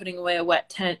like you're putting away a wet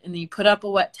tent and then you put up a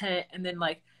wet tent and then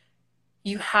like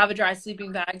you have a dry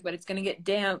sleeping bag but it's going to get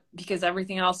damp because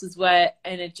everything else is wet,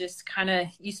 and it just kind of,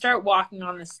 you start walking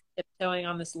on this, tiptoeing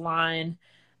on this line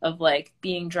of like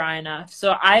being dry enough.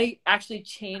 So I actually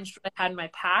changed what I had in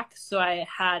my pack. So I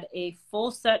had a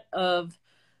full set of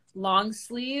long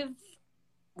sleeve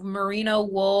merino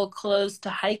wool clothes to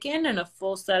hike in and a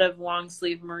full set of long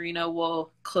sleeve merino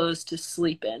wool clothes to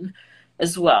sleep in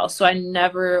as well. So I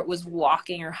never was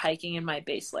walking or hiking in my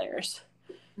base layers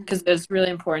because it was really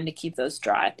important to keep those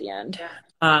dry at the end.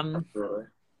 Absolutely.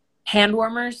 Hand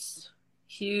warmers,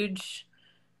 huge.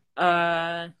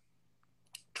 Trash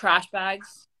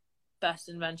bags, best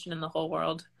invention in the whole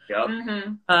world. Yep.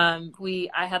 Mm-hmm.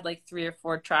 I had like 3 or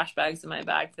 4 trash bags in my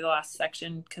bag for the last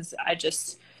section because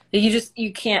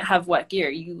you can't have wet gear.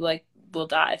 You like will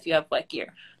die if you have wet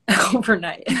gear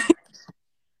overnight.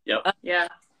 Yep. Yeah.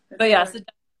 But yeah, so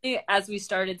definitely as we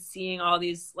started seeing all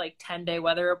these like 10-day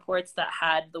weather reports that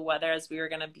had the weather as we were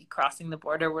going to be crossing the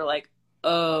border, we're like,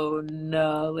 oh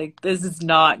no, like this is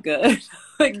not good.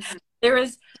 Like there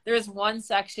was one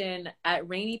section at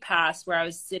Rainy Pass where I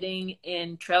was sitting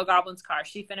in Trail Goblin's car.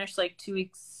 She finished like 2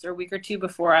 weeks or a week or 2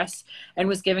 before us and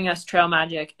was giving us trail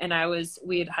magic. And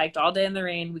we had hiked all day in the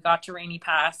rain. We got to Rainy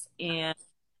Pass and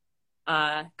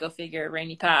go figure,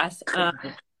 Rainy Pass.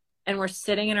 And we're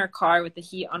sitting in our car with the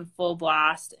heat on full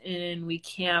blast, and we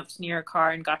camped near a car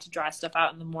and got to dry stuff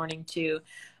out in the morning too.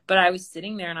 But I was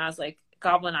sitting there and I was like,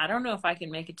 Goblin, I don't know if I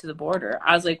can make it to the border.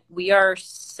 I was like, we are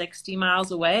 60 miles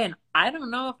away and I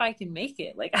don't know if I can make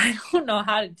it. Like, I don't know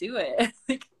how to do it.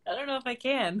 Like, I don't know if I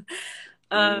can.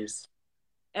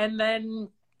 And then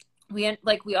we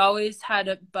always had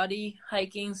a buddy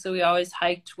hiking. So we always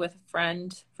hiked with a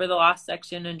friend for the last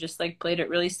section and just like played it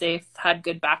really safe, had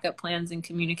good backup plans and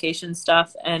communication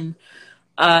stuff. And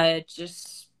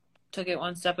just took it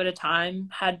one step at a time,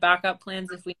 had backup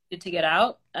plans if we needed to get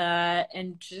out,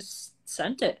 and just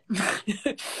sent it.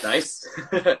 Nice.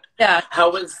 Yeah.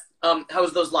 How was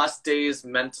those last days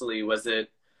mentally? Were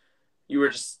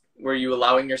you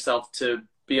allowing yourself to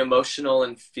be emotional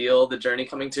and feel the journey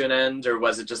coming to an end, or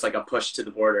was it just like a push to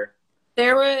the border?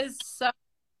 There was some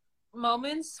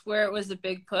moments where it was a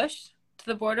big push to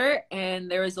the border, and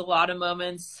there was a lot of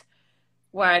moments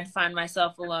where I'd find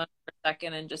myself alone for a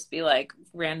second and just be like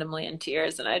randomly in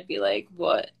tears, and I'd be like,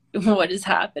 what is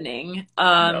happening?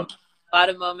 No. A lot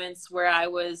of moments where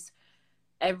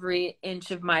every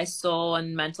inch of my soul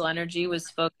and mental energy was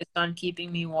focused on keeping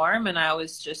me warm, and I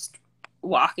was just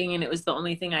walking, and it was the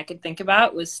only thing I could think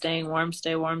about was staying warm,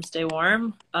 stay warm, stay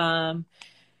warm. It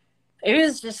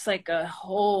was just like a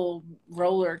whole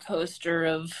roller coaster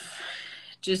of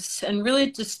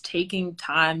really just taking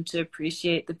time to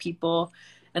appreciate the people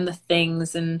and the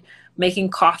things, and making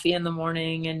coffee in the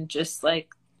morning, and just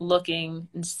like looking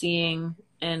and seeing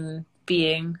and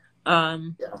being,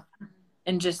 and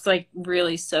just like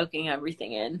really soaking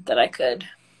everything in that I could.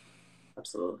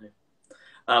 Absolutely.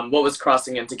 What was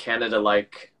crossing into Canada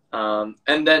like?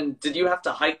 And then did you have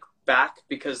to hike back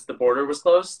because the border was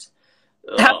closed?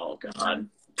 Oh God.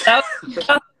 That was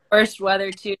the worst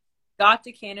weather too. Got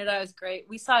to Canada, it was great.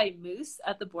 We saw a moose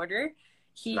at the border.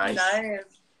 He Nice. Nice.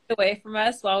 away from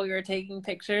us while we were taking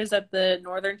pictures at the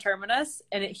northern terminus,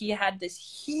 and he had this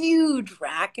huge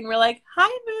rack, and we're like, "Hi,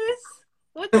 moose!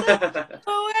 What's up?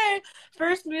 Go away!"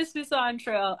 First moose we saw on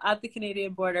trail at the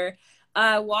Canadian border.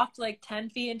 Walked like 10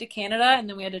 feet into Canada, and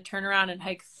then we had to turn around and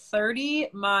hike 30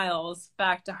 miles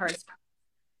back to Hearts.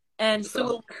 And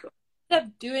so what we ended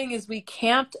up doing is we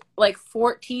camped like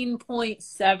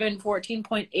 14.7,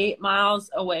 14.8 miles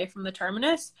away from the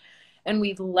terminus, and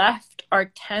we left our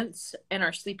tents and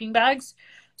our sleeping bags.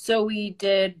 So we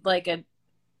did like a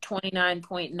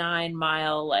 29.9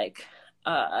 mile like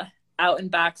out and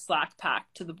back slack pack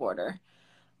to the border.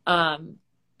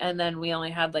 And then we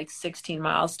only had like 16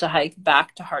 miles to hike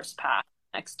back to Hearts Pass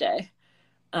next day.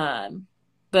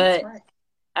 But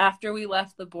after we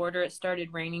left the border, it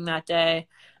started raining that day.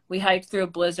 We hiked through a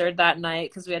blizzard that night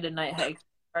because we had a night hike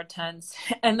our tents.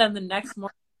 And then the next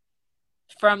morning,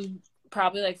 from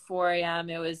probably like 4 a.m.,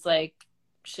 it was like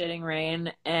shitting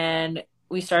rain. And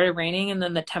we started raining, and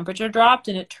then the temperature dropped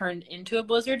and it turned into a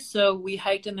blizzard. So we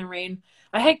hiked in the rain.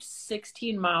 I hiked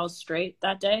 16 miles straight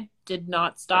that day. Did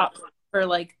not stop for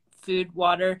like food,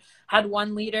 water. Had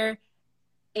 1 liter,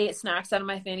 ate snacks out of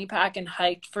my fanny pack, and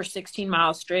hiked for 16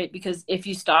 miles straight, because if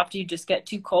you stopped, you just get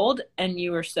too cold and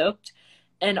you were soaked.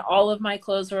 And all of my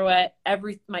clothes were wet.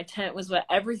 My tent was wet.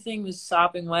 Everything was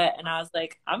sopping wet. And I was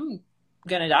like, I'm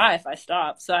gonna die if I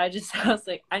stop. So I was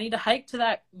like, I need to hike to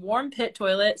that warm pit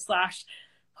toilet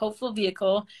 / hopeful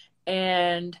vehicle.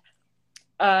 And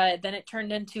then it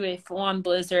turned into a full-on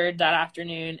blizzard that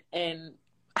afternoon, and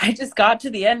I just got to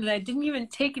the end, and I didn't even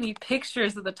take any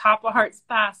pictures of the top of Hearts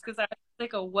Pass because I was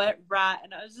like a wet rat,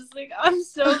 and I was just like, I'm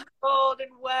so cold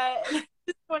and wet, and I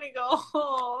just want to go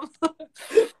home.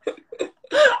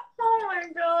 Oh my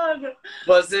god.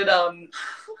 Was it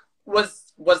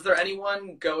was there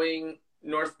anyone going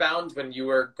northbound when you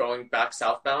were going back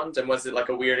southbound, and was it like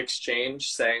a weird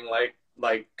exchange saying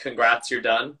like congrats, you're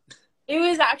done? It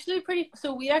was actually pretty.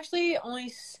 So we actually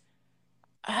only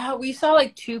we saw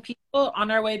like 2 people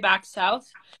on our way back south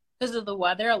because of the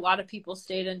weather. A lot of people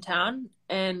stayed in town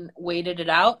and waited it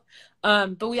out.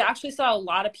 But we actually saw a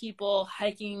lot of people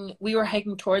hiking. We were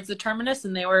hiking towards the terminus,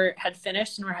 and they had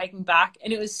finished and were hiking back.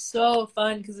 And it was so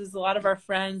fun because there's a lot of our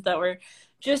friends that were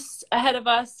just ahead of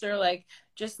us or like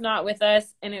just not with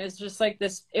us. And it was just like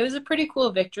this. It was a pretty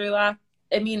cool victory lap.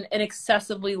 I mean, an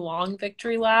excessively long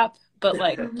victory lap, but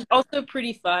like also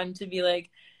pretty fun to be like,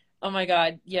 oh my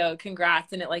god, yo,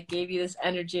 congrats. And it like gave you this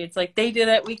energy. It's like, they did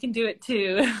it, we can do it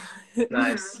too.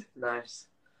 Nice.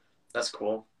 That's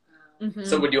cool. Mm-hmm.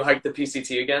 So would you hike the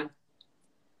PCT again?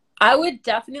 I would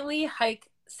definitely hike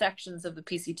sections of the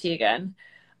PCT again.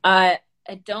 I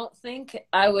don't think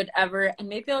I would ever, and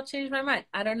maybe I'll change my mind,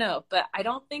 I don't know, but I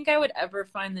don't think I would ever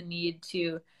find the need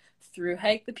to through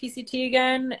hike the PCT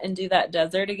again and do that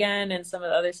desert again and some of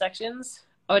the other sections.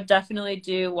 I would definitely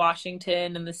do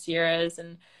Washington and the Sierras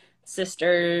and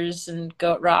Sisters and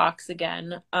Goat Rocks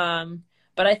again.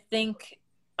 But I think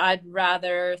I'd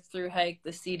rather through hike the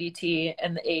CDT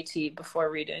and the AT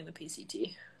before redoing the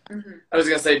PCT. Mm-hmm. I was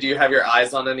gonna say, do you have your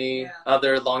eyes on any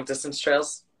other long distance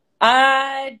trails?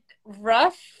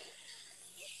 Rough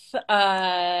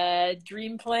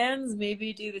dream plans,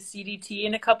 maybe do the CDT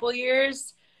in a couple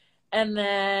years. And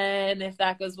then if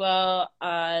that goes well,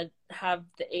 have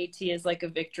the AT as like a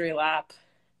victory lap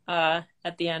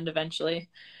at the end eventually.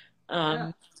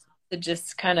 To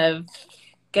just kind of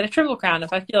get a Triple Crown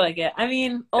if I feel like it. I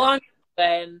mean, along the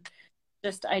way, and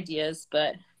just ideas,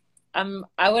 but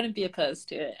I wouldn't be opposed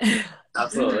to it.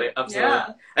 Absolutely.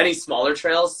 Yeah. Any smaller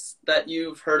trails that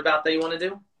you've heard about that you want to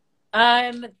do?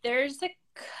 There's a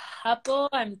couple.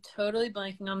 I'm totally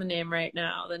blanking on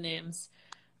the names.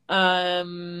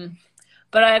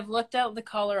 But I've looked out the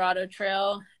Colorado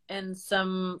Trail and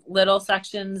some little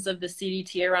sections of the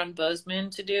CDT around Bozeman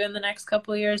to do in the next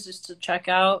couple of years, just to check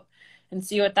out and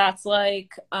see what that's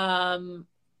like.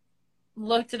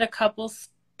 Looked at a couple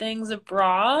things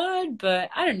abroad, but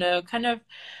I don't know,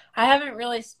 I haven't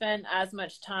really spent as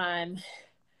much time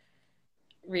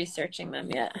researching them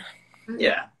yet.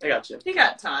 Yeah, I got you. You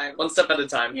got time. One step at a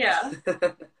time. Yeah.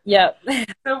 Yep.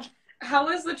 So how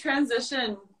was the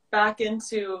transition back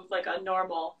into like a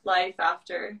normal life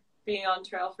after being on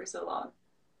trail for so long?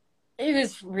 It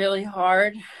was really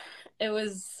hard. It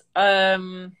was,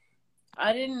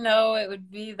 I didn't know it would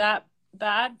be that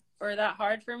bad or that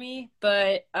hard for me,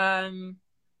 but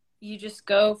you just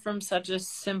go from such a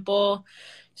simple,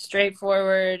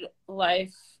 straightforward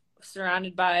life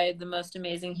surrounded by the most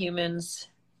amazing humans,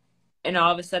 and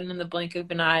all of a sudden in the blink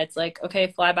of an eye, it's like, okay,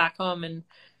 fly back home.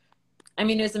 And I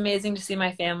mean, it was amazing to see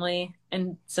my family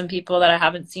and some people that I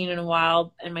haven't seen in a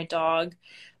while and my dog,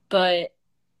 but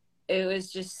it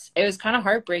was kind of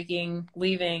heartbreaking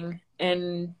leaving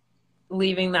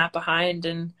that behind.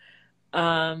 And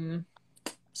I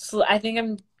think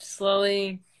I'm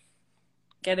slowly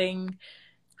getting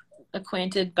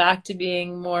acquainted back to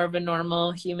being more of a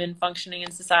normal human functioning in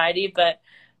society, but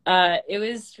it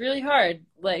was really hard,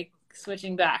 like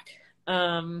switching back.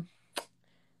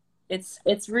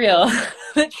 It's real.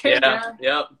 Yeah,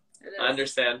 yep. I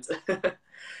understand.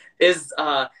 Is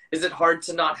it hard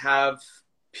to not have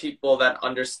people that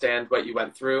understand what you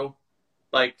went through?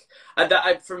 Like,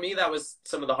 for me, that was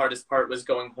some of the hardest part, was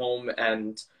going home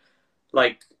and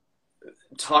like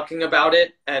talking about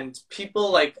it, and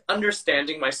people like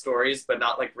understanding my stories but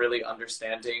not like really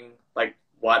understanding like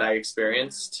what I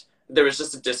experienced. There was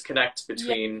just a disconnect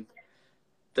between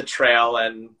the trail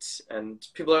and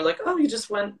people are like, oh, you just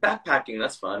went backpacking,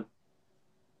 that's fun.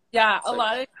 Yeah, It's a like,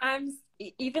 lot of times,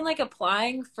 even like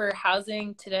applying for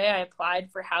housing today, I applied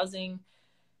for housing,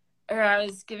 or I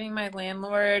was giving my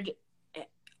landlord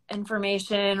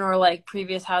information or like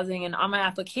previous housing, and on my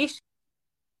application,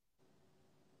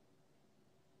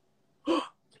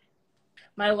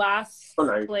 my last oh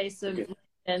no, place of you're good.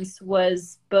 residence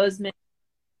was Bozeman,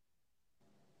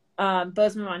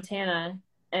 Montana,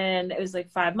 and it was like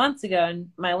 5 months ago.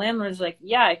 And my landlord was like,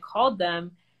 "Yeah, I called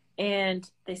them, and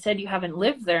they said you haven't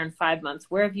lived there in 5 months.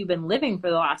 Where have you been living for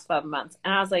the last 5 months?"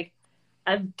 And I was like,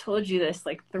 "I've told you this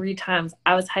like 3 times.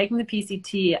 I was hiking the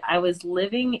PCT. I was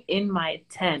living in my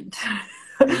tent."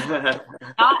 Not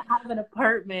have an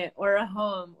apartment or a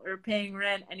home or paying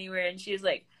rent anywhere. And she was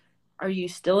like, "Are you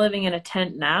still living in a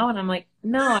tent now?" And I'm like,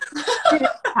 "No, I'm in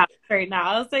a house right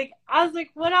now." I was like,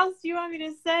 "What else do you want me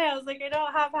to say?" I was like, "I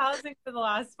don't have housing for the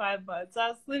last 5 months. I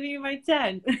was living in my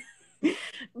tent." She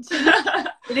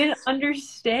didn't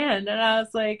understand, and I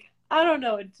was like, "I don't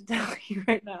know what to tell you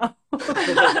right now."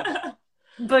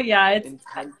 But yeah,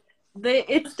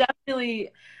 it's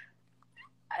definitely.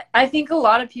 I think a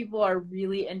lot of people are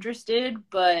really interested,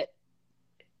 but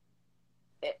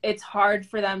it's hard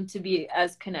for them to be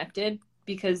as connected,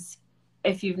 because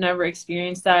if you've never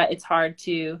experienced that, it's hard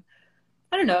to,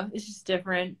 I don't know, it's just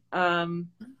different. Yeah.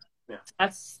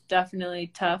 That's definitely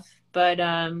tough, but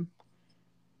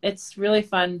it's really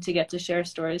fun to get to share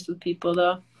stories with people,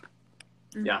 though.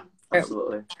 Yeah,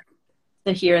 absolutely.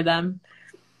 To hear them.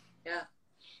 Yeah.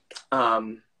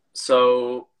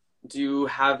 So do you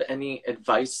have any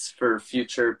advice for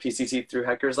future PCT thru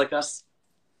hikers like us?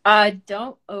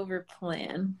 Don't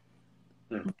overplan.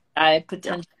 I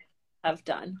potentially have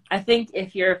done. I think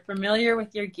if you're familiar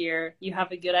with your gear, you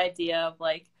have a good idea of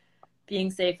like being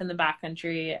safe in the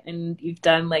backcountry, and you've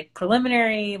done like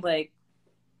preliminary like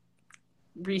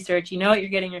research, you know what you're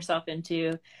getting yourself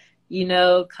into, you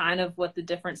know kind of what the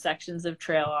different sections of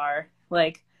trail are.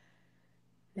 Like,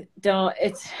 don't,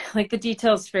 it's like the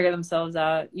details figure themselves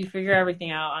out. You figure everything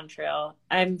out on trail.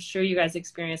 I'm sure you guys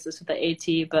experience this with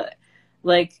the AT, but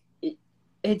like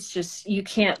it's just, you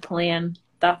can't plan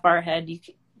that far ahead.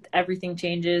 Everything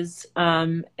changes,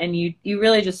 and you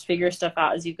really just figure stuff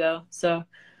out as you go. So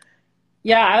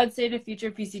yeah, I would say to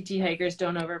future PCT hikers,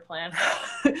 don't overplan.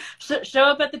 Show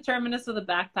up at the terminus with a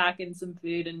backpack and some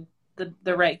food and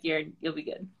the right gear, and you'll be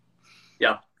good.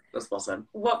 Yeah, that's well said.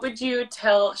 What would you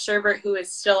tell Sherbert, who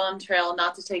is still on trail,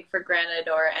 not to take for granted,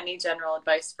 or any general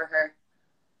advice for her?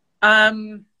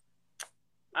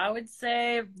 I would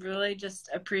say really just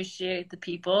appreciate the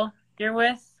people you're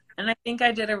with. And I think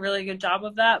I did a really good job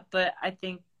of that, but I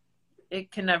think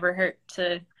it can never hurt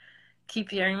to keep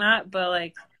hearing that. But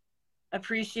like,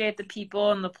 appreciate the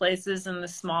people and the places and the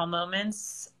small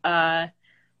moments.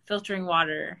 Filtering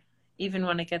water, even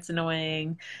when it gets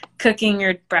annoying. Cooking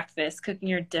your breakfast, cooking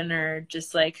your dinner,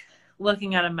 just like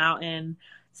looking at a mountain,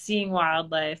 seeing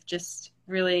wildlife, just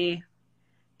really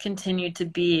continue to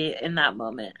be in that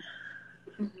moment.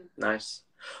 Nice.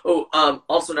 Oh,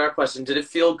 also another question. Did it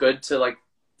feel good to like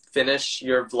finish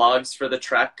your vlogs for the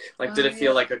trek? Like, did it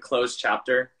feel like a closed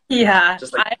chapter? Yeah.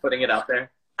 Just like putting it out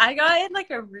there? I got in like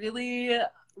a really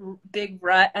big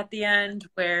rut at the end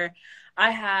where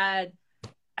I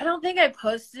don't think I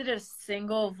posted a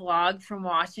single vlog from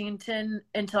Washington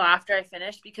until after I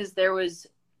finished, because there was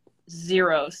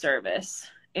zero service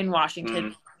in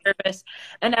Washington. Service.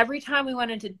 And every time we went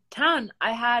into town,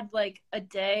 I had like a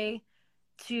day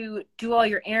to do all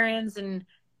your errands and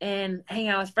hang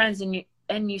out with friends,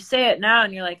 and you say it now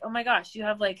and you're like, oh my gosh, you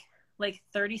have like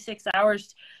 36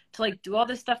 hours to like do all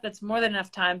this stuff. That's more than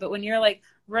enough time. But when you're like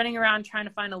running around trying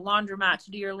to find a laundromat to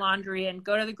do your laundry and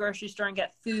go to the grocery store and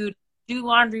get food, do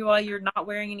laundry while you're not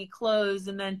wearing any clothes,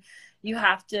 and then you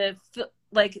have to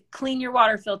like clean your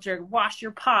water filter, wash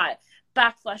your pot,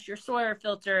 back flush your soil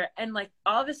filter, and like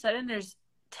all of a sudden there's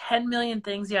 10 million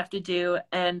things you have to do,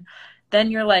 and then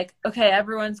you're like, okay,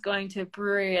 everyone's going to a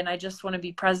brewery and I just want to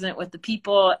be present with the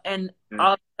people, and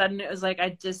all of a sudden it was like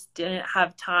I just didn't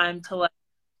have time to like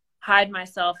hide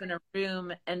myself in a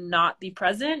room and not be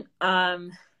present.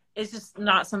 It's just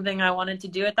not something I wanted to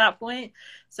do at that point.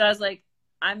 So I was like,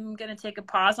 I'm going to take a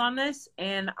pause on this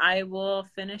and I will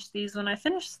finish these when I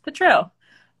finish the trail.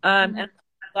 And I'm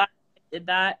glad I did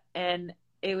that. And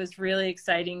it was really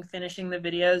exciting finishing the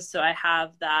videos. So I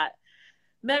have that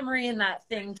memory and that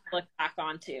thing to look back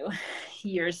onto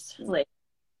years later.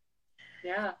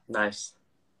 Yeah. Nice.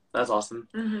 That's awesome.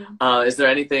 Is there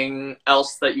anything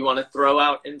else that you want to throw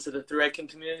out into the thru hiking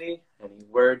community? Any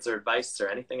words or advice or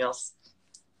anything else?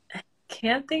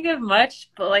 Can't think of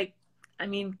much, but like, I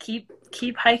mean, keep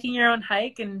hiking your own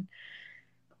hike and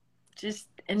just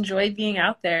enjoy being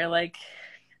out there. Like,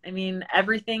 I mean,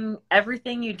 everything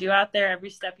you do out there, every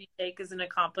step you take is an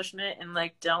accomplishment, and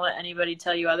like, don't let anybody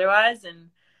tell you otherwise, and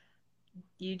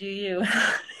you do you.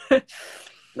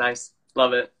 Nice.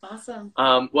 Love it. Awesome.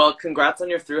 Well, congrats on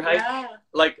your through hike. Yeah.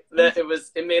 Like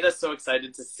it made us so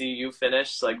excited to see you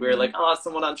finish. Like we were like, oh,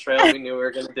 someone on trail. We knew we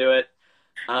were gonna do it.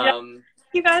 Thank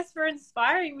you guys for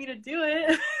inspiring me to do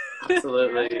it.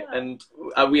 Absolutely. Yeah. And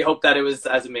we hope that it was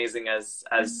as amazing as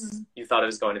you thought it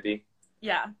was going to be.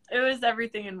 Yeah, it was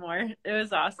everything and more. It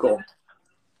was awesome.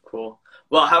 Cool.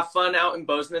 Well, have fun out in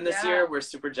Bozeman this year. We're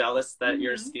super jealous that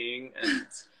you're skiing and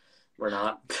we're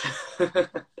not.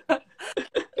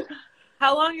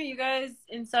 How long are you guys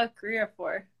in South Korea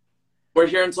for? We're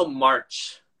here until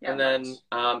March. Yeah, and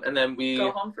then we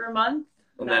go home for a month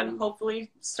and then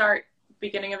hopefully start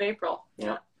beginning of April.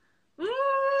 Yeah. Woo!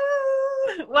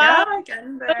 Wow. Yeah,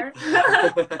 getting there.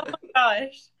 Oh my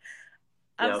gosh.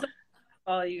 I'm so proud of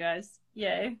all you guys.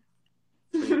 Yay.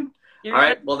 All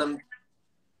right. Well then.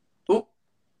 Ooh.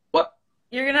 What?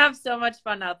 You're going to have so much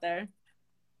fun out there.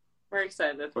 We're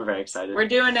excited. We're very excited. We're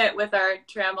doing it with our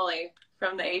Tramily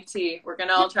from the AT. We're going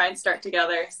to all try and start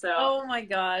together. So. Oh my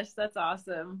gosh. That's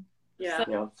awesome. Yeah.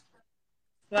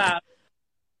 Wow.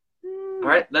 All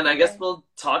right. Then I guess we'll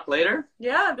talk later.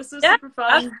 Yeah. This was super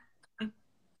fun.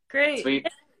 Great. Sweet.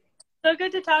 So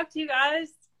good to talk to you guys.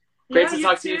 Great to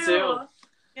talk to you too.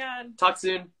 Yeah. Talk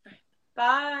soon.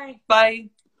 Bye. Bye.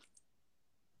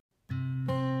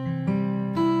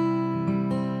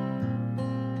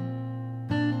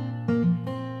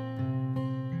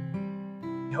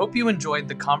 I hope you enjoyed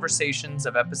the conversations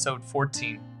of episode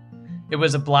 14. It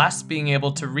was a blast being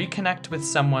able to reconnect with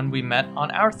someone we met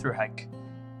on our thru hike.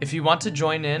 If you want to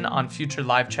join in on future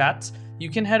live chats,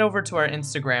 you can head over to our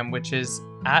Instagram, which is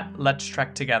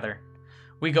 @Let'sTrekTogether.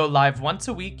 We go live once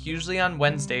a week, usually on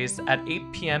Wednesdays at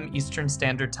 8 p.m. Eastern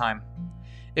Standard Time.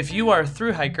 If you are a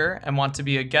thru hiker and want to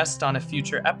be a guest on a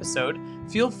future episode,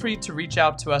 feel free to reach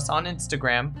out to us on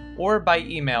Instagram or by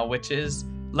email, which is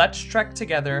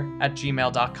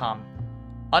let'strektogether@gmail.com.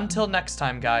 Until next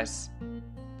time, guys,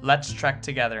 let's trek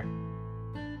together.